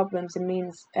experienced these problems, and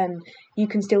means you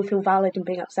can still feel valid in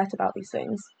being upset about these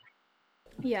things.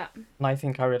 Yeah. And I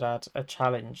think I would add a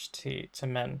challenge to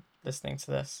men listening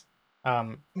to this,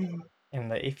 in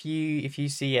that if you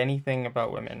see anything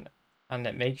about women and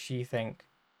it makes you think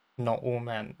not all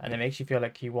men, and it makes you feel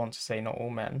like you want to say not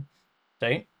all men,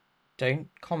 don't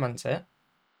comment it,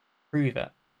 prove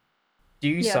it.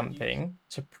 Do something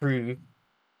to prove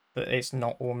that it's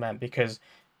not all men, because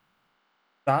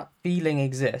that feeling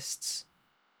exists,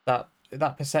 that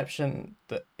perception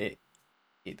that it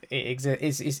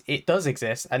exists, it does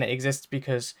exist, and it exists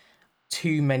because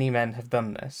too many men have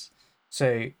done this.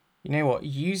 So you know what,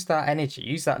 use that energy,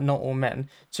 use that not all men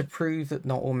to prove that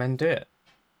not all men do it.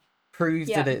 Prove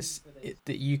that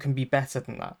that you can be better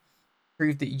than that.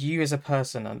 Prove that you as a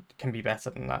person can be better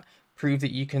than that. Prove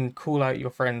that you can call out your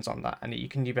friends on that and that you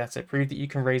can do better. Prove that you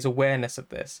can raise awareness of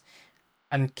this,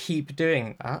 and keep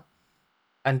doing that.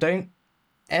 And don't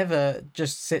ever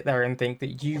just sit there and think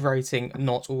that you writing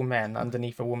not all men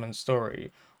underneath a woman's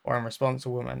story or in response to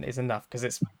a woman is enough, because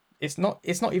it's not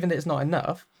even that it's not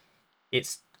enough,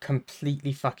 it's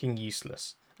completely fucking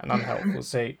useless and unhelpful.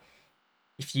 So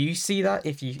if you see that,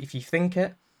 if you think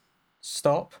it,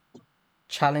 stop,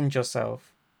 challenge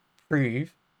yourself,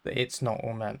 prove that it's not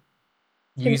all men.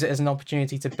 Use it as an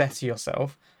opportunity to better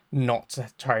yourself, not to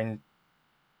try and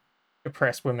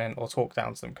oppress women or talk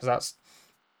down to them, because that's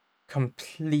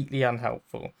completely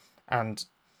unhelpful. And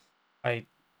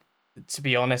to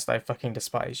be honest, I fucking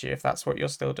despise you if that's what you're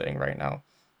still doing right now.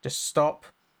 Just stop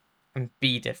and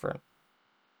be different.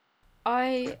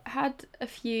 I had a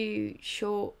few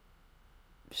short,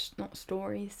 not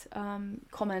stories,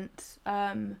 comments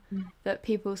that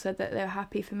people said that they were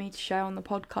happy for me to share on the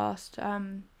podcast,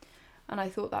 and I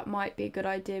thought that might be a good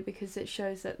idea, because it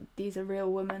shows that these are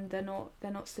real women. They're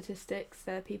not statistics.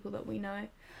 They're people that we know.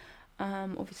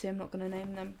 Obviously I'm not going to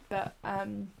name them, but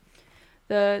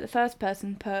the first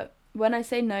person put, when I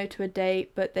say no to a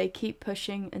date but they keep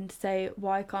pushing and say,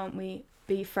 why can't we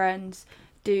be friends,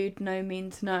 dude, no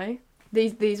means no.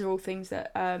 These are all things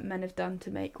that men have done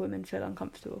to make women feel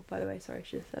uncomfortable, by the way. Sorry, I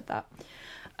should have said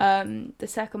that. The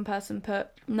second person put,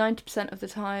 90% of the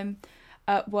time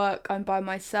at work I'm by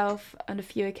myself, and a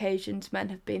few occasions men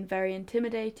have been very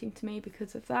intimidating to me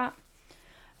because of that.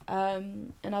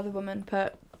 Another woman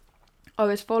put, I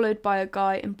was followed by a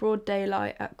guy in broad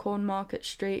daylight at Cornmarket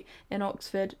Street in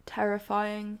Oxford,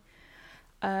 terrifying.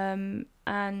 And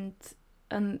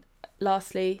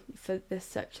lastly, for this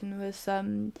section, was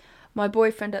my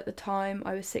boyfriend at the time,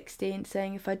 I was 16,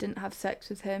 saying if I didn't have sex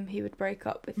with him, he would break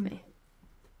up with me.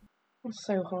 That's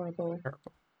so horrible. I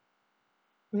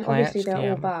mean, obviously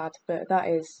they're all bad, but that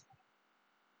is...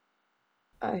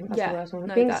 I think that's the worst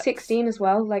one. Being 16 as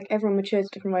well, like, everyone matures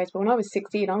different ways, but when I was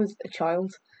 16, I was a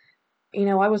child. You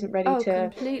know, I wasn't ready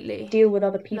to deal with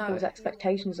other people's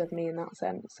expectations of me in that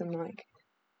sense, and, like,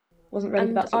 wasn't ready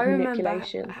for that sort of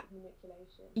manipulation.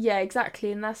 Yeah,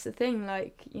 exactly, and that's the thing,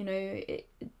 like, you know,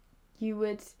 she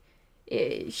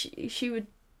would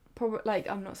probably, like,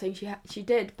 I'm not saying she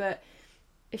did, but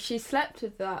if she slept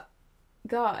with that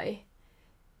guy,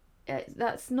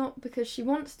 that's not because she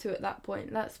wants to at that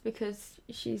point, that's because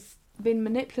she's been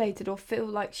manipulated or feel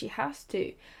like she has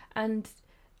to. And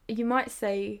you might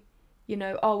say, you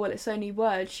know, oh well, it's only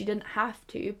words, she didn't have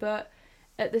to, but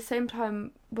at the same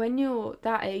time, when you're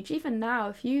that age, even now,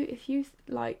 if you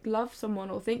like love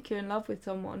someone or think you're in love with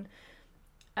someone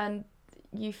and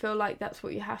you feel like that's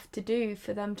what you have to do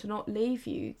for them to not leave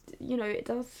you, you know, it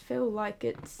does feel like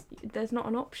there's not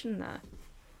an option there.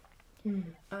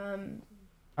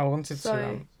 I wanted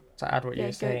to add what you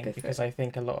were saying, because I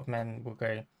think a lot of men will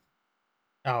go,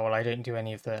 oh, well, I don't do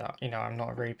any of the, I'm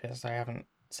not a rapist, I haven't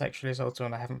sexually assaulted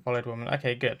women, I haven't followed women.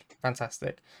 Okay, good,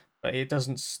 fantastic. But it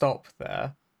doesn't stop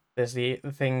there. There's the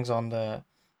things on the,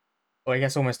 or I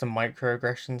guess almost the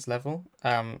microaggressions level.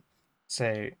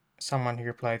 So someone who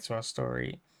replied to our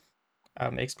story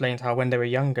explained how when they were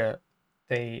younger,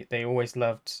 they always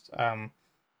loved kind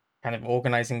of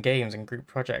organizing games and group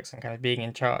projects and kind of being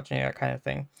in charge, that kind of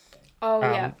thing. Oh,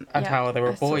 yeah. And yeah, how there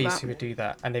were I saw boys that. who would do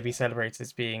that, and they'd be celebrated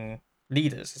as being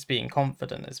leaders, as being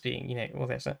confident, as being, all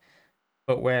this.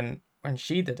 But when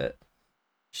she did it,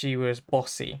 she was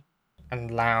bossy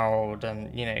and loud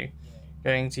and,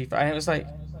 going too far. And it was like,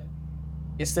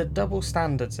 it's the double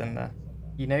standards in there.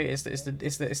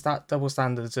 It's that double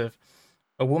standards of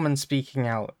a woman speaking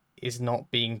out is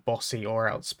not being bossy or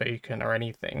outspoken or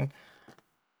anything.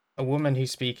 A woman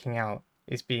who's speaking out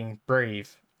is being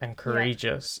brave and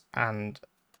courageous and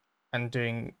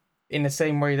doing in the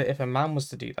same way that if a man was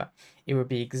to do that, it would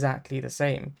be exactly the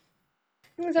same.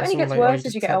 It only gets worse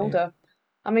as you get older.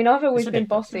 I mean, I've always been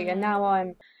ridiculous. bossy, and now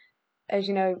I'm, as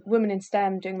you know, women in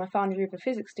STEM, doing my final year of a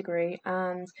physics degree,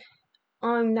 and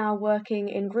I'm now working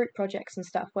in group projects and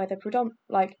stuff where they're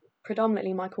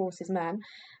predominantly my course is men,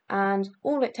 and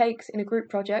all it takes in a group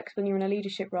project when you're in a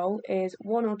leadership role is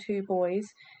 1 or 2 boys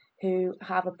who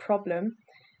have a problem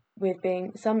with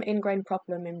being some ingrained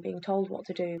problem in being told what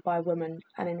to do by a woman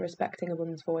and in respecting a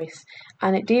woman's voice,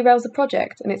 and it derails the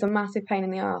project, and it's a massive pain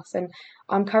in the arse. And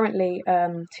I'm currently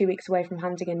 2 weeks away from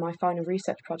handing in my final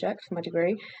research project for my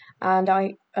degree, and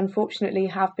I unfortunately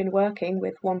have been working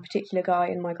with one particular guy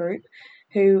in my group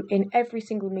who in every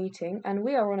single meeting, and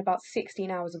we are on about 16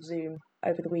 hours of Zoom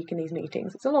over the week in these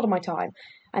meetings, it's a lot of my time,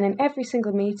 and in every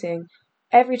single meeting,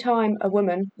 every time a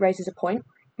woman raises a point,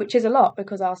 which is a lot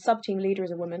because our sub-team leader is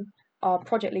a woman, our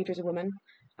project leader is a woman,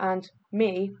 and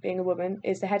me, being a woman,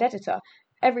 is the head editor.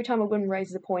 Every time a woman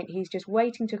raises a point, he's just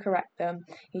waiting to correct them,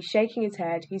 he's shaking his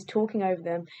head, he's talking over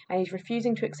them, and he's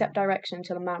refusing to accept direction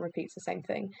until a man repeats the same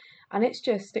thing. And it's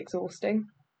just exhausting.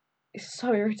 It's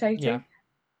so irritating.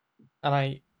 Yeah.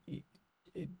 And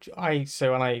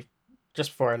so when I,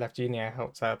 just before I left uni, I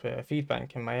helped set up a food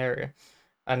bank in my area,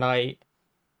 and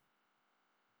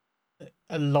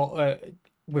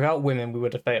without women, we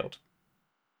would have failed.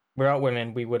 Without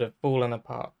women, we would have fallen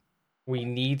apart. We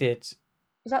needed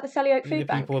Was that the Selly Oak the Food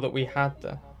Bank? people that we had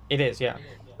there. It is, yeah.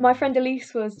 My friend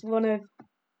Elise was one of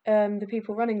the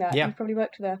people running that. Yeah. You probably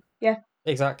worked with her. Yeah.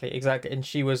 Exactly. And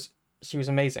she was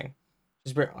amazing.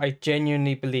 I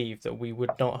genuinely believe that we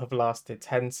would not have lasted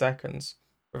 10 seconds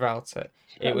without it.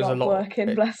 It was a lot of work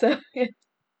in, bless her. Yeah.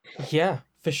 Yeah,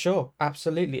 for sure,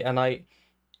 absolutely. And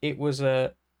it was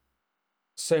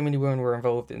so many women were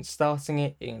involved in starting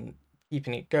it, in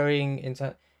keeping it going.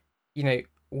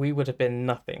 We would have been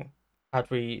nothing had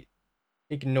we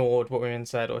ignored what women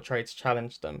said or tried to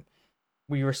challenge them.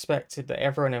 We respected that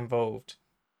everyone involved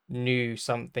knew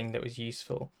something that was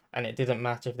useful, and it didn't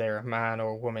matter if they were a man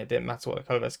or a woman. It didn't matter what the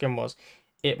color of their skin was.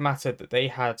 It mattered that they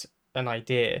had an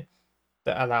idea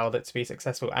that allowed it to be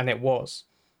successful, and it was.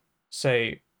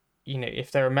 So,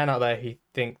 if there are men out there who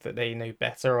think that they know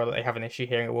better or that they have an issue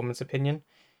hearing a woman's opinion,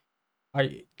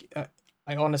 I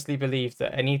honestly believe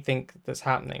that anything that's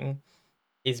happening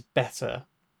is better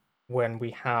when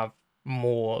we have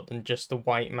more than just the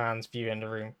white man's view in the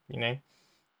room.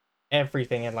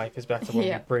 Everything in life is better when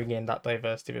we bring in that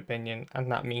diversity of opinion,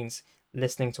 and that means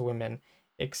listening to women,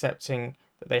 accepting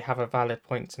that they have a valid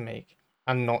point to make,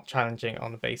 and not challenging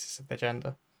on the basis of their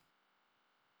gender.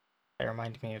 It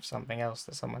reminded me of something else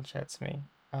that someone shared to me.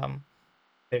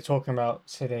 They were talking about,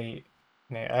 so they,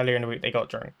 earlier in the week they got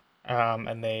drunk,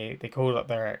 and they called up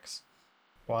their ex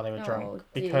while they were drunk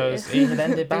because it had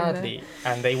ended badly,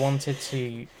 and they wanted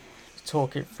to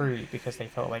talk it through because they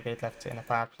felt like they'd left it in a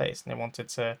bad place, and they wanted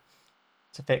to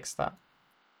fix that.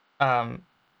 And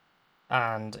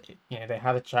they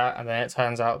had a chat, and then it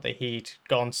turns out that he'd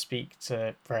gone to speak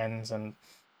to friends and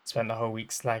spent the whole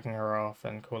week slagging her off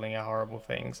and calling her horrible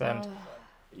things, and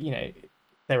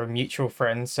they were mutual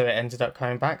friends, so it ended up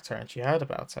coming back to her, and she heard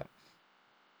about it.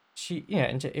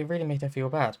 And it really made her feel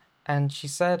bad, and she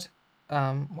said,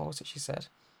 what was it she said?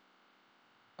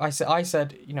 I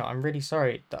said, I'm really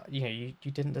sorry that you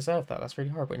didn't deserve that. That's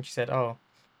really horrible. And she said, oh,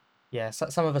 yeah,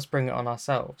 some of us bring it on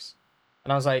ourselves.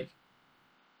 And I was like,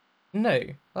 no,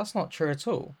 that's not true at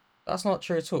all. That's not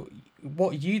true at all.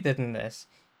 What you did in this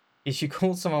is you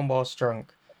called someone whilst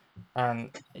drunk, and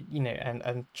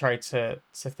and tried to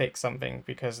fix something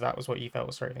because that was what you felt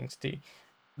was the right thing to do.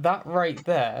 That right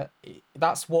there,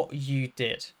 that's what you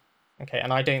did. Okay,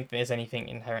 and I don't think there's anything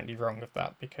inherently wrong with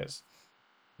that because,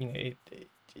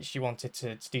 she wanted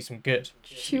to do some good.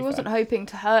 She wasn't hoping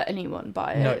to hurt anyone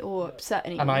by it or upset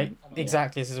anyone. And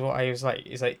exactly, this is what I was like.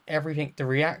 Is like everything, the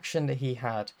reaction that he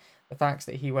had, the facts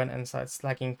that he went and started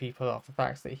slagging people off, the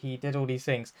facts that he did all these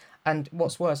things, and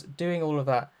what's worse, doing all of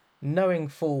that, knowing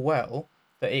full well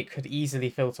that it could easily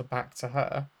filter back to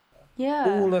her. Yeah.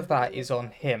 All of that is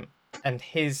on him and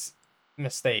his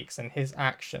mistakes and his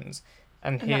actions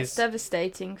and his that's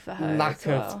devastating for her. Lack as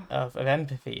well. of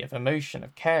empathy, of emotion,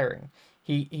 of caring.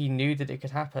 He knew that it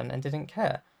could happen and didn't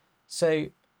care. So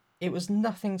it was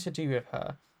nothing to do with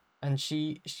her, and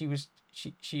she was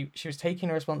taking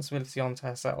a responsibility onto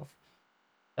herself.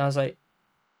 And I was like,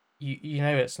 you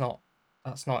know, that's not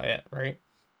it, right?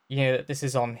 You know that this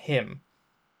is on him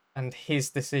and his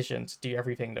decision to do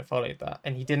everything that followed that,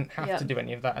 and he didn't have to do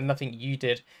any of that, and nothing you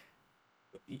did.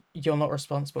 You're not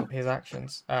responsible for his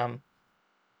actions.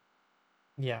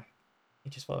 Yeah, I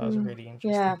just thought that was a really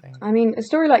interesting thing. I mean, a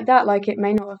story like that, like, it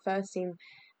may not at first seem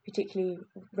particularly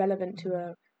relevant to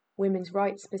a women's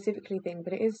rights specifically thing,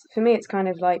 but it is, for me, it's kind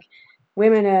of like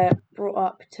women are brought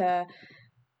up to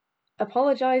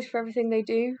apologise for everything they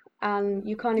do, and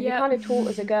you're kind of taught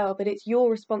as a girl that it's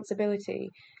your responsibility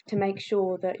to make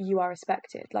sure that you are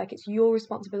respected. Like, it's your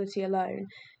responsibility alone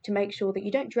to make sure that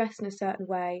you don't dress in a certain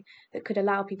way that could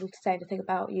allow people to say anything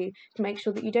about you, to make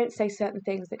sure that you don't say certain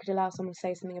things that could allow someone to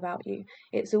say something about you.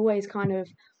 It's always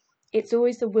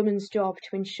the woman's job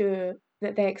to ensure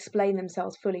that they explain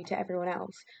themselves fully to everyone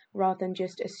else, rather than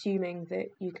just assuming that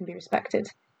you can be respected,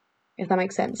 if that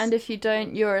makes sense. And if you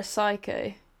don't, you're a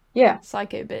psycho. Yeah.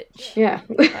 Psycho bitch. Yeah.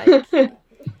 Like,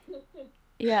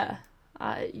 yeah.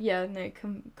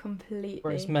 Completely.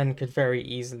 Whereas men could very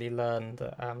easily learn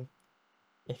that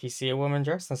if you see a woman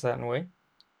dressed in a certain way,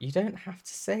 you don't have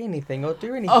to say anything or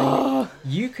do anything. Oh.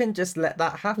 You can just let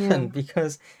that happen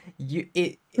because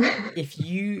if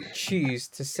you choose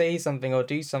to say something or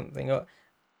do something, or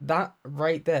that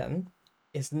right then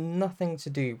is nothing to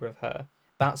do with her.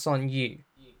 That's on you.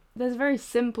 There's a very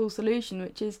simple solution,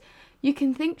 which is you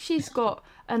can think she's got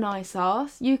a nice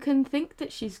ass, you can think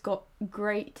that she's got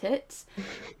great tits,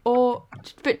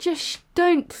 but just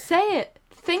don't say it.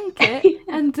 Think it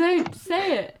and don't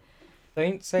say it.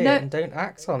 Don't say it and don't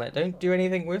act on it. Don't do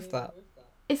anything with that.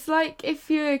 It's like if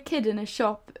you're a kid in a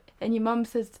shop and your mum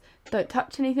says, don't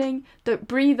touch anything, don't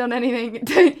breathe on anything,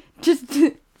 don't just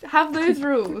have those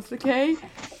rules, okay?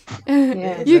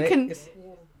 Yeah. You can.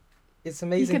 It's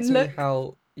amazing to me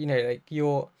how, you know, like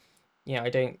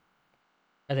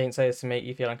I don't say this to make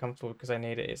you feel uncomfortable because I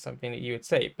know that it's something that you would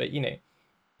say, but you know.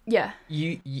 Yeah.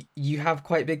 You have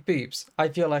quite big boobs. I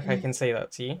feel like I can say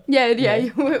that to you. Yeah.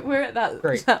 We're at that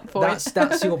point.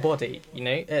 That's your body, you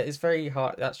know. It's very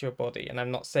hard. That's your body, and I'm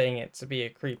not saying it to be a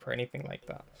creep or anything like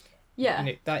that. Yeah.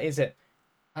 You know, that is it,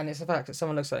 and it's the fact that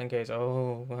someone looks at it and goes,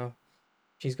 "Oh, well,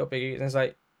 she's got big boobs," and it's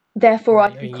like. Therefore,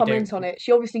 I can comment on it.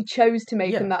 She obviously chose to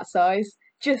make them that size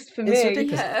just for me. It's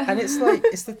ridiculous, and it's like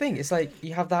it's the thing. It's like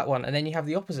you have that one, and then you have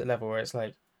the opposite level where it's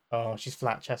like, "Oh, she's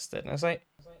flat chested," and it's like,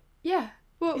 yeah.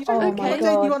 Well,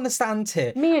 don't you understand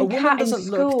here? Me and a woman Kat doesn't in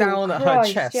look school, down at Christ,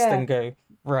 her chest yeah. and go,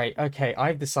 right, okay,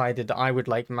 I've decided that I would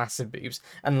like massive boobs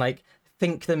and like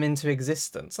think them into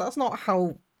existence. That's not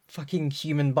how fucking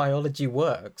human biology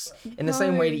works. In the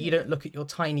same way that you don't look at your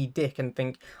tiny dick and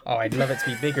think, oh, I'd love it to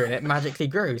be bigger, and it magically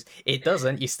grows. It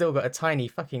doesn't. You still got a tiny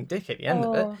fucking dick at the end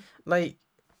of it. Like,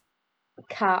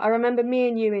 Kat, I remember me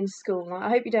and you in school. I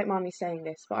hope you don't mind me saying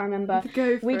this, but I remember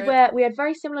we had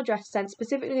very similar dress sense,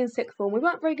 specifically in sixth form. We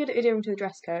weren't very good at adhering to the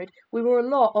dress code. We wore a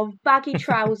lot of baggy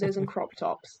trousers and crop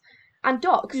tops and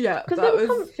docks because they were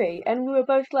comfy, and we were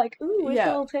both like, "Ooh, it's an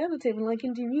alternative and like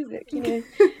indie music," you know.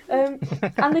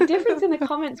 And the difference in the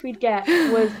comments we'd get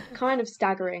was kind of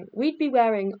staggering. We'd be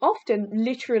wearing often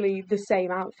literally the same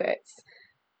outfits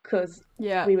because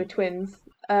we were twins.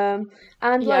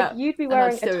 Like you'd be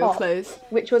wearing a top,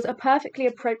 which was a perfectly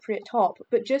appropriate top,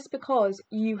 but just because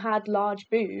you had large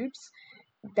boobs,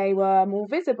 they were more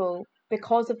visible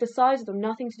because of the size of them.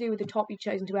 Nothing to do with the top you'd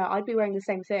chosen to wear. I'd be wearing the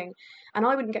same thing, and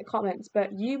I wouldn't get comments,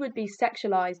 but you would be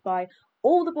sexualized by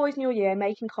all the boys in your year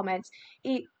making comments,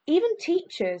 even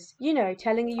teachers, you know,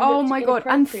 telling you. Oh my god!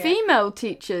 And female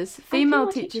teachers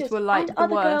were like and the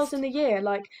other worst. girls in the year,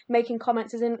 like making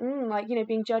comments as in, like, you know,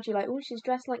 being judgy, like, oh, she's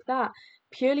dressed like that,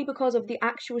 purely because of the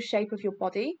actual shape of your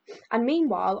body. And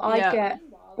meanwhile, I'd get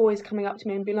boys coming up to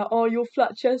me and being like, oh, you're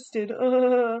flat chested.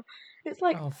 It's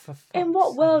like, in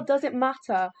what world does it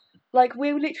matter? Like,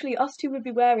 we're literally, us two would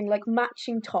be wearing like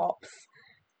matching tops.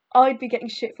 I'd be getting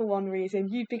shit for one reason,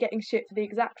 you'd be getting shit for the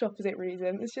exact opposite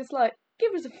reason. It's just like,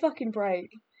 give us a fucking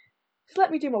break. Just let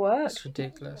me do my work. It's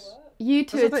ridiculous. You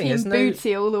two That's are the thing, team there's no-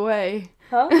 booty all the way.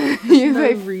 Huh? You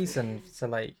no both- reason to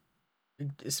like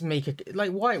just make a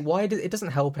like why does it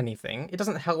doesn't help anything. It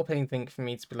doesn't help anything for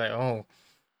me to be like, oh,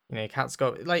 you know, Kat's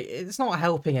got like it's not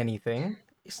helping anything.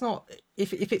 It's not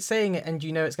if it's saying it and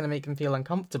you know it's going to make them feel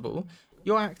uncomfortable,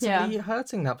 you're actively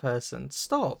hurting that person.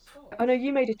 Stop. I know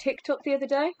you made a TikTok the other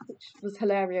day, which was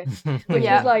hilarious. Which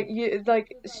Yeah. was like you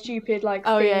like stupid like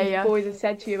Oh, yeah, things yeah. boys have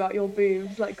said to you about your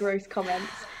boobs, like gross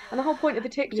comments. And the whole point of the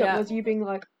TikTok Yeah. was you being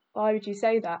like, why would you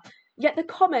say that? Yet the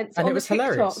comments And on it the was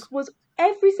TikTok hilarious. was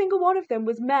every single one of them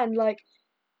was men like,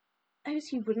 oh,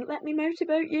 so you wouldn't let me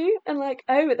motorboat you? And like,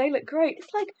 oh, but they look great.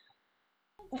 It's like,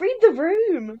 read the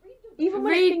room. Even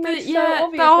when it's being made so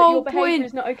obvious that whole your behaviour point-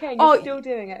 is not okay and you're Oh, still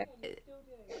doing it.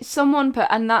 Someone put,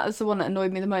 and that was the one that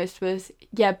annoyed me the most, was,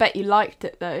 yeah, bet you liked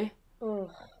it though.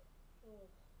 Ugh.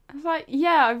 I was like,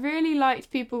 yeah, I really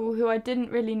liked people who I didn't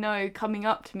really know coming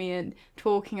up to me and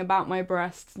talking about my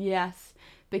breasts, yes,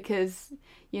 because,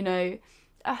 you know,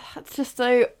 it's just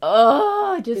so,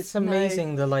 It's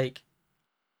amazing the like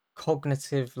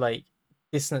cognitive like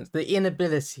dissonance, the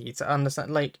inability to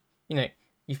understand. Like, you know,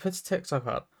 you put a TikTok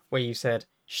up where you said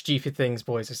stupid things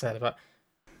boys have said about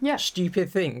stupid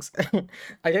things.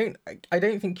 I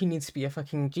don't think you need to be a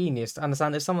fucking genius to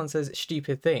understand if someone says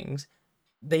stupid things,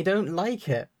 they don't like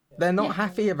it. They're not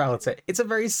happy about it. It's a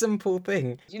very simple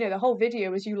thing. You know, the whole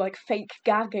video was you like fake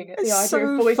gagging at the It's idea so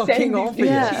of boys fucking saying these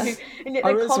obvious. things to you, and yet I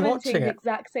they're was commenting watching the it.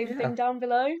 exact same Yeah. thing down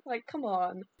below. Like, come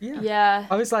on. Yeah.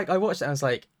 I was like, I watched it and I was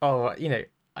like, oh, you know,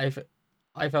 I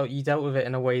felt you dealt with it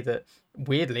in a way that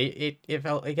weirdly it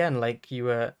felt again like you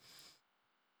were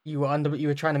trying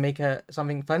to make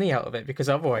something funny out of it, because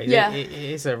otherwise it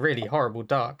is a really horrible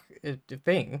dark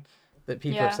thing that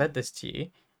people have said this to you.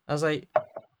 I was like,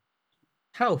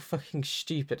 how fucking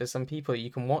stupid are some people? You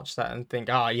can watch that and think,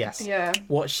 yes,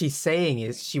 what she's saying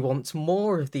is she wants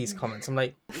more of these comments. I'm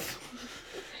like,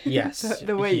 yes,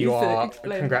 The way you said it, are.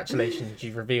 explain. Congratulations,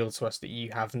 you've revealed to us that you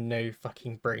have no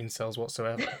fucking brain cells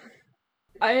whatsoever.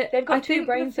 They've got two think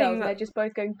brain the cells thing and that- they're just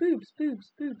both going boobs,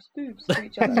 boobs, boobs, boobs to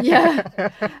each other. Yeah.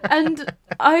 And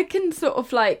I can sort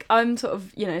of like, I'm sort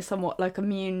of, you know, somewhat like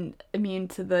immune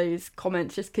to those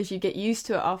comments, just because you get used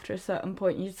to it after a certain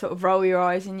point. You sort of roll your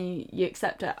eyes and you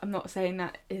accept it. I'm not saying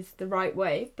that is the right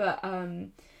way, but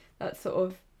that's sort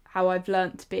of how I've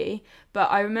learnt to be. But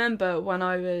I remember when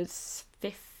I was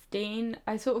 15,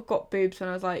 I sort of got boobs when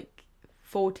I was like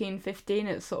 14, 15.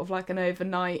 It was sort of like an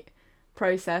overnight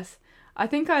process. I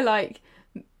think I like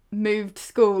moved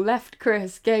school, left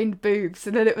Chris, gained boobs,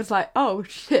 and then it was like, oh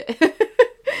shit.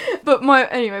 But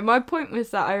my point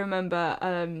was that I remember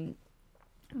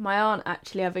my aunt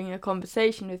actually having a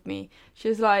conversation with me. She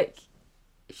was like,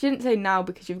 she didn't say now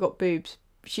because you've got boobs.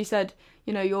 She said,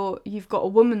 you know, you've got a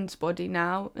woman's body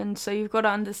now, and so you've got to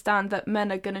understand that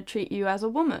men are going to treat you as a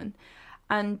woman.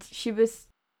 And she was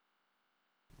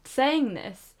saying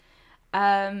this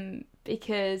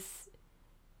because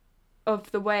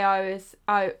of the way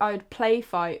I would play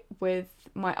fight with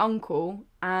my uncle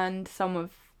and some of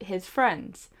his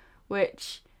friends,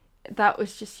 which that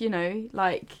was just, you know,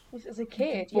 like As a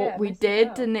kid, what we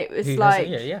did, and it was like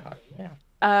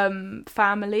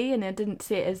family, and I didn't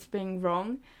see it as being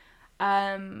wrong.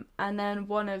 And then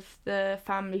one of the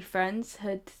family friends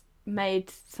had made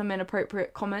some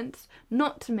inappropriate comments,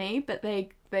 not to me, but they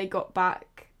got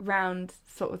back round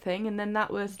sort of thing, and then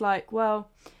that was like, well,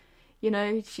 you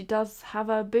know, she does have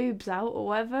her boobs out or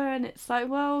whatever, and it's like,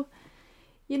 well,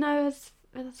 you know, as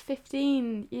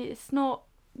 15, it's not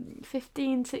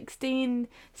 15, 16,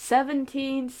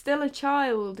 17, still a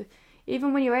child.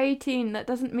 Even when you're 18, that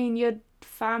doesn't mean your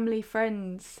family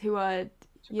friends who are,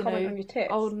 you comment know, on your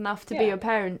tits. old enough to be Yeah. your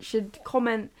parents should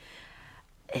comment.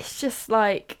 It's just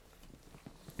like,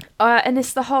 and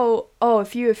it's the whole,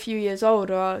 if you were a few years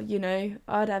older, you know,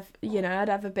 I'd have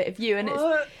a bit of you, and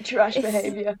it's trash it's-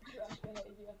 behaviour.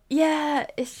 Yeah,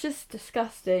 it's just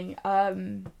disgusting.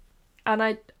 And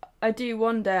I do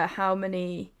wonder how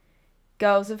many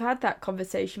girls have had that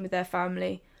conversation with their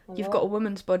family. You've got a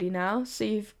woman's body now, so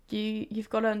you've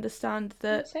got to understand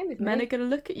that Same with men me. are going to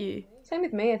look at you. Same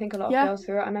with me. I think a lot of Yeah. girls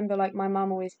through it. I remember like my mum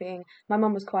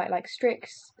was quite like strict,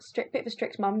 bit of a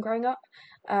strict mum growing up.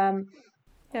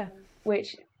 Yeah.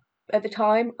 Which at the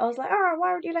time I was like,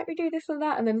 why would you let me do this and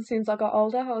that? And then as soon as I got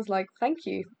older, I was like, thank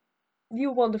you.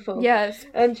 You're wonderful. Yes.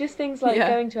 And just things like Yeah.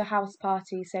 going to a house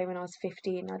party, say when I was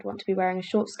 15, I'd want to be wearing a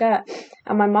short skirt.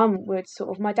 And my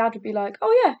dad would be like,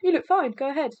 oh yeah, you look fine, go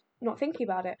ahead. Not thinking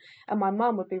about it. And my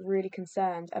mum would be really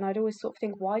concerned. And I'd always sort of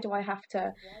think, why do I have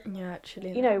to, Yeah,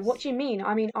 actually. you know, what do you mean?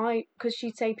 I mean, because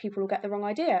she'd say people will get the wrong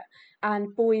idea,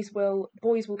 and boys will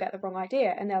get the wrong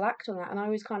idea, and they'll act on that. And I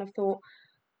always kind of thought,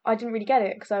 I didn't really get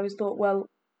it because I always thought, well,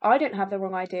 I don't have the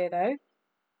wrong idea though.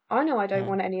 I know I don't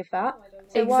want any of that.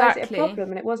 So why is it a Exactly. problem?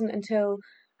 And it wasn't until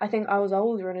I think I was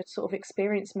older and had sort of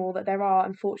experienced more that there are,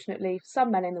 unfortunately,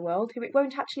 some men in the world who it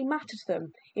won't actually matter to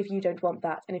them if you don't want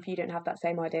that and if you don't have that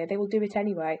same idea. They will do it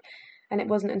anyway. And it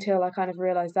wasn't until I kind of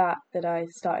realised that I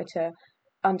started to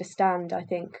understand, I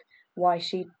think, why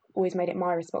she always made it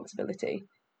my responsibility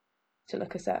to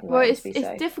look a certain way. Well, and it's to be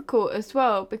safe. difficult as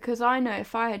well because I know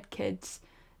if I had kids,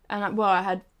 and I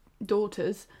had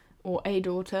daughters or a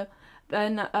daughter,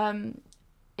 then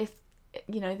if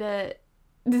they're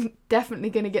definitely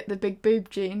going to get the big boob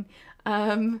gene,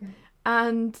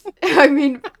 and I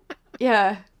mean,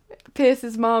 yeah,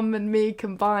 Pierce's mum and me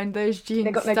combined, those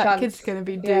genes, got no that chance. kid's going to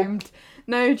be Yeah. doomed,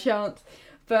 no chance.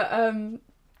 But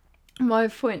my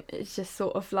point is just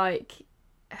sort of like,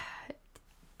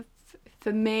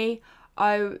 for me,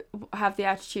 I have the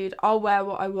attitude I'll wear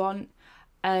what I want,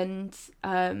 and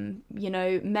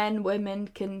men, women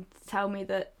can tell me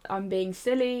that I'm being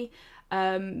silly.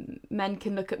 Men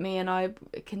can look at me and I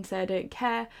can say I don't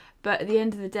care. But at the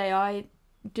end of the day, I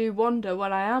do wonder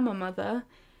when I am a mother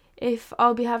if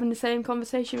I'll be having the same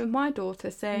conversation with my daughter,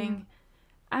 saying,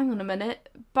 "Hang on a minute,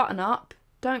 button up,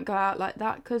 don't go out like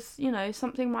that, because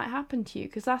something might happen to you."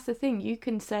 Because that's the thing, you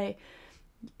can say,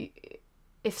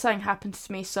 if something happens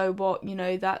to me, so what?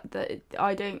 That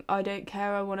I don't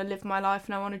care. I want to live my life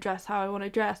and I want to dress how I want to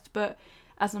dress. But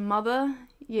as a mother,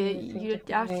 your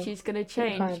attitude's going to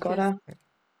change. Kind of 'cause- gotta.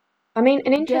 I mean,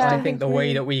 an interesting I thing think the for way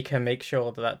me- that we can make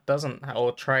sure that that doesn't,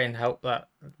 or try and help that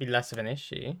be less of an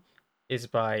issue, is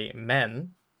by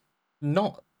men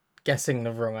not guessing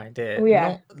the wrong idea. Oh, yeah.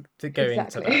 Not to go into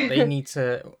Exactly. that. They need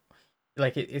to,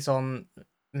 it's on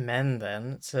men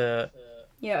then to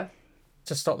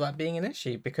stop that being an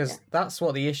issue, because that's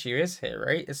what the issue is here,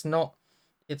 right? It's not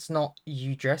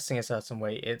you dressing a certain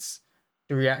way, it's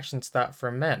the reaction to that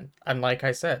from men. And like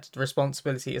I said, the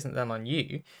responsibility isn't then on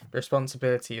you. The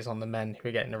responsibility is on the men who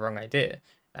are getting the wrong idea.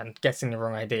 And getting the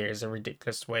wrong idea is a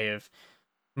ridiculous way of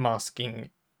masking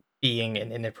being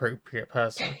an inappropriate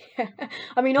person.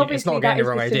 I mean, It's obviously not that getting is the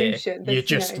wrong the idea. solution. You're There's,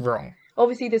 just wrong.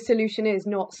 Obviously, the solution is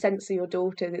not censor your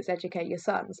daughters; it's educate your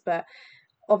sons. But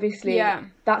obviously, Yeah.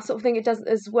 that sort of thing, it does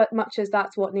as much as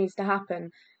that's what needs to happen.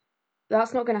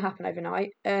 That's not going to happen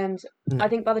overnight. And I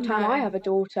think by the time I have a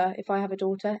daughter, if I have a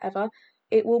daughter ever,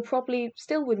 it will probably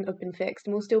still wouldn't have been fixed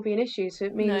and will still be an issue. So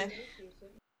it means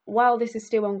while this is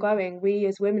still ongoing, we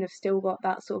as women have still got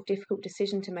that sort of difficult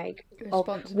decision to make of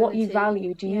what you Responsibility.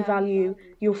 value. Do you Yeah. value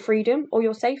your freedom or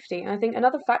your safety? And I think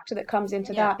another factor that comes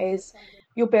into that is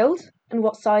your build and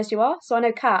what size you are. So I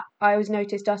know, Kat, I always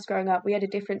noticed us growing up, we had a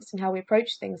difference in how we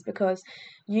approach things because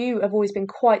you have always been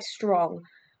quite strong.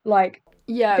 Like,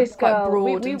 Yeah, this quite girl, broad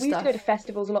we and used to go to stuff.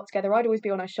 festivals a lot together. I'd always be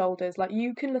on her shoulders. Like,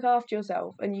 you can look after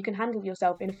yourself and you can handle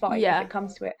yourself in a fight Yeah. if it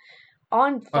comes to it.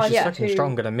 I'm Oh, she's 5'2", fucking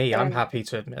stronger than me. I'm and- happy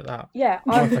to admit that. Yeah,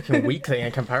 I'm a I'm fucking weakling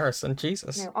in comparison.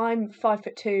 Jesus. you know, I'm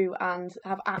 5'2" and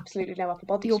have absolutely no upper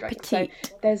body You're strength. petite.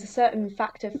 So there's a certain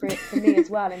factor for it for me as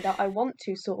well, in that I want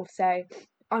to sort of say,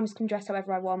 I'm just gonna dress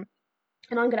however I want,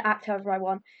 and I'm gonna act however I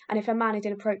want. And if a man is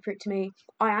inappropriate to me,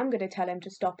 I am gonna tell him to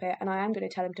stop it, and I am gonna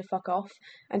tell him to fuck off,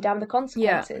 and damn the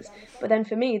consequences. But then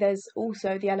for me, there's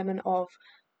also the element of,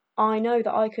 I know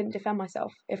that I couldn't defend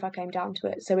myself if I came down to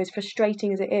it. So as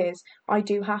frustrating as it is, I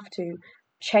do have to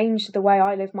change the way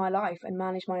I live my life and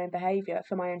manage my own behaviour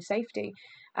for my own safety.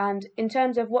 And in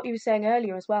terms of what you were saying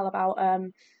earlier as well about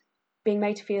being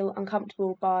made to feel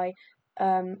uncomfortable by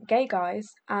gay guys,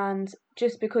 and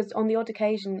just because on the odd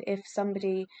occasion, if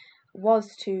somebody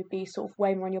was to be sort of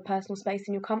way more in your personal space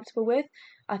than you're comfortable with,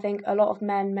 I think a lot of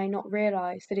men may not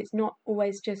realise that it's not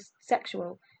always just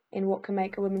sexual in what can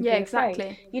make a woman Yeah, feel afraid.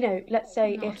 exactly. You know, let's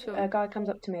say Not if at all. a guy comes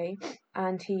up to me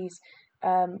and he's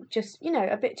just, you know,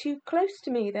 a bit too close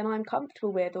to me than I'm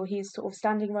comfortable with, or he's sort of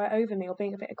standing right over me or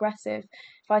being a bit aggressive,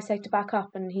 if I say to back up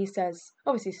and he says,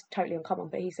 obviously it's totally uncommon,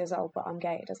 but he says, "Oh, but I'm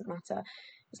gay, it doesn't matter."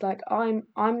 It's like, I'm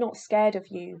not scared of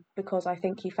you because I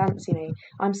think you fancy me.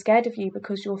 I'm scared of you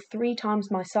because you're 3 times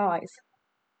my size.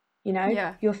 You know,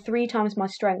 Yeah. you're 3 times my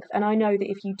strength, and I know that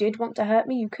if you did want to hurt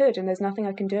me, you could, and there's nothing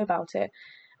I can do about it.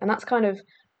 And that's kind of,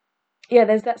 yeah,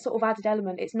 there's that sort of added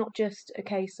element. It's not just a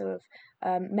case of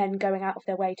men going out of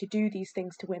their way to do these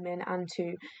things to women and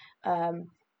to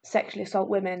sexually assault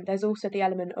women. There's also the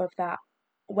element of that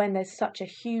when there's such a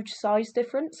huge size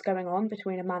difference going on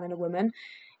between a man and a woman,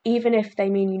 even if they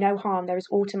mean you no harm, there is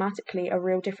automatically a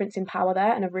real difference in power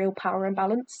there and a real power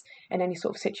imbalance in any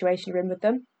sort of situation you're in with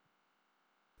them.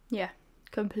 Yeah,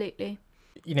 completely.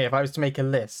 You know, if I was to make a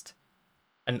list,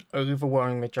 an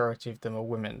overwhelming majority of them are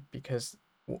women, because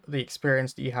the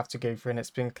experience that you have to go through, and it's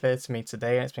been clear to me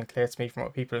today, and it's been clear to me from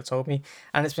what people have told me,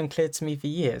 and it's been clear to me for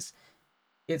years.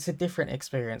 It's a different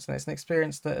experience, and it's an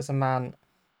experience that as a man,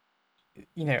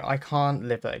 you know, I can't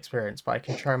live that experience, but I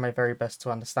can try my very best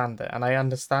to understand it. And I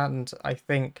understand, I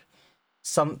think,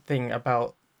 something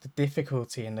about the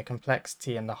difficulty and the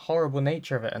complexity and the horrible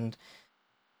nature of it. And,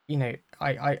 you know,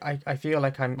 I feel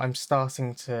like I'm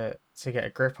starting to get a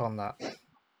grip on that.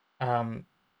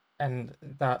 And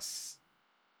that's,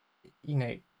 you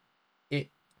know,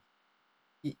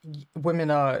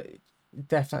 women are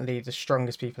definitely the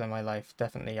strongest people in my life.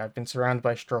 Definitely. I've been surrounded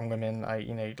by strong women.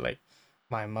 You know, like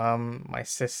my mum, my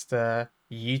sister,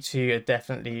 you two are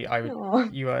definitely,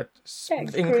 you are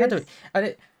incredible.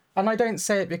 And I don't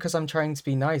say it because I'm trying to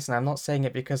be nice, and I'm not saying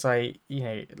it because you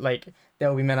know, like,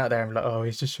 there'll be men out there and like, oh,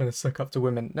 he's just trying to suck up to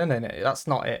women. No, that's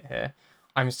not it here.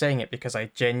 I'm saying it because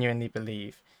I genuinely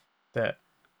believe that,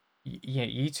 you know,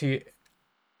 you two,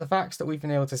 the facts that we've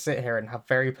been able to sit here and have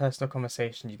very personal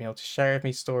conversations, you've been able to share with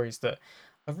me stories that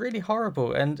are really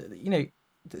horrible. And, you know,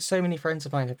 so many friends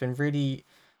of mine have been really,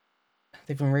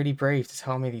 they've been really brave to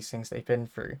tell me these things they've been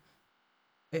through.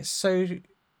 It's so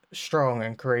strong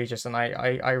and courageous, and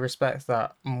I respect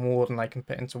that more than I can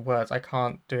put into words. I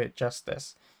can't do it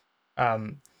justice.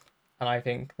 And I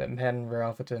think that men,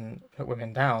 rather than put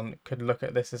women down, could look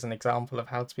at this as an example of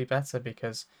how to be better,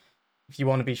 because if you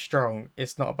want to be strong,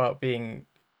 it's not about being,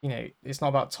 you know, it's not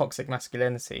about toxic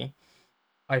masculinity.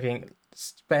 I think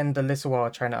spend a little while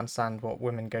trying to understand what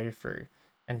women go through,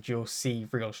 and you'll see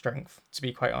real strength. To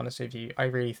be quite honest with you, I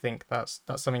really think that's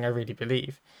something I really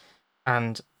believe.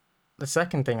 And the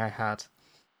second thing I had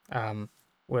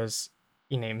was,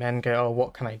 you know, men go, oh,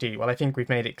 what can I do? Well, I think we've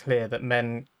made it clear that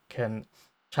men can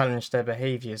challenge their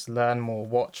behaviours, learn more,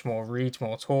 watch more, read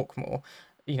more, talk more,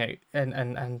 you know,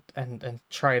 and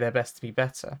try their best to be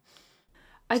better.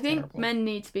 I think men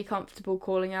need to be comfortable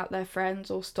calling out their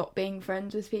friends, or stop being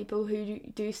friends with people who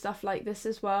do stuff like this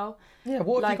as well. Yeah,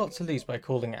 what have you got to lose by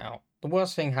calling it out? The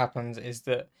worst thing happens is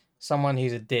that someone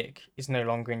who's a dick is no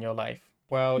longer in your life.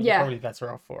 Well, you're probably better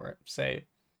off for it. So,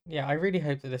 yeah, I really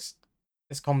hope that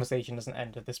this conversation doesn't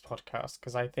end with this podcast,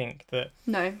 because I think that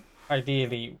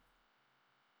ideally,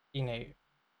 you know,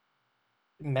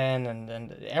 men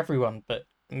and everyone, but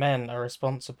men are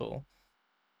responsible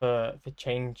for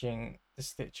changing the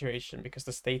situation, because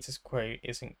the status quo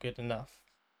isn't good enough.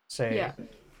 So,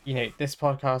 you know, this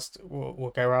podcast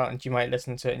will go out, and you might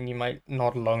listen to it and you might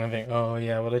nod along and think, oh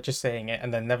yeah, well, they're just saying it,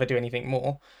 and then never do anything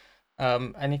more.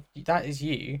 And if that is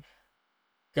you,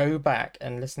 go back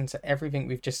and listen to everything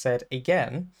we've just said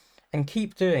again, and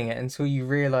keep doing it until you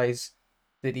realise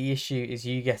that the issue is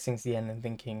you getting to the end and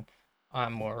thinking,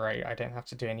 I'm alright, I don't have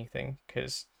to do anything,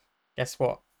 because guess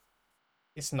what?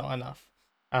 It's not enough.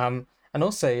 And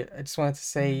also, I just wanted to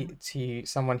say to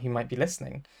someone who might be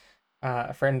listening,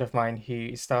 a friend of mine who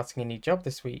is starting a new job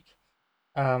this week,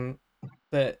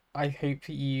 that I hope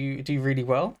you do really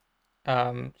well.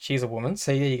 She's a woman,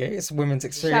 so there you go, it's women's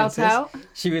experiences. Shout out.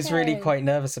 She was really quite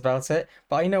nervous about it,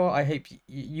 but I know what, I hope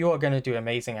you are going to do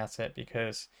amazing at it,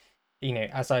 because, you know,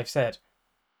 as I've said,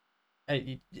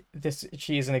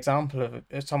 she is an example of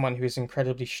someone who is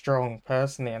incredibly strong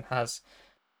personally, and has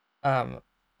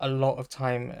a lot of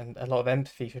time and a lot of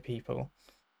empathy for people,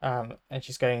 and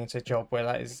she's going into a job where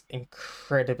that is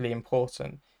incredibly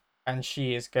important, and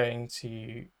she is going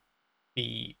to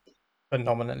be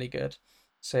phenomenally good.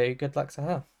 So good luck to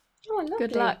her. Oh, lovely.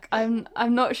 Good luck. I'm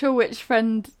not sure which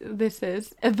friend this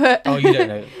is, but oh, you don't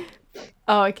know.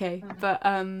 Oh, okay. But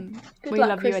Good we luck,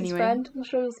 love Chris's you anyway. Friend. I'm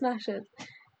sure you'll smash it.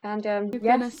 And You're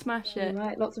gonna smash it.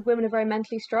 Right. Lots of women are very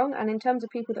mentally strong, and in terms of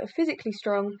people that are physically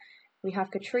strong, we have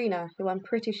Katrina, who I'm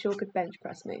pretty sure could bench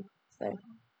press me. So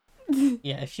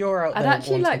yeah, if you're out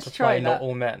there wanting to try not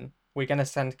all men, we're gonna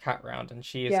send Kat round, and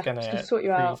she is gonna sort you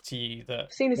prove out. to you that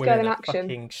I've seen this women girl in are action.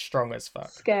 fucking strong as fuck.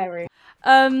 Scary.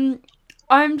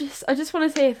 I just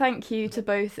want to say thank you to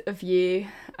both of you.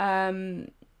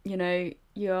 You know,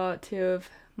 you're two of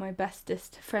my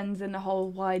bestest friends in the whole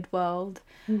wide world,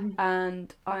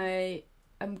 and I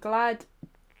am glad,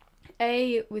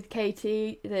 with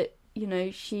Katie, that, you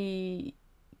know, she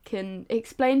can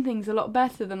explain things a lot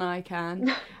better than I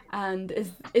can, and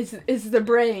is the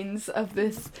brains of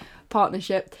this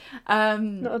partnership.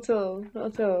 Not at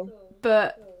all.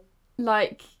 But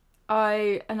like,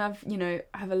 I've, you know,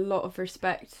 I have a lot of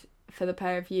respect for the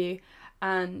pair of you,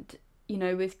 and, you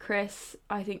know, with Chris,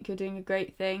 I think you're doing a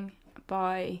great thing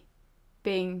by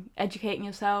educating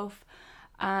yourself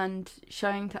and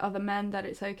showing to other men that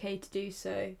it's okay to do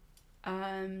so,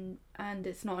 and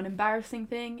it's not an embarrassing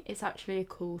thing, it's actually a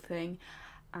cool thing.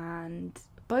 And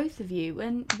both of you,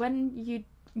 when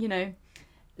you know,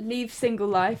 leave single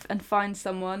life and find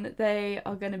someone, they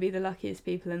are going to be the luckiest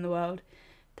people in the world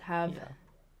to have. Yeah.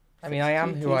 I mean, I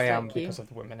am who I am because of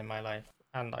the women in my life,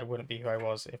 and I wouldn't be who I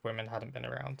was if women hadn't been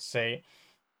around. So,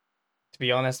 to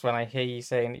be honest, when I hear you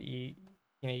saying that you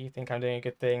think I'm doing a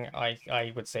good thing,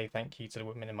 I would say thank you to the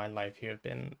women in my life who have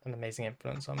been an amazing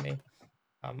influence on me.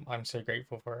 I'm so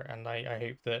grateful for it, and I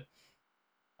hope that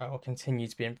I will continue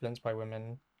to be influenced by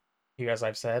women who, as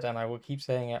I've said, and I will keep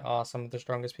saying it, are some of the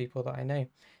strongest people that I know.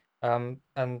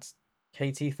 And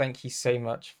Katie, thank you so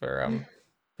much for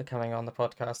coming on the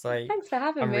podcast. Thanks for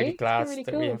having me. I'm really glad really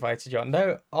that cool. we invited you on.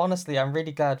 No, honestly, I'm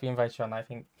really glad we invited you on. I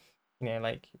think,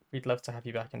 we'd love to have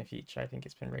you back in the future. I think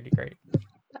it's been really great.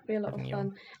 That'd be a lot of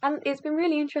fun. And it's been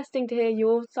really interesting to hear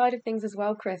your side of things as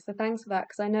well, Chris. So thanks for that,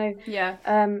 because I know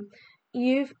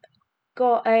you've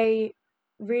got a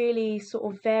really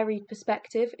sort of varied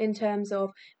perspective in terms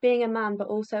of being a man, but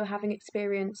also having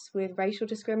experience with racial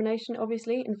discrimination,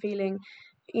 obviously, and feeling,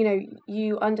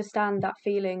 you understand that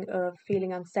feeling of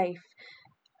feeling unsafe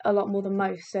a lot more than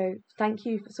most. So thank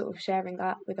you for sort of sharing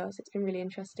that with us. It's been really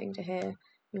interesting to hear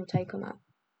your take on that.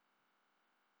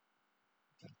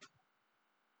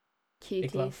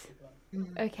 Cuties.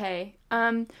 Okay.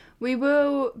 We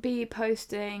will be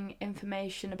posting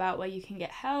information about where you can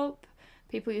get help,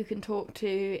 people you can talk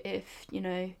to if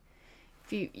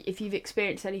you've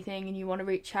experienced anything and you want to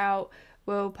reach out.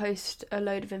 We'll post a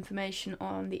load of information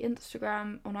on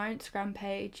our Instagram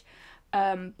page.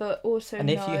 But also, and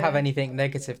if you have anything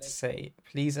negative to say,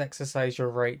 please exercise your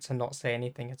right to not say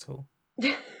anything at all.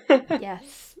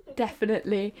 Yes,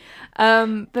 definitely.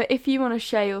 But if you want to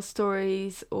share your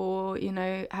stories or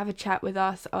have a chat with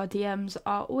us, our DMs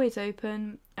are always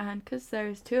open, and because there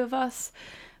is 2 of us,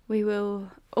 we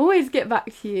will always get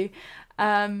back to you,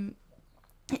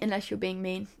 unless you're being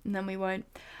mean, and then we won't.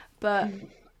 But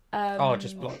I'll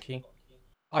just block you.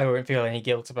 I won't feel any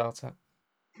guilt about it.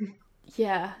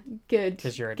 Yeah, good.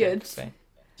 Because you're a good. dick, so. If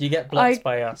you get blocked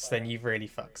by us, then you've really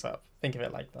fucked up. Think of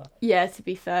it like that. Yeah, to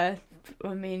be fair.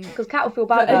 I mean... Because Kat will feel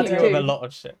bad about it too. A lot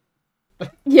of shit.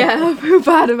 Yeah, I feel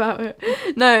bad about it.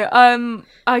 No,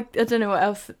 I don't know what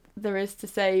else there is to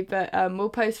say, but we'll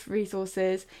post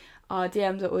resources. Our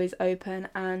DMs are always open,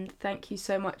 and thank you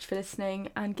so much for listening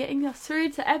and getting us through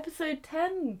to episode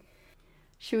 10.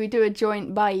 Should we do a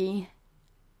joint bye?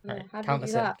 Right, count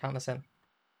us in.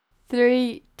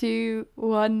 3, 2,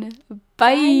 1,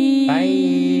 bye.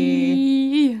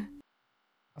 Bye.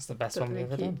 That's the best one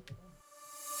we've ever done.